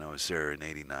Francisco when I was there in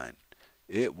 '89.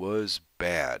 It was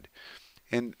bad.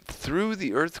 And through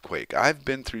the earthquake, I've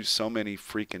been through so many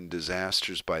freaking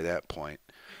disasters by that point.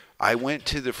 I went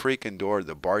to the freaking door.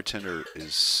 The bartender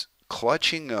is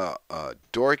clutching a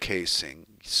door casing,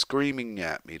 screaming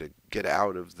at me to get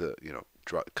out of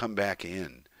come back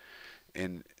in.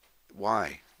 And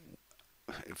why?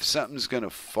 If something's going to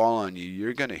fall on you,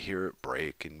 you're going to hear it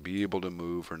break and be able to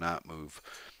move or not move.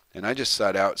 And I just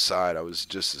thought outside I was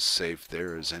just as safe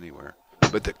there as anywhere.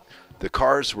 But the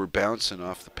cars were bouncing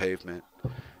off the pavement,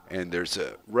 and there's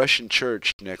a Russian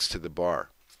church next to the bar,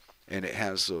 and it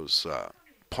has those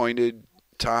pointed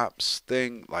tops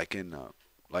thing, like in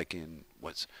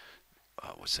what's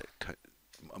that?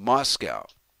 Moscow.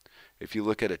 If you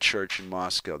look at a church in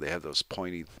Moscow, they have those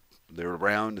pointy. They're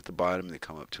round at the bottom. They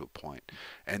come up to a point,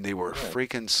 and they were Right.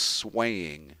 freaking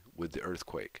swaying with the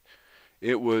earthquake.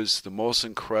 It was the most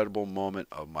incredible moment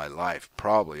of my life,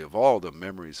 probably of all the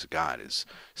memories I got, is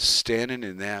standing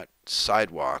in that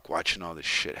sidewalk watching all this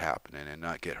shit happening and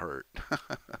not get hurt.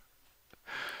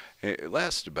 It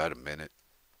lasted about a minute,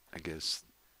 I guess,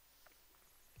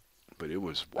 but it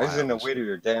was I was in the wild.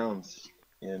 Whittier Downs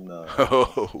in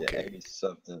Oh, the okay. 80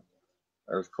 something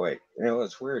earthquake. And it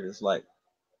was weird. It's like,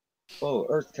 oh,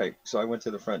 earthquake. So I went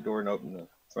to the front door and opened the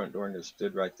front door and just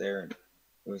stood right there. And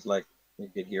it was like you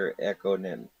could hear it echo and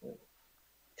then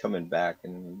coming back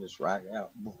and you just ride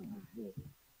out. It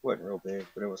wasn't real big,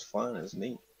 but it was fun. It was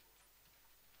neat.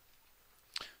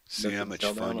 See how Nothing much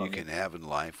fell fun down you on me. can have in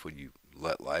life when you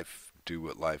let life do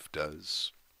what life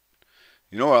does.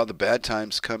 You know where all the bad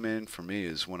times come in for me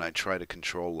is when I try to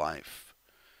control life.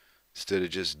 Instead of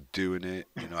just doing it,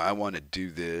 I want to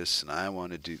do this and I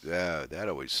want to do that. That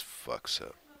always fucks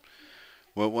up.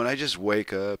 Well, when I just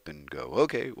wake up and go,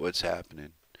 okay, what's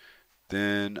happening?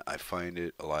 Then I find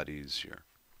it a lot easier.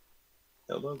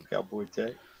 Hello, Cowboy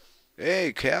Tech.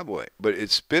 Hey, cowboy. But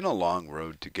it's been a long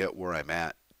road to get where I'm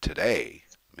at today.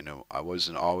 I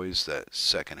wasn't always the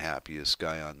second happiest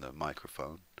guy on the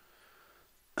microphone.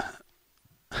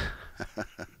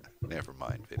 Never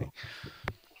mind, Vinny.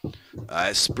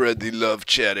 I spread the love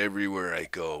chat everywhere I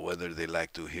go, whether they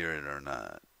like to hear it or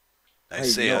not. I Hey,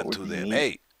 you say know what would unto be them, neat?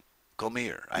 hey, come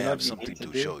here. I You know have what'd be neat something to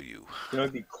to do? show you. You know,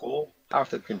 it'd be cool. How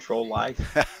to control life.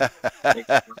 Make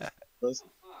it listen,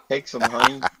 take some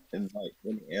honey and like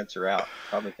when you answer out.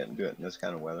 Probably couldn't do it in this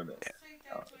kind of weather, but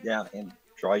yeah, and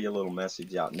draw your little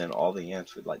message out, and then all the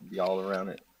ants would like be all around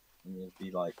it, and it'd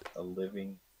be like a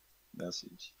living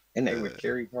message, and they would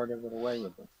carry part of it away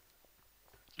with them.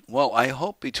 Well, I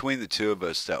hope between the two of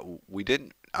us that we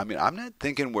didn't. I'm not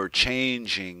thinking we're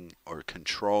changing or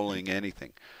controlling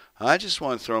anything. I just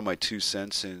want to throw my 2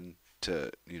 cents in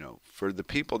to, for the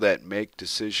people that make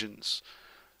decisions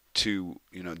to,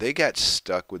 they got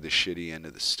stuck with the shitty end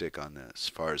of the stick on this, as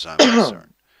far as I'm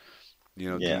concerned.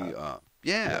 Yeah, Yeah,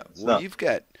 yeah, it's well, not you've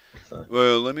got, fun.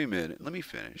 well, let me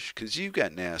finish, because you've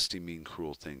got nasty, mean,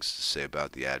 cruel things to say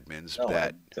about the admins No, I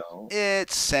that don't.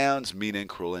 it sounds mean and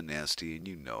cruel and nasty, and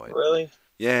you know it. Really?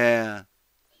 Yeah.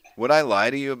 Would I lie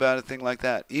to you about a thing like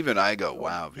that? Even I go, Well,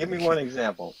 wow, give me Vinny. one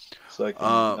example so I can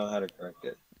Uh, know how to correct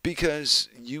it. because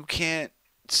you can't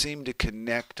seem to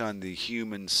connect on the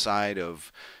human side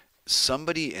of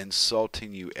somebody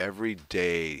insulting you every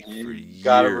day for You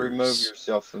got to remove years.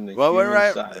 yourself from the Well, human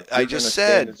right, side. If I you're going just to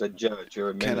stand said, as a judge or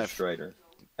can I? administrator,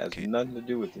 has Can, nothing to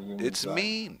do with the human it's side.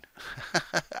 mean.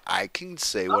 I can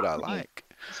say what I Not mean. like.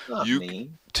 It's not You,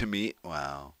 mean. to me,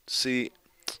 wow. See,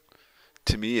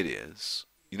 to me it is.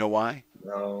 You know why?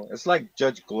 No, it's like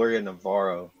Judge Gloria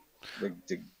Navarro, the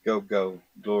go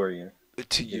Gloria.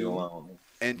 To You get you, along.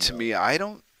 and to No. me, I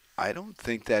don't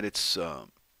think that it's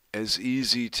as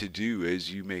easy to do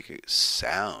as you make it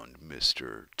sound,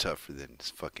 Mister Tougher Than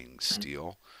Fucking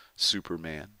Steel,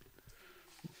 Superman.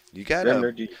 You gotta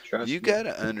Brenda, do you you trust me?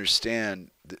 gotta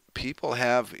understand that people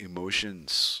have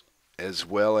emotions as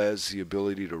well as the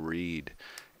ability to read,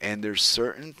 and there's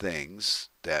certain things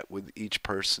that with each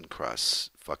person cross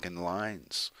fucking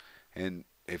lines, and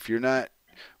if you're not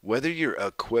whether you're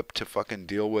equipped to fucking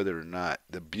deal with it or not,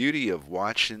 the beauty of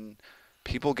watching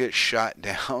people get shot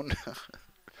down,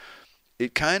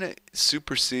 it kind of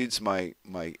supersedes my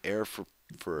air for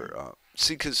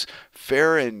see, because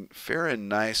fair and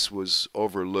nice was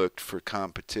overlooked for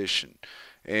competition,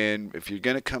 and if you're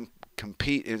gonna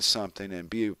compete in something and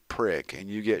be a prick and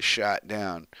you get shot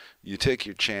down, you take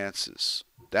your chances.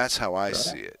 That's how I Right.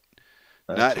 see it,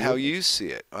 not how Absolutely. you see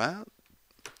it. Well,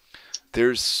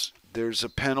 there's a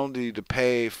penalty to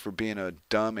pay for being a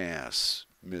dumbass,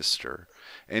 mister.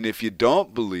 And if you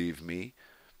don't believe me,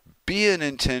 be an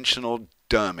intentional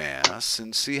dumbass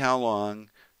and see how long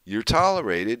you're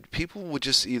tolerated. People will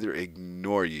just either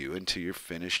ignore you until you're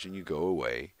finished and you go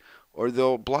away, or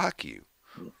they'll block you.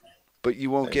 But you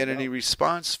won't There you get any go.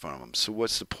 response from them. So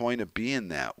what's the point of being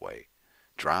that way?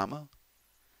 Drama?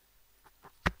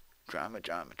 Drama,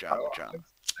 drama, I, drama, drama.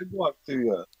 I've walked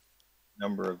through a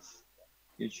number of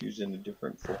issues in the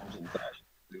different forms and fashions.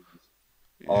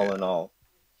 All Yeah, in all,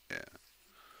 yeah.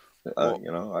 Well,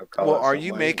 I call well, out are some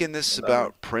you ways making this and others.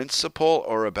 about principle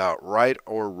or about right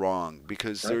or wrong?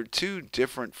 Because Right? they're two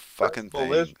different fucking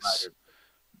Principle is things. right.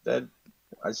 That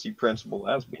I see principle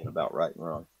as being about right and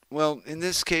wrong. Well, in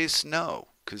this case, no,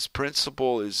 because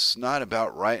principle is not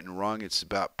about right and wrong. It's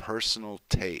about personal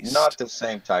Not taste. the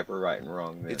same type of right and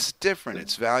wrong then. It's different.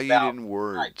 Because It's valued about in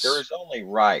right, there words. is only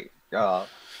right.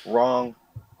 Wrong,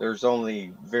 there's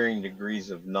only varying degrees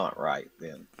of not right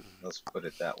then. Let's put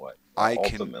it that way. I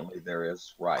can, Ultimately, there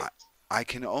is right. I, I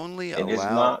can only It is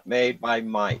allow, not made by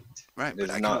might. right, It but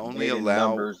is I can not only made in allow,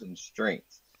 numbers and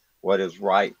strength. What is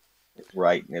right,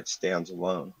 and it stands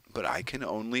alone. but I can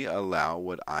only allow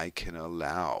what I can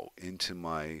allow into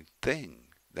my thing.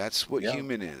 That's what Yeah.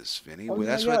 human is, Vinny. Oh Well, yeah,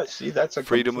 that's yeah. what See, that's a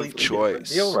freedom of completely different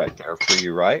deal choice. right there for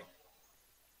you, right?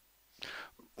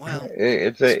 Well,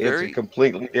 it's It's a very,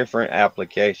 completely different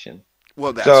application.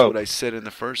 well, that's So what I said in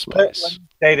the first let place. me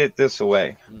state it this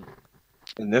way, Hmm.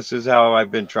 and this is how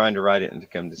I've been trying to write it and to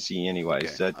come to see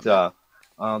anyways, Okay, that I'm in.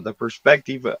 the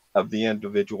perspective of the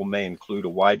individual may include a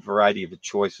wide variety of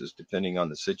choices depending on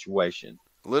the situation,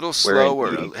 A little wherein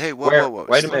slower. each, Hey, whoa, whoa, whoa.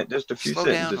 wait a minute, just a few Slow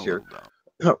down a sentences here, little, though.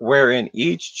 wherein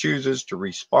each chooses to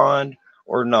respond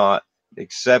or not.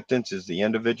 Acceptance is the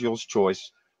individual's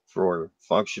choice for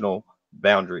functional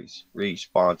boundaries,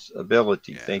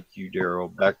 responsibility. Yeah, Thank you,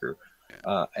 Daryl Becker.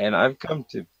 yeah. And I've come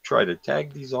to try to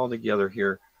tag these all together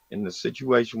here in the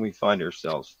situation we find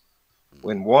ourselves. Mm.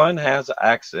 When one has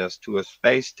access to a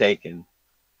space taken,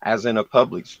 as in a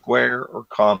public square or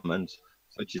commons,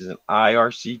 such as an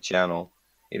IRC channel,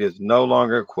 it is no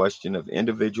longer a question of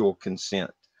individual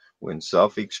consent when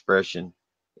self-expression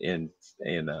in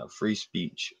free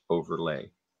speech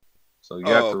overlay. So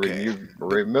you have Oh, to okay. But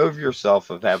remove yourself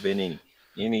of having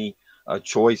any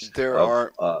choice there of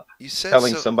are. You said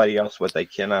telling so. somebody else what they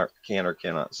can or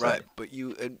cannot Right, say. but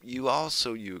you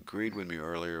also you agreed with me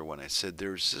earlier when I said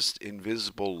there's just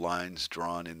invisible lines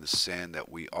drawn in the sand that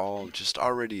we all just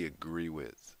already agree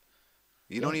with.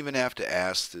 You Yeah, don't even have to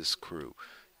ask this crew.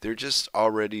 They're just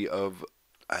already of,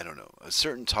 I don't know, a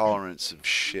certain tolerance of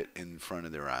shit in front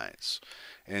of their eyes.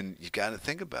 And you got to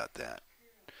think about that.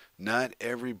 Not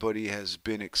everybody has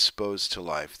been exposed to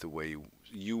life the way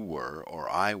you were, or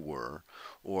I were,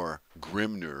 or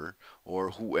Grimner,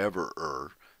 or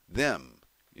whoever them.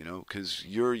 You know, because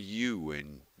you're you,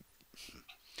 and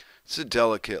it's a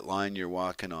delicate line you're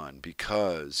walking on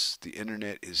because the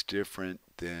internet is different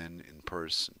than in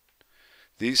person.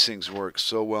 These things work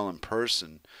so well in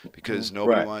person because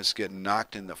nobody right. wants to get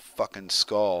knocked in the fucking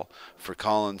skull for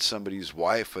calling somebody's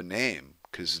wife a name.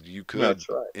 Because you could, That's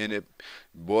right. and it,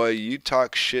 boy, you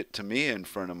talk shit to me in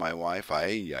front of my wife. I.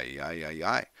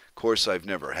 Of course, I've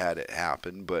never had it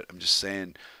happen, but I'm just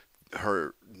saying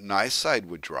her nice side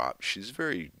would drop. She's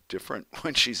very different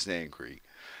when she's angry.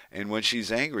 And when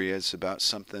she's angry, it's about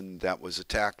something that was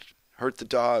attacked, hurt the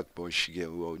dog. Boy, she get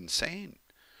insane.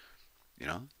 You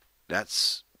know,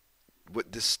 that's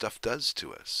what this stuff does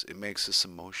to us. It makes us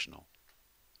emotional.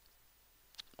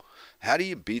 How do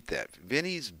you beat that?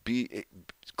 Vinny's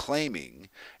claiming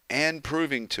and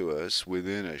proving to us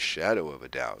within a shadow of a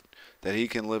doubt that he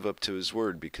can live up to his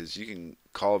word because you can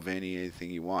call Vinny anything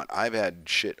you want. I've had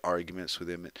shit arguments with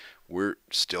him. And we're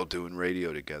still doing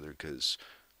radio together because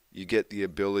you get the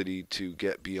ability to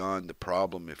get beyond the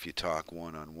problem if you talk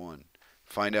one on one.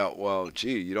 Find out, well,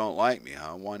 gee, you don't like me,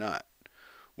 huh? Why not?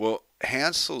 Well,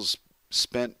 Hansel's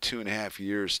spent 2.5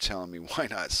 years telling me why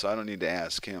not, so I don't need to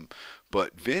ask him.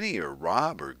 But Vinny or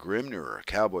Rob or Grimner or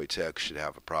Cowboy Tech should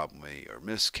have a problem with me, or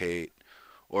Miss Kate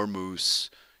or Moose.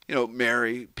 You know,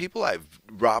 Mary,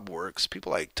 Robwerks,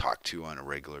 people I talk to on a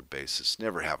regular basis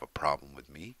never have a problem with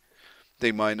me.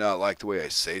 They might not like the way I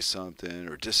say something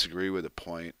or disagree with a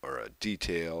point or a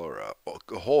detail or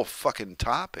a whole fucking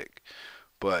topic.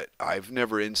 But I've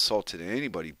never insulted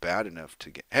anybody bad enough to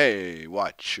get, hey,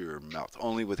 watch your mouth.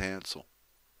 Only with Hansel.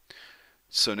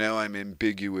 So now I'm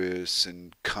ambiguous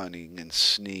and cunning and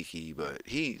sneaky, but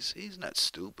he's not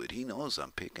stupid. He knows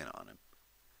I'm picking on him.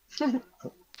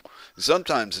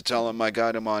 Sometimes I tell him I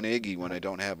got him on Iggy when I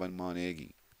don't have him on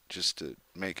Iggy, just to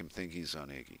make him think he's on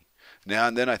Iggy. Now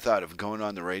and then I thought of going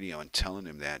on the radio and telling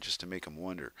him that just to make him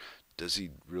wonder, does he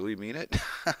really mean it?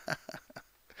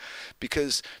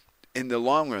 Because in the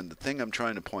long run, the thing I'm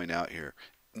trying to point out here,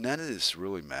 none of this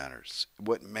really matters.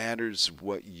 What matters is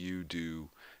what you do,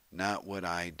 not what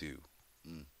I do.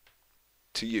 Mm.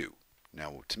 To you.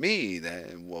 Now, to me,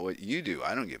 what you do,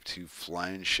 I don't give two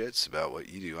flying shits about what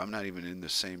you do. I'm not even in the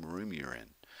same room you're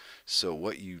in. So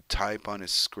what you type on a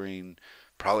screen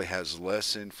probably has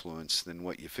less influence than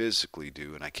what you physically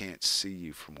do, and I can't see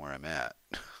you from where I'm at.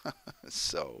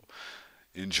 So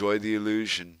enjoy the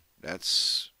illusion.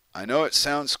 I know it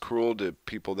sounds cruel to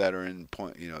people that are in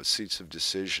seats of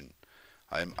decision.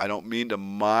 I don't mean to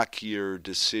mock your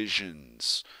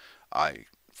decisions. I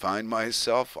find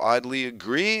myself oddly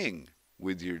agreeing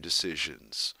with your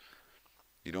decisions.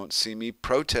 You don't see me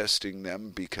protesting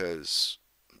them because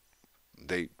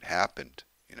they happened.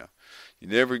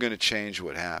 You're never going to change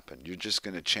what happened. You're just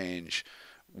going to change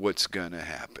what's going to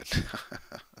happen.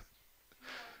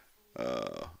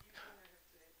 uh,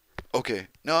 okay,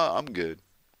 no, I'm good.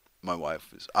 My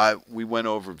wife is. We went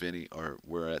over Vinny, or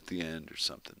we're at the end or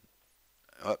something.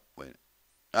 Oh, wait.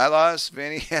 I lost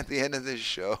Vinny at the end of this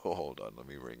show. Hold on, let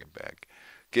me ring him back.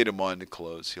 Get him on to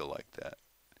close. He'll like that.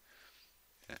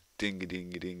 Yeah. Ding a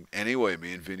ding a ding. Anyway,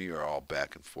 me and Vinny are all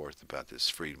back and forth about this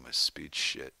freedom of speech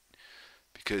shit.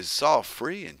 Because it's all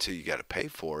free until you got to pay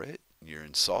for it. You're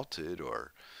insulted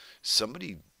or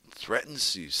somebody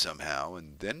threatens you somehow,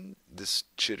 and then this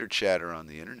chitter chatter on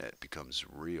the internet becomes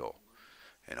real.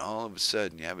 And all of a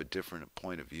sudden, you have a different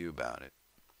point of view about it.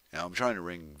 Now, I'm trying to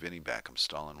ring Vinny back. I'm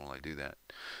stalling while I do that.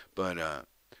 But,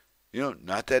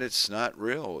 not that it's not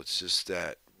real. It's just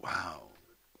that, wow,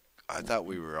 I thought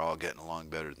we were all getting along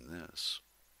better than this.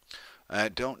 I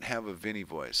don't have a Vinny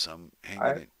voice. I'm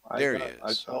hanging in. There he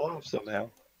I is. fell off somehow.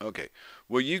 Okay.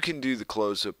 Well, you can do the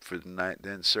close-up for the night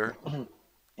then, sir.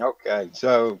 Okay,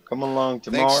 so come along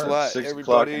Thanks a tomorrow, lot, 6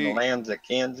 o'clock in the everybody. lands of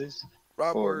Kansas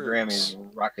for Grammy's Robwerks.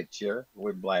 Rocket Chair.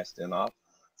 We're blasting off.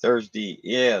 Thursday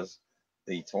is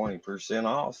the 20%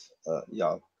 off.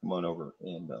 Y'all come on over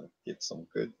and get some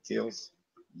good deals.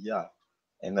 Yeah,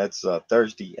 and that's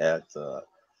Thursday at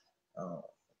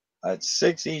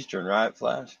 6 Eastern, right,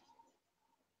 Flash?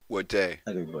 What day?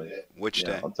 I do believe. Which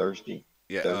Yeah, day? on Thursday.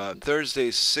 Yeah,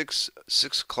 Thursday, 6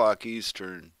 o'clock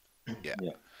Eastern. Yeah,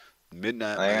 Yeah,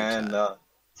 midnight my and time.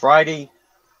 Friday.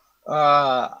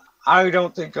 Uh, I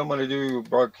don't think I'm going to do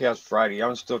broadcast Friday.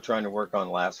 I'm still trying to work on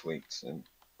last week's, and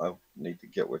I need to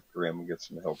get with Grim and get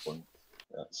some help on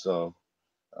that. So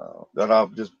that I'll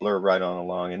just blur right on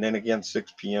along. And then again,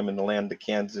 6 p.m. in the land of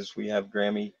Kansas, we have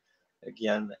Grammy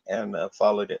again, and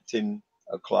followed at 10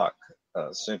 o'clock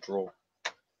Central,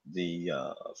 the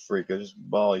Freakers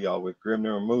Ball, y'all, with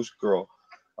Grimner and Moose Girl.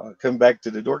 Come back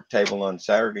to the Dork Table on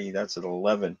Saturday. That's at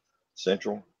 11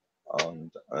 Central.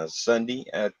 On Sunday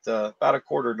at about a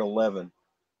quarter to 11,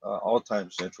 all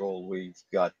time Central, we've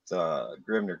got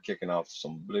Grimner kicking off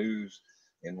some blues,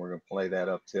 and we're going to play that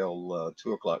up till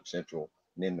 2 o'clock Central.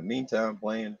 And in the meantime,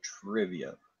 playing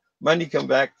trivia. Monday, come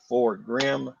back for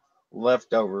Grim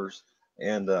Leftovers,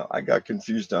 and I got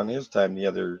confused on his time the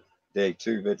other day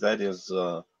too, but that is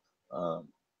um,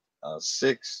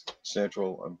 6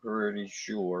 Central, I'm pretty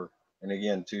sure. And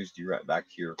again, Tuesday, right back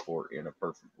here for In a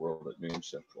Perfect World at noon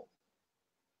Central.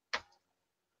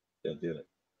 Yeah, did it.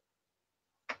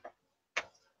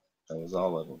 That was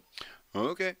all of them.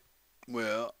 Okay.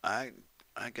 Well, I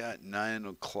got 9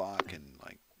 o'clock in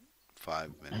like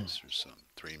 5 minutes or something.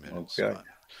 3 minutes. Okay. Fine.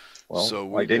 Well, So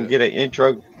I we didn't got. get an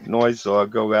intro noise, so I'll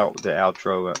go out with the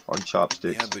outro on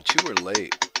Yeah, chopsticks. but you were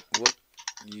late. What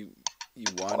you On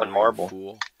wandering marble.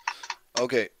 fool?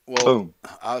 Okay. Well, Boom.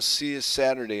 I'll see you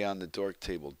Saturday on the Dork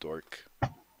Table, dork.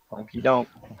 Honky donk.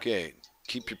 Okay.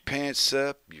 Keep your pants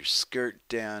up, your skirt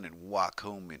down, and walk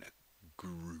home in a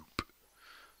group.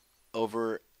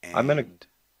 Over I'm gonna. and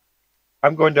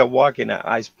I'm going to walk in the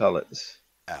ice pellets.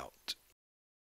 out.